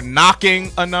drums are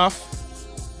knocking enough,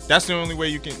 that's the only way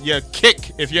you can.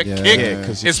 Kick. If your kick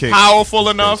is powerful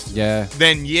enough,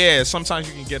 then sometimes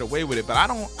you can get away with it. But I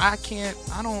don't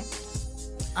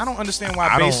understand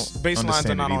why bass lines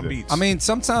are not on beats. I mean,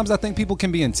 sometimes I think people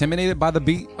can be intimidated by the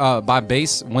beat, by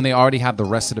bass, when they already have the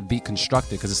rest of the beat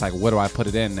constructed. Because it's like, where do I put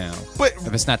it in now? But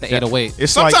if it's not the 808,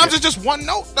 sometimes it's just one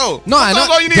note though. No, I know.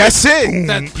 All you need That's it.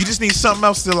 You just need something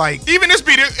else to like. Even this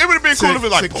beat, it would have been cool if it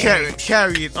like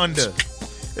carry it under.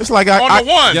 It's like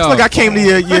I came to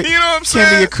your you know what I'm saying?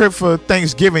 Came to your crib for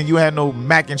Thanksgiving. You had no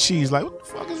mac and cheese. Like, what the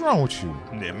fuck is wrong with you?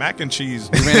 Yeah, mac and cheese.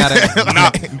 We ran out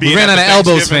of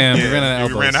elbows, fam. Yeah,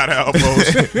 we ran out of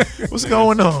elbows. What's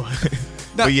going on?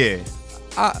 But yeah,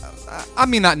 I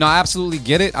mean, no, I absolutely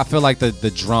get it. I feel like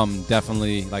the drum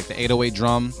definitely, like the 808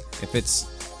 drum. If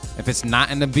it's not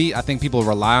in the beat, I think people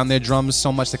rely on their drums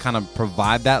so much to kind of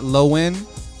provide that low end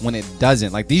when it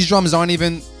doesn't. Like, these drums aren't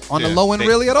even on the low end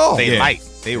really at all. They light.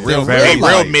 They real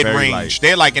mid-range.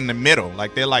 They're like in the middle.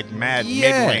 Like, they're like mad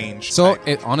mid-range. So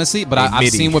honestly, but I've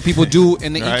seen what people do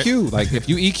in the EQ. Like, if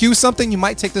you EQ something, you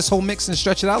might take this whole mix and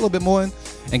stretch it out a little bit more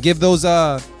and give those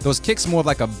kicks more of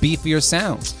like a beefier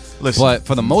sound. Listen. But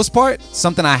for the most part,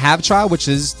 something I have tried, which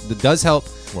does help,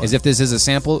 is if this is a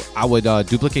sample, I would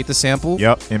duplicate the sample.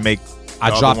 Yep, and make.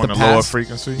 I drop the pass. Lower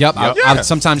frequency. Yep. I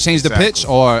sometimes change the pitch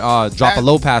or drop a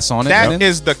low pass on it. That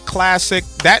is the classic.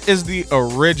 That is the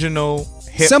original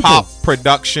hip hop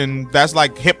production. That's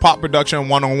like hip hop production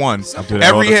 101.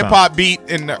 Every hip hop beat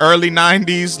in the early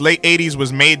 90s, late 80s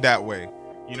was made that way.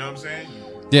 You know what I'm saying?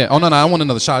 Yeah. Oh no, I want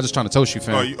another shot. I'm just trying to toast you,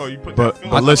 fam. You put but that.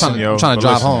 But listen, I'm trying to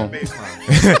drive home.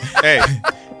 Hey,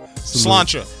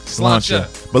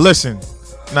 slancha. But listen,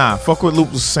 fuck what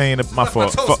Loop was saying. My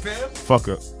fault. Fuck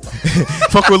up.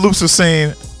 Fuck what Loops was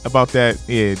saying about that.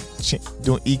 Yeah,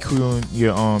 doing EQing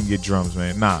your drums,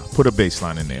 man. Put a bass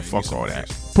line in there. Fuck all that.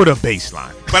 Put a bass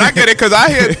line. But I get it, because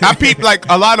I peep, like,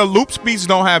 a lot of Loops beats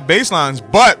don't have bass lines,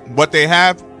 but what they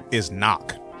have is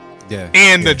knock. Yeah.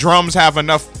 And the drums have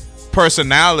enough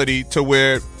personality to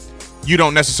where you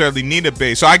don't necessarily need a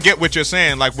bass. So I get what you're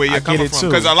saying, like where you're coming from,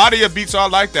 because a lot of your beats are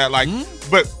like that. Like,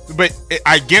 but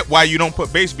I get why you don't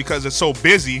put bass, because it's so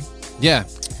busy. Yeah.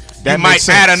 You might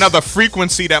add another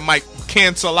frequency that might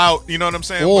cancel out. You know what I'm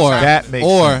saying? Or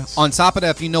on top of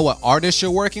that, if you know what artist you're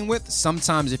working with,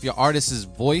 sometimes if your artist's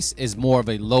voice is more of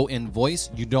a low end voice,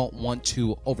 you don't want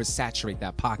to oversaturate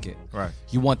that pocket. Right.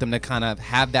 You want them to kind of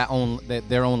have their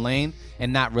own lane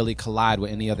and not really collide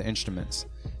with any other instruments.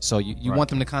 So you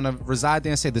want them to kind of reside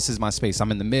there and say, this is my space.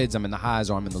 I'm in the mids, I'm in the highs,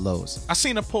 or I'm in the lows. I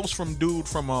seen a post from dude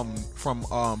from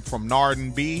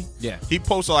Narden B. Yeah. He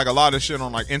posted like a lot of shit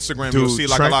on like Instagram. Dude, you'll see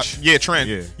like Trench? a lot. Yeah,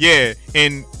 Trent. Yeah.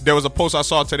 And there was a post I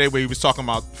saw today where he was talking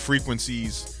about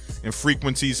frequencies and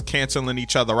frequencies canceling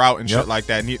each other out and shit like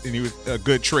that. And he was a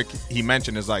good trick he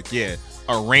mentioned is like,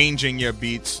 arranging your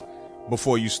beats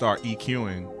before you start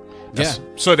EQing.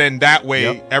 So then that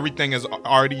way everything is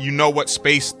already, you know what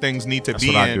space things need to be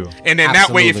in. And then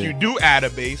that way if you do add a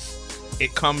bass,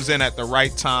 it comes in at the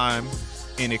right time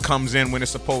and it comes in when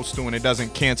it's supposed to and it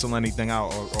doesn't cancel anything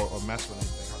out or mess with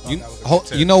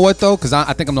anything. You know what though? Because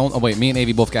I think I'm the only. Oh wait, me and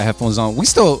Avi both got headphones on. We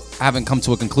still haven't come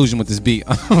to a conclusion with this beat.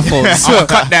 I'm gonna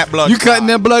cut that blood. You cutting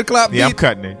that blood clot beat? Yeah, I'm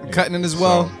cutting it. Cutting it as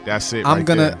well. So that's it. I'm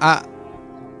gonna.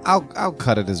 I'll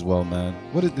cut it as well, man.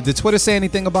 Did Twitter say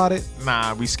anything about it?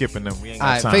 Nah, we skipping them. We ain't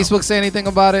got time. Facebook say anything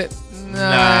about it? Nah,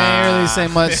 I ain't really say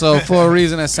much. So for a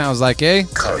reason, that sounds like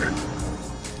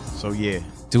So yeah.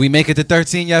 Do we make it to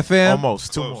 13 yet, fam?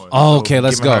 Almost 2 more. Oh, okay,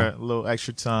 let's go. A little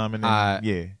extra time and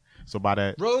then So by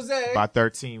that, Rosé. By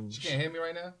 13. She can't hear me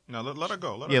right now. No, let her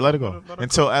go. Let her go.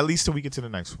 Until at least till we get to the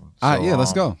next one. All right,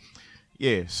 let's go.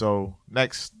 Yeah. So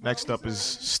next up is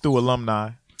Stu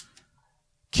alumni,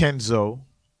 Kenzo.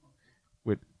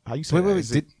 How you say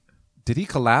wait. Did he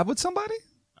collab with somebody?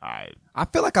 I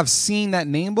feel like I've seen that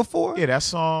name before. Yeah,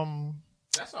 that's an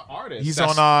artist. He's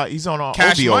on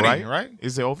Cash OVO, Money, right?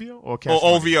 Is it OVO or Cash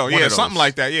OVO? Money? Yeah, something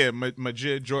like that. Yeah,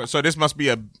 Majid Jordan. So this must be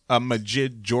a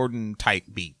Majid Jordan type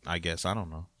beat, I guess. I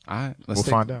don't know. All right, we'll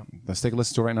find out. Let's take a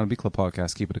listen to it right now on the Beat Club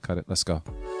podcast. Keep it or cut it. Let's go.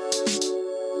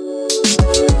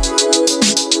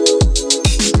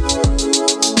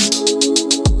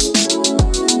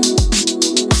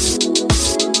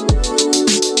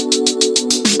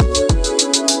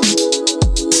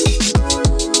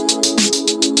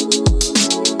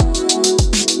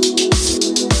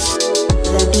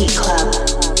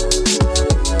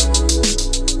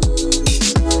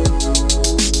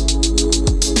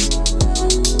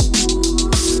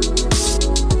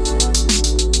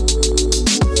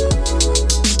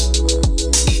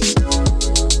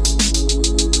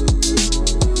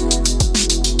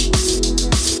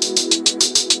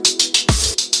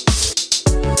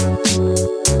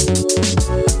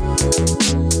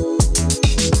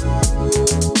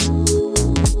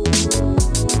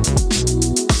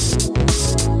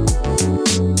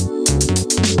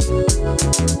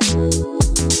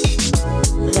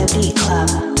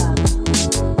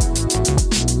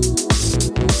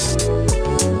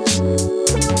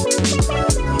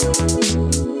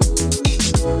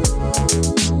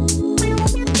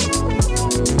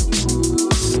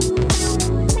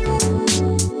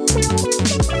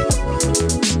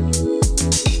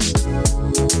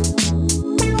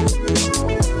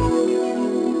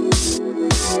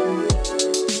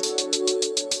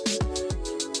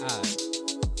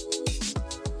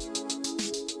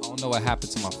 what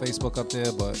happened to my Facebook up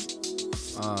there, but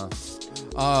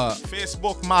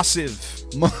Facebook massive.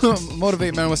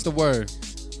 Motivate, man. What's the word?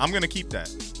 I'm gonna keep that.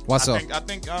 What's up? I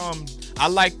think I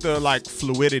like the like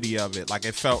fluidity of it. Like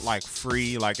it felt like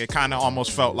free. Like it kind of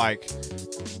almost felt like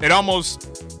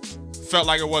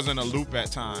it wasn't a loop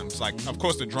at times. Like of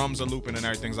course the drums are looping and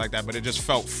everything's like that, but it just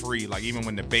felt free. Like even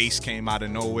when the bass came out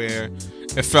of nowhere,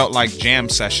 it felt like jam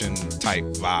session type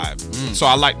vibe. So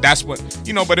I like that's what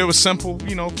but it was simple.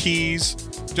 Keys,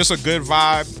 just a good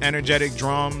vibe, energetic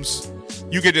drums.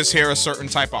 You could just hear a certain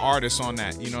type of artist on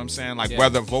that, you know what I'm saying? Like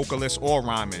whether vocalist or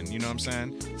rhyming, you know what I'm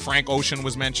saying? Frank Ocean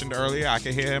was mentioned earlier. I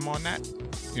could hear him on that. You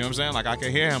know what I'm saying? Like I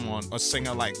could hear him on a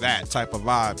singer like that type of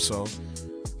vibe. So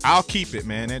I'll keep it,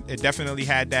 man. It definitely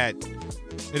had that.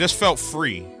 It just felt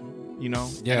free,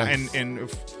 Yeah. And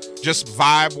if, just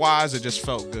vibe wise, it just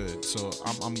felt good. So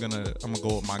I'm gonna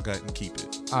go with my gut and keep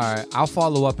it. All right, I'll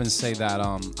follow up and say that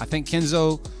I think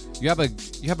Kenzo, you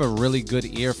have a really good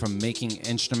ear for making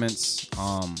instruments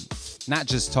not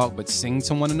just talk but sing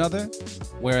to one another.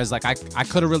 Whereas like I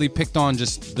could have really picked on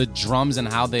just the drums and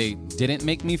how they didn't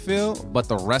make me feel, but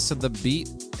the rest of the beat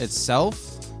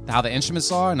itself, how the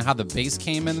instruments are and how the bass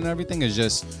came in and everything is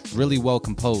just really well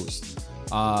composed.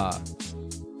 And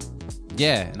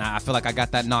I feel like I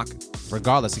got that knock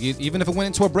regardless. Even if it went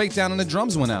into a breakdown and the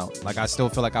drums went out, like I still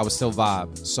feel like I was still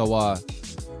vibe. So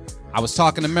I was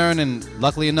talking to Marin, and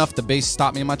luckily enough, the bass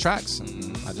stopped me in my tracks,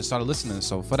 and I just started listening.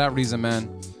 So for that reason, man,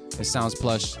 it sounds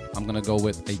plush. I'm gonna go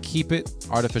with a keep it.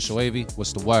 Artificial Wavy.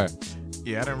 What's the word?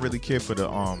 Yeah, I didn't really care for the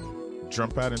drum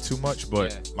pattern too much,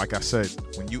 but like I said,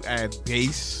 when you add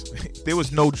bass, there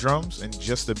was no drums and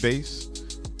just the bass,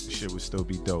 the shit would still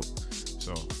be dope.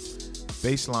 So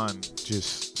bass line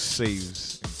just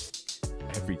saves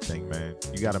everything, man.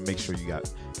 You got to make sure you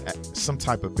got some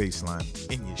type of bass line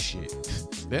in your shit.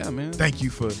 Yeah, man. Thank you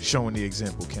for showing the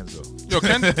example, Kenzo. Yo,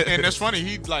 and it's funny,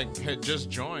 he like had just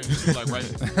joined, like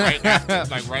right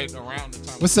after, like right around the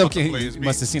time. What's up, Ken? You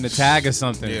must have seen the tag or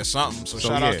something. Yeah, something. So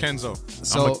shout out Kenzo.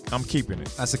 So I'm keeping it.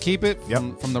 That's a keep it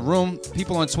from the room.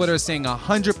 People on Twitter are saying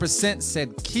 100%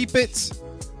 said keep it.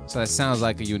 So that sounds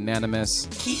like a unanimous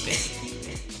keep it.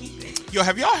 Yo,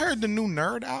 have y'all heard the new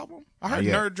Nerd album? I heard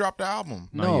Nerd dropped the album.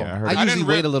 No, I usually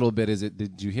wait a little bit.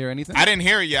 Did you hear anything? I didn't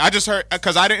hear it yet. I just heard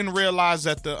because I didn't realize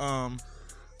that the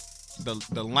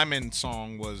Lemon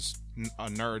song was a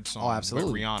Nerd song. Oh,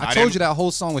 absolutely. With Rihanna. I told you that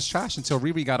whole song was trash until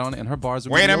Riri got on it and her bars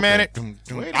were mediocre. Wait a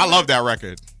minute. I love that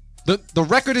record. The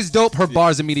record is dope. Her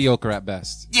bars are mediocre at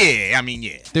best. Yeah, I mean,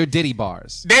 yeah. They're Diddy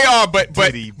bars. They are, but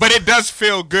it does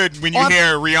feel good when you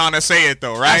hear Rihanna say it,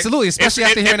 though, right? Absolutely, especially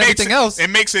after hearing everything else. It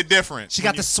makes it different. She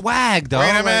got the swag, though.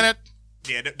 Wait a minute.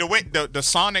 Yeah, the way the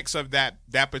sonics of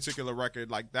that particular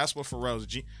record, like that's what Pharrell's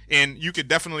and you could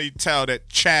definitely tell that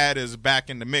Chad is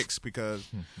back in the mix because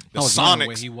the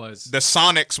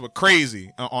sonics were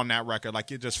crazy on that record.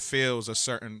 Like it just feels a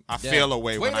certain. I feel a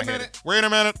way when I hear it. Wait a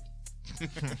minute.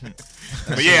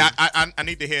 But yeah, I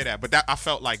need to hear that. But that I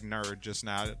felt like Nerd just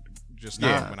now.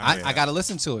 When I gotta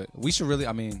listen to it. We should really.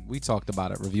 I mean, we talked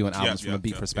about it, reviewing albums from a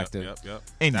beat perspective.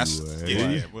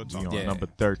 Anyway, we'll talk on number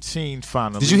 13.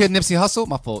 Finally, did you hear Nipsey Hussle?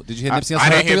 My fault. Did you hear Nipsey Hussle? I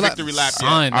didn't hear Victory Lap.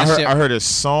 I heard a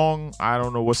song. I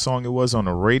don't know what song it was on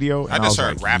the radio. I just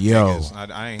heard rap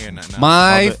niggas. I ain't hear nothing.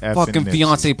 My fucking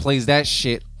fiance plays that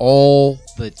shit all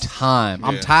the time.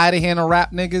 I'm tired of hearing the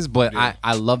rap niggas, but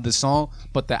I love the song.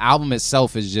 But the album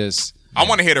itself is just. I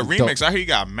want to hear the remix. Dope. I hear you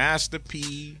got Master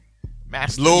P.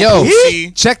 Lil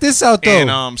Boosie, check this out though,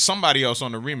 and somebody else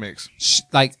on the remix.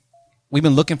 Like we've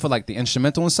been looking for like the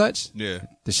instrumental and such. Yeah,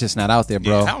 the shit's not out there,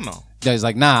 bro. Yeah, hell no. Yeah, he's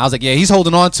like, nah. I was like, yeah, he's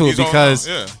holding on to it because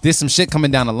there's some shit coming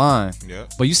down the line. Yeah,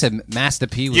 but you said Master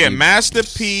P. Master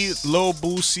P, Lil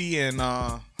Boosie, and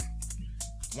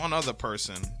one other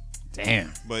person.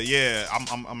 Damn. But yeah,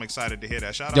 I'm excited to hear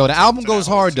that. Shout out. Yo, the album goes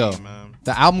hard though. Man.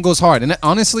 The album goes hard, and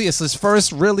honestly, it's his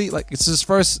first it's his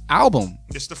first album.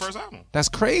 It's the first album. That's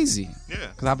crazy. Yeah,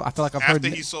 because I feel like I've heard.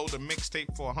 After he sold a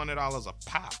mixtape for $100 a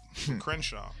pop from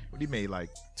Crenshaw. What he made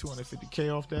like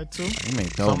 $250K off that too. He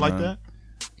made dope, something like that.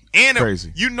 And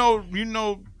crazy. You know,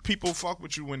 people fuck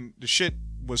with you when the shit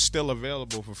was still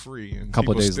available for free. And a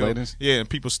couple of days later. Yeah, and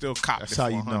people still copped That's it for how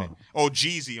you $100. know. Oh,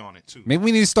 Jeezy on it too. Maybe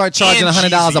we need to start charging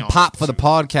 $100 a pop for the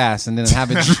podcast and then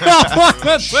have it drop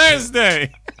on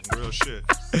Thursday. Real shit.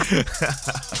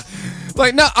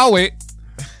 Like, no, I'll wait.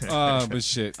 But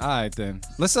shit. All right, then.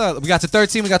 Let's we got to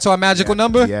 13. We got to our magical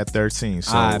number. Yeah, 13.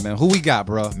 So all right, man. Who we got,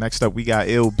 bro? Next up, we got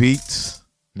Ill Beats.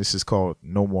 This is called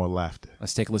No More Laughter.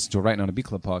 Let's take a listen to it right now on the Beat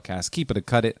Club podcast. Keep it or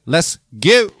cut it. Let's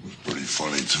go. Pretty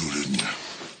funny too, didn't you?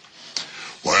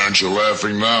 Why aren't you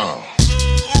laughing now?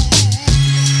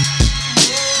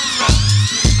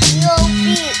 Yo,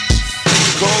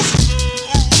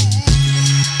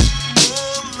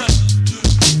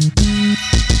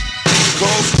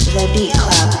 The Beat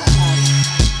Club.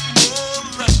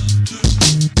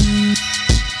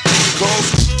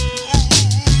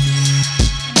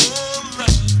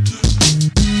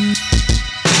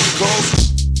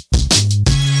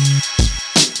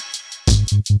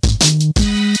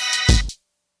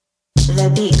 The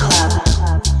Beat Club.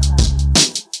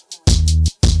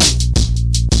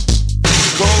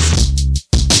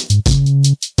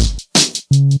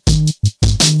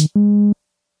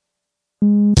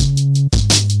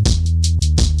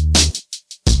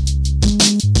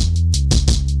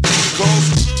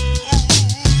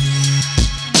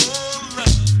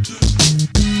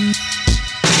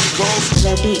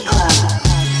 The Beat Club.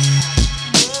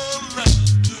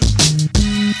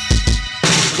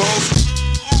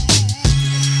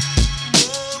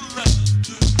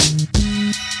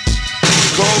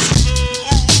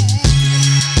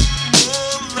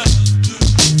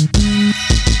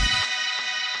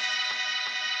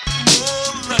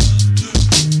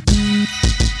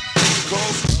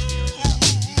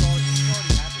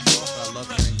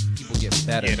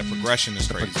 Yeah, the progression is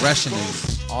crazy. Progression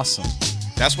is awesome.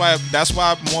 That's why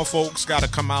more folks got to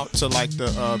come out to like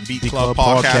the Beat Club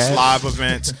podcast live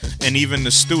events and even the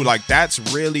stew. Like that's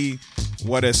really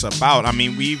what it's about. I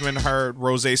mean, we even heard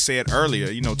Rosé say it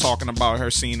earlier, you know, talking about her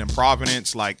scene in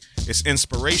Providence. Like it's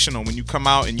inspirational when you come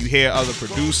out and you hear other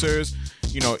producers,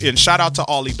 you know, and shout out to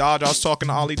Ollie Dodge. I was talking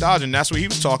to Ollie Dodge and that's what he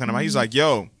was talking about. He's like,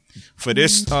 yo, for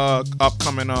this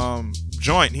upcoming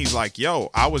joint, he's like,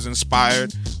 yo, I was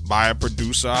inspired by a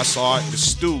producer I saw at the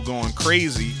stew going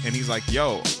crazy, and he's like,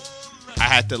 yo, I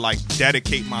had to like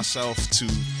dedicate myself to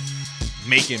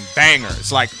making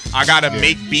bangers. Like I gotta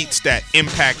make beats that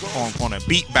impact on a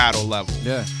beat battle level.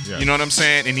 Yeah. You know what I'm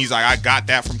saying? And he's like, I got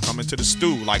that from coming to the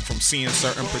stew, like from seeing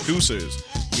certain producers.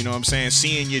 You know what I'm saying?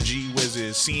 Seeing your G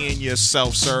Wizzes, seeing your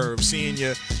self-serve, seeing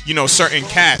your, you know, certain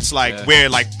cats like where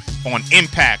like on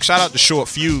Impact. Shout out to Short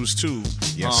Fuse too.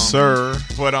 Yes, sir.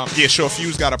 But yeah, Short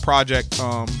Fuse got a project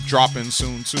dropping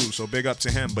soon too. So big up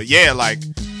to him. But yeah, like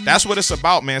that's what it's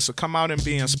about, man. So come out and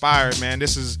be inspired, man.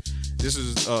 This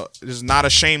is not a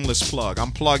shameless plug.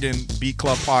 I'm plugging Beat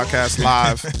Club Podcast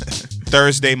live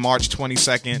Thursday, March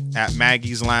 22nd at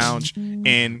Maggie's Lounge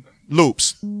in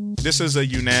Loops. This is a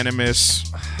unanimous.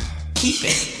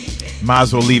 Might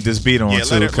as well leave this beat on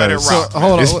too, because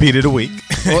it's beat of the week.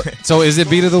 So is it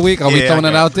beat of the week? Are we throwing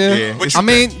it out there? Yeah. I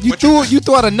mean, you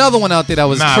threw out another one out there that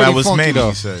was pretty that was funky Manny, though.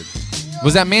 you said.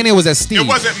 Was that Manny or was that Steve? It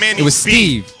wasn't Manny's It was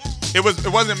Steve. It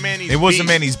wasn't Manny's beat. It wasn't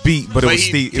Manny's beat, but it was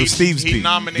Steve. It was Steve's beat.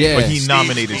 But he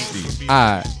nominated Steve. All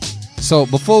right. So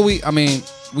before we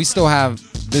still have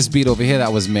this beat over here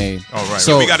that was made. Oh, right.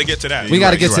 So we got to get to that. We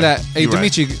got to get to that. Hey, You're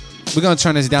Dimitri, we're going to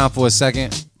turn this down for a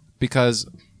second because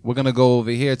we're going to go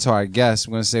over here to our guest.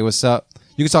 We're going to say what's up.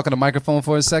 You can talk on the microphone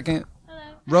for a second.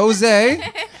 Hello. Rosé.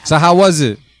 So how was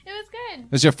it? It was good.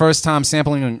 It was your first time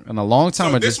sampling in a long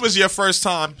time? So or this just was your first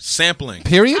time sampling?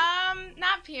 Period?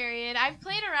 Not period. I've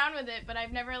played around with it, but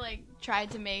I've never like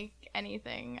tried to make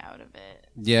anything out of it.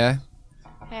 Yeah.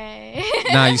 Hey.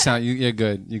 Nah, you're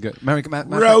good. You're good. Mary, can you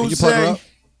plug her up?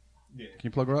 Yeah. Can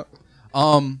you plug her up?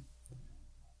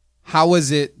 How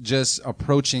was it just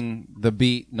approaching the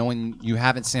beat, knowing you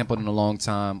haven't sampled in a long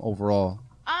time overall?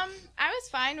 I was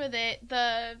fine with it.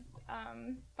 The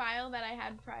file that I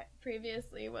had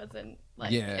previously wasn't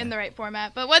like in the right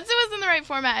format, but once it was in the right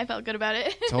format, I felt good about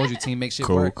it. Told you, team, make shit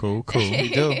work. Cool. You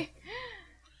do.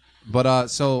 But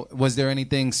so was there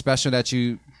anything special that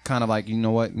you kind of like, you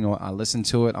know what, I listened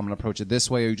to it, I'm gonna approach it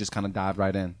this way, or you just kind of dived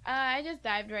right in? I just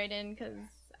dived right in because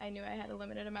I knew I had a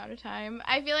limited amount of time.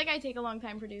 I feel like I take a long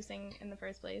time producing in the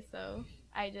first place, so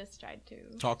I just tried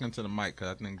to. Talking to the mic, because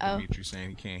I think Dimitri's saying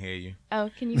he can't hear you.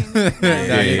 Oh, can you hear me?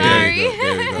 There Sorry.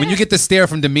 you go. When you get the stare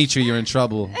from Dimitri, you're in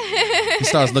trouble. He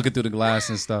starts looking through the glass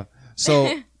and stuff.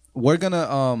 So we're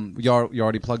gonna you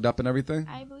already plugged up and everything?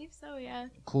 I believe so, yeah.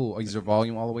 Cool. Is your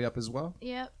volume all the way up as well?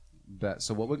 Yep. Bet.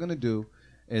 So what we're gonna do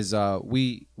is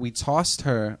we tossed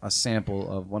her a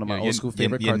sample of one of my old school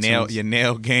favorite cartoons. Your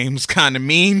nail game's kind of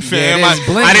mean, fam. Yeah, it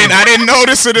is I didn't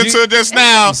notice it until just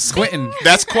now. Squinting.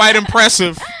 That's quite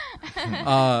impressive.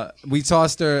 We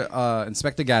tossed her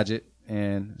Inspector Gadget,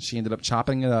 and she ended up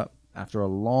chopping it up after a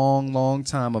long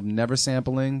time of never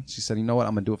sampling. She said, you know what,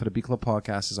 I'm gonna do it for the Beat Club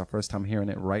podcast. It's our first time hearing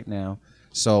it right now.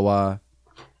 So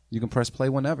you can press play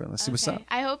whenever. Let's see what's up.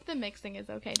 I hope the mixing is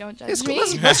okay. Don't judge me.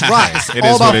 Let's rock. It's It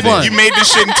all is what about it fun. is. You made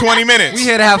this shit in 20 minutes. We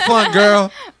here to have fun,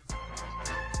 girl.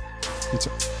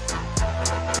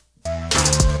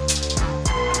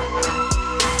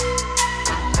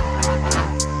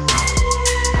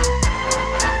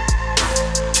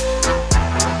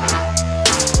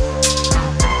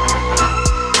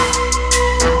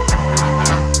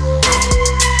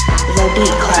 Beat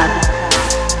Club.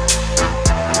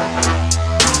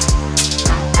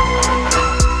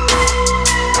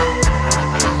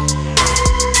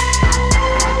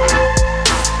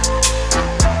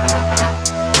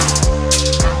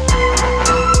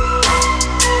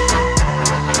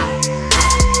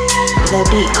 The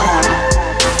Beat Club.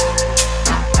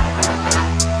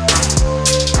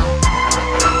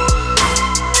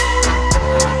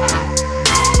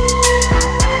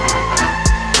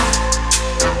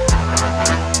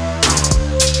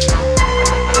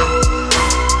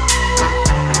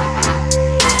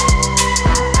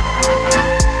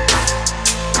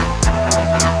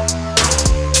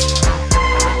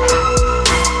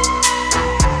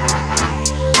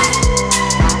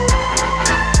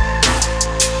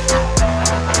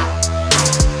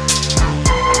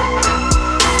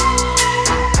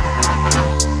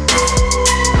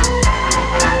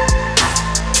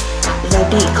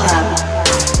 Beat Club.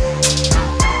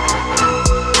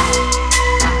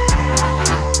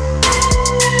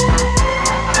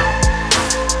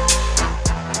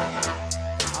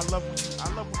 I love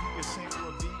when you can sample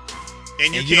a beat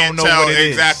And you you can't don't know tell what it is.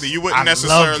 exactly. You wouldn't I love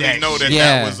necessarily that know that shit.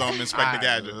 Yeah. that was Inspector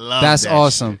Gadget. That's that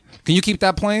awesome. Can you keep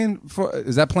that playing?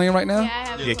 Is that playing right now? Yeah, I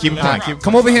have Yeah, it keep it playing. playing.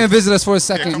 Come over here and visit us for a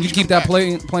second. come You keep back.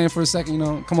 that playing for a second.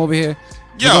 Come over here.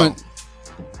 Yo. We're going-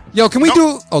 Yo, can we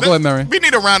do? Oh, go ahead, Mary. We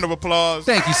need a round of applause.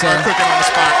 Thank you, sir. For cooking on the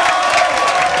spot.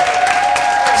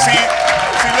 See,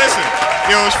 listen.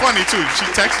 Yo, it's funny too. She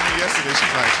texted me yesterday.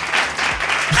 She's like,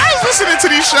 I was listening to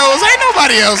these shows. Ain't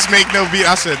nobody else make no beat.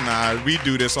 I said, nah, we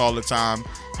do this all the time.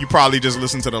 You probably just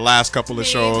listened to the last couple of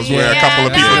shows where a couple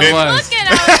of no, people I was didn't.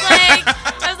 looking,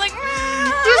 I was like,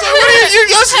 You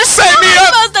just set me I'm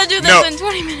up. supposed to do this No. in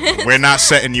 20 minutes. We're not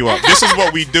setting you up. This is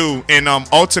what we do, and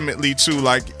ultimately too,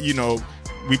 like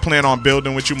we plan on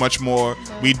building with you much more.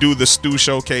 We do the Stew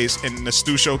Showcase, and the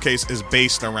Stew Showcase is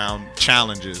based around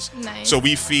challenges. Nice. So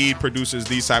we feed producers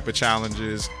these type of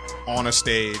challenges on a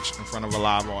stage in front of a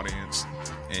live audience,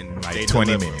 and Like they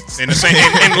 20 deliver. minutes. in the same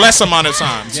in less amount of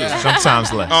time too.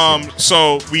 Sometimes less.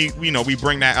 So we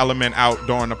bring that element out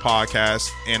during the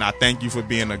podcast, and I thank you for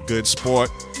being a good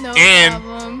sport. No and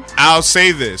problem. I'll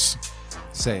say this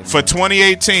Say it, for man.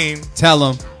 2018, Tell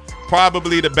them.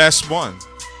 probably the best one.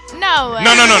 No way.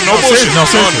 No bullshit. No,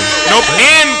 seriously. Nope.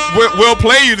 And we'll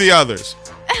play you the others.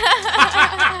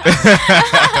 You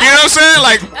know what I'm saying?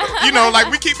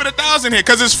 Like we keep it 1,000 here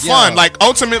because it's fun. Yeah. Like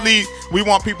ultimately, we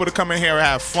want people to come in here and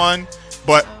have fun.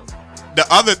 But the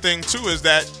other thing too is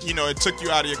that it took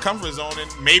you out of your comfort zone, and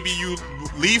maybe you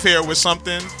leave here with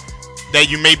something that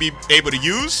you may be able to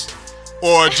use,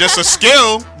 or just a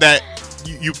skill that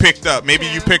you picked up. Maybe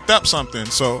you picked up something.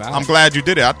 So Fact. I'm glad you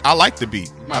did it. I like the beat.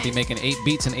 You might be making 8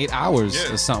 beats in 8 hours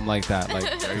Yeah. or something like that.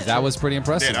 'Cause that was pretty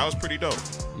impressive. Yeah, that was pretty dope.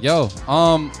 Yo,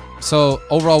 so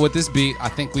overall with this beat, I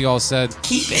think we all said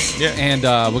keep it. Yeah. And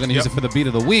we're gonna use it for the beat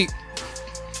of the week.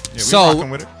 Yeah, we So- rocking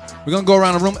with it. We're gonna go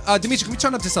around the room. Dimitri, can we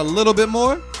turn up just a little bit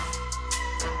more?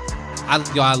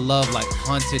 I love like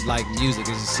haunted like music.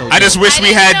 It's just so. I just dope. wish I we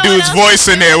didn't had know dude's what else voice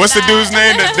to in do there. with What's the that. dude's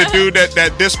name? The dude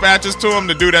that dispatches to him.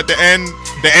 The dude at the end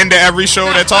of every show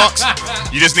that talks.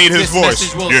 You just need his This voice.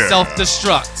 message will Yeah.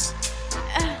 self-destruct.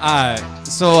 Alright,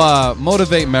 so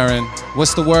motivate Marin.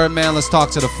 What's the word, man? Let's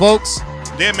talk to the folks.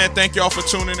 Yeah, man. Thank y'all for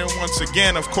tuning in once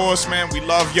again. Of course, man. We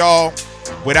love y'all.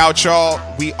 Without y'all,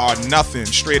 we are nothing.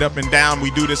 Straight up and down.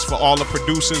 We do this for all the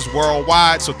producers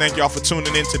worldwide. So thank y'all for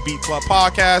tuning in to Beat Club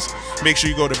Podcast. Make sure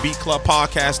you go to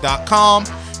beatclubpodcast.com.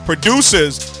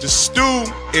 Producers, the stew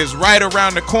is right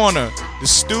around the corner. The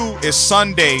stew is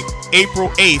Sunday, April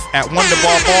 8th at Wonder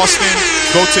Bar Boston.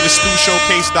 Go to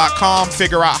thestewshowcase.com.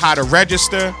 Figure out how to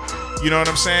register. You know what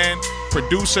I'm saying?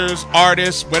 Producers,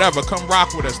 artists, whatever. Come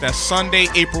rock with us. That's Sunday,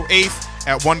 April 8th.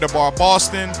 At Wonder Bar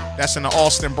Boston. That's in the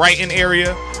Austin-Brighton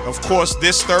area. Of course,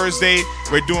 this Thursday,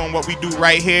 we're doing what we do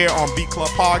right here on Beat Club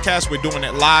Podcast. We're doing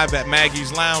it live at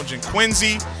Maggie's Lounge in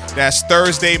Quincy. That's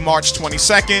Thursday, March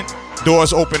 22nd.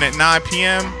 Doors open at 9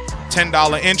 p.m.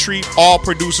 $10 entry. All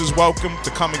producers welcome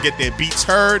to come and get their beats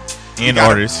heard. And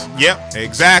artists. Yep,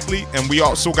 exactly. And we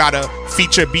also got a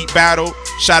feature beat battle.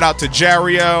 Shout out to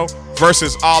Jariel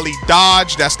versus Ollie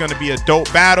Dodge. That's going to be a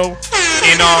dope battle.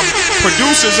 And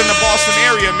producers in the Boston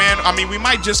area, man, I mean, we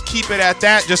might just keep it at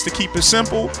that just to keep it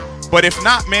simple. But if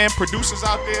not, man, producers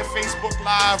out there, Facebook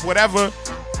Live, whatever,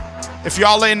 if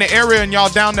y'all are in the area and y'all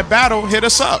down to battle, hit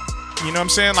us up. You know what I'm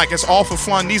saying? Like, it's all for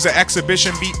fun. These are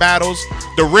exhibition beat battles.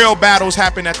 The real battles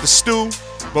happen at the stew,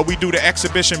 but we do the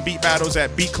exhibition beat battles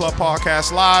at Beat Club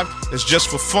Podcast Live. It's just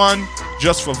for fun,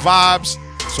 just for vibes.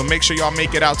 So make sure y'all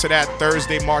make it out to that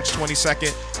Thursday, March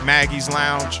 22nd, Maggie's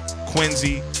Lounge,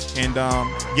 Quincy. And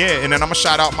yeah, and then I'm gonna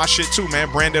shout out my shit too,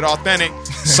 man. Branded Authentic,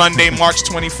 Sunday, March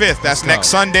 25th. That's next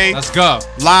Sunday. Let's go.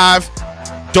 Live.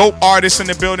 Dope artists in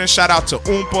the building. Shout out to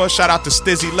Oompa. Shout out to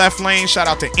Stizzy Left Lane. Shout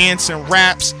out to Anson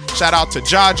Raps. Shout out to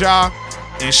Jaja.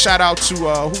 And shout out to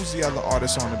who's the other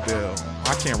artist on the bill?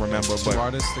 I can't remember. Two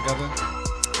artists together?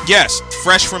 Yes,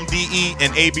 Fresh from DE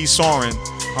and AB Soren.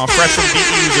 Fresh from DE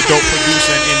is a dope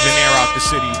producer and engineer out the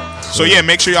city. So yeah,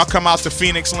 make sure y'all come out to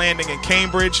Phoenix Landing in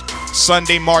Cambridge,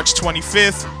 Sunday, March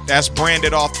 25th. That's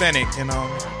Branded Authentic. And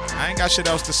I ain't got shit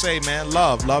else to say, man.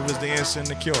 Love is the answer and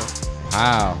the cure.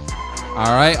 Wow.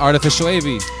 All right, Artificial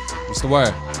AV. What's the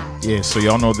word? Yeah, so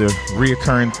y'all know the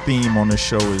reoccurring theme on this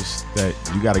show is that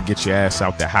you got to get your ass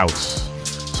out the house.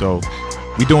 So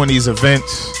we doing these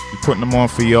events, we putting them on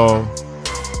for y'all.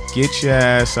 Get your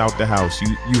ass out the house.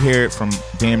 You hear it from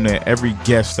damn near every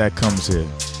guest that comes here.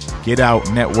 Get out,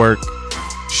 network,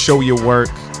 show your work,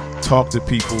 talk to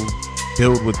people,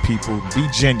 build with people, be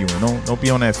genuine. Don't be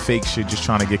on that fake shit just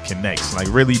trying to get connects. Like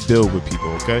really build with people,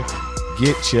 okay?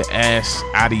 Get your ass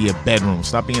out of your bedroom.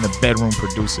 Stop being a bedroom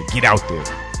producer. Get out there.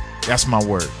 That's my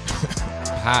word.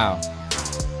 How?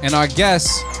 And our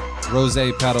guest,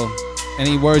 Rosé Petal.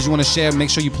 Any words you want to share? Make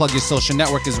sure you plug your social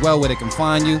network as well, where they can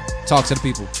find you. Talk to the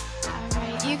people.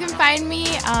 You can find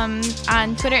me on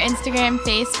Twitter, Instagram,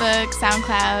 Facebook,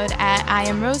 SoundCloud at I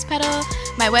Am Rose Petal.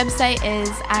 My website is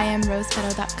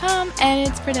iamrosepetal.com, and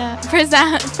it's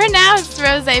pronounced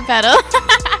Rosé Petal.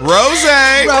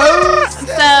 Rosé!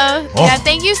 So, yeah,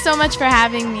 thank you so much for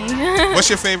having me. What's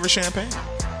your favorite champagne?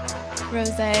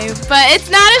 Rosé, but it's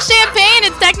not a champagne.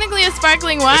 It's technically a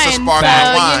sparkling wine. It's a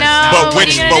sparkling wine.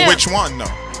 You know, which one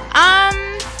though?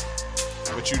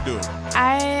 What you do?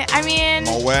 I mean,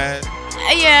 Moet.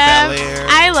 Yeah, Bel Air.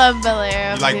 I love Bel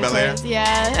Air. You like Bel Air?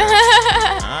 Yeah.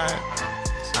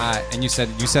 All right. And you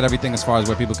said everything as far as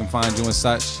where people can find you and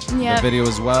such. Yep. The video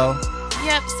as well.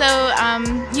 Yep. So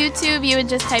YouTube, you would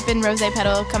just type in Rosé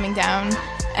Petal coming down,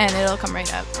 and it'll come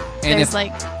right up. And there's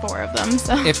like 4 of them.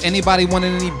 So if anybody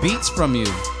wanted any beats from you,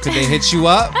 could they hit you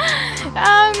up?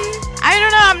 I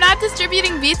don't know. I'm not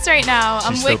distributing beats right now.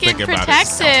 I'm wicked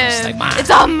protective. It's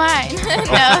all mine.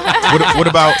 No. What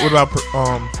about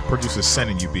producers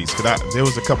sending you beats? Cause there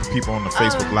was a couple people on the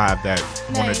Facebook Live that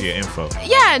wanted your info.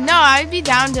 Yeah, no, I'd be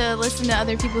down to listen to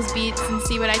other people's beats and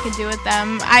see what I could do with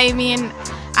them. I mean,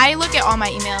 I look at all my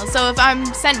emails, so if I'm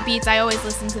sent beats, I always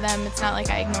listen to them. It's not like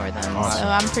I ignore them, so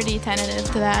I'm pretty tentative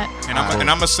to that. And I'm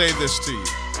gonna say this to you: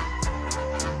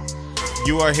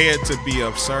 you are here to be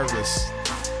of service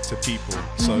to people,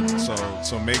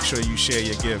 so make sure you share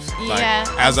your gift. Like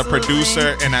as a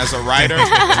producer and as a writer.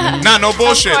 No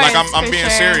bullshit. Course, like I'm being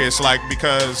serious. Like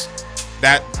because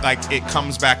that like it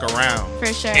comes back around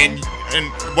for sure. And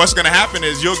what's gonna happen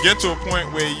is you'll get to a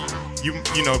point where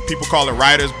you know people call it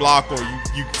writer's block, or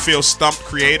you feel stumped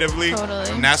creatively. Totally.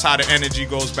 And that's how the energy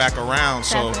goes back around.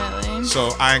 Definitely.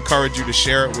 So I encourage you to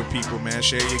share it with people, man.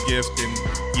 Share your gift, and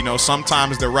you know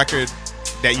sometimes the record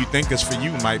that you think is for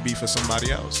you might be for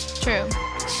somebody else. True.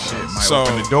 Shit might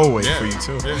open the doorway for you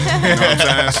too. You know what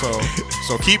I'm saying?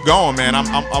 So keep going, man.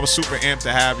 I was super amped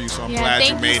to have you, so I'm glad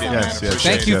you made it, man.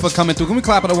 Thank you for coming through. Can we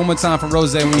clap it up one more time for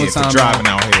Rosé? One more time. For driving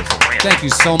out here. Thank you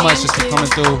so much just for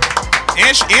coming through.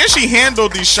 And she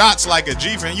handled these shots like a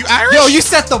G fan. You Irish? Yo, you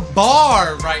set the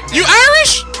bar right now. You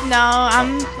Irish? No,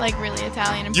 I'm like really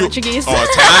Italian and Portuguese. Oh,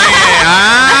 Italian.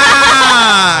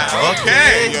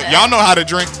 Okay. Y'all know how to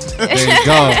drink. There you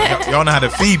go. Y'all know how to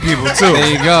feed people too.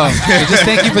 There you go. So just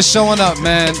thank you for showing up,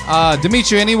 man.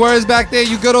 Dimitri, any words back there?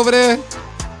 You good over there?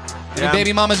 Any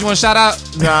baby mamas you want to shout out?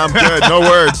 Nah, I'm good. No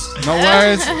words. No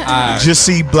words? Just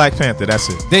see Black Panther. That's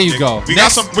it. There you go. We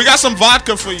got some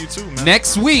vodka for you too, man.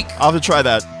 Next week. I'll have to try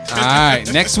that. All right.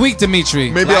 Next week,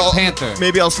 Dimitri. Black Panther.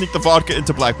 Maybe I'll sneak the vodka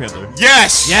into Black Panther.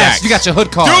 Yes. You got your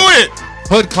hood card. Do it.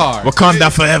 Hood card. Wakanda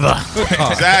forever. Hood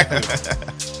card. Exactly.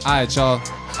 All right, y'all.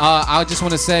 I just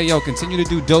want to say, continue to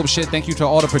do dope shit. Thank you to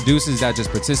all the producers that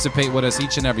just participate with us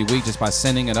each and every week just by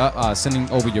sending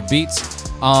over your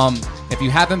beats. If you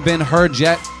haven't been heard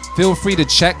yet, feel free to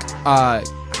check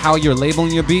how you're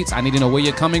labeling your beats. I need to know where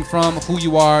you're coming from, who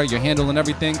you are, your handle and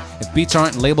everything. If beats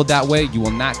aren't labeled that way, you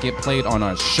will not get played on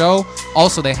our show.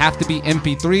 Also, they have to be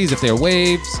MP3s if they're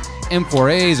waves,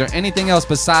 M4As, or anything else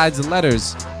besides the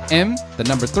letters M, the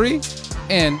number 3,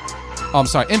 and I'm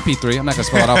sorry, MP3. I'm not going to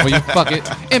spell it out for you. Fuck it.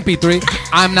 MP3.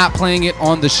 I'm not playing it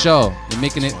on the show. You're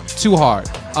making it too hard.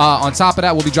 On top of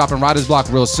that, we'll be dropping Writer's Block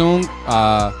real soon.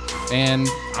 And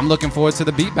I'm looking forward to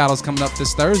the beat battles coming up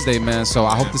this Thursday, man. So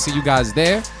I hope to see you guys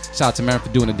there. Shout out to Maren for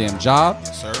doing a damn job.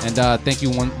 Yes, sir. And thank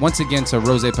you once again to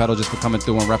Rosé Petal just for coming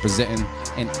through and representing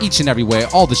in each and every way.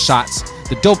 All the shots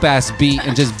the dope ass beat,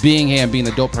 and just being here and being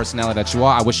the dope personality that you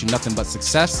are. I wish you nothing but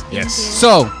success. Yes.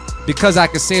 So, because I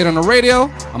can say it on the radio,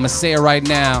 I'm gonna say it right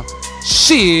now.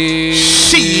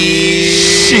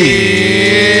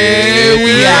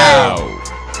 We out.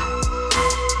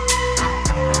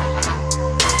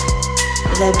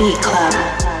 The Beat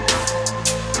Club.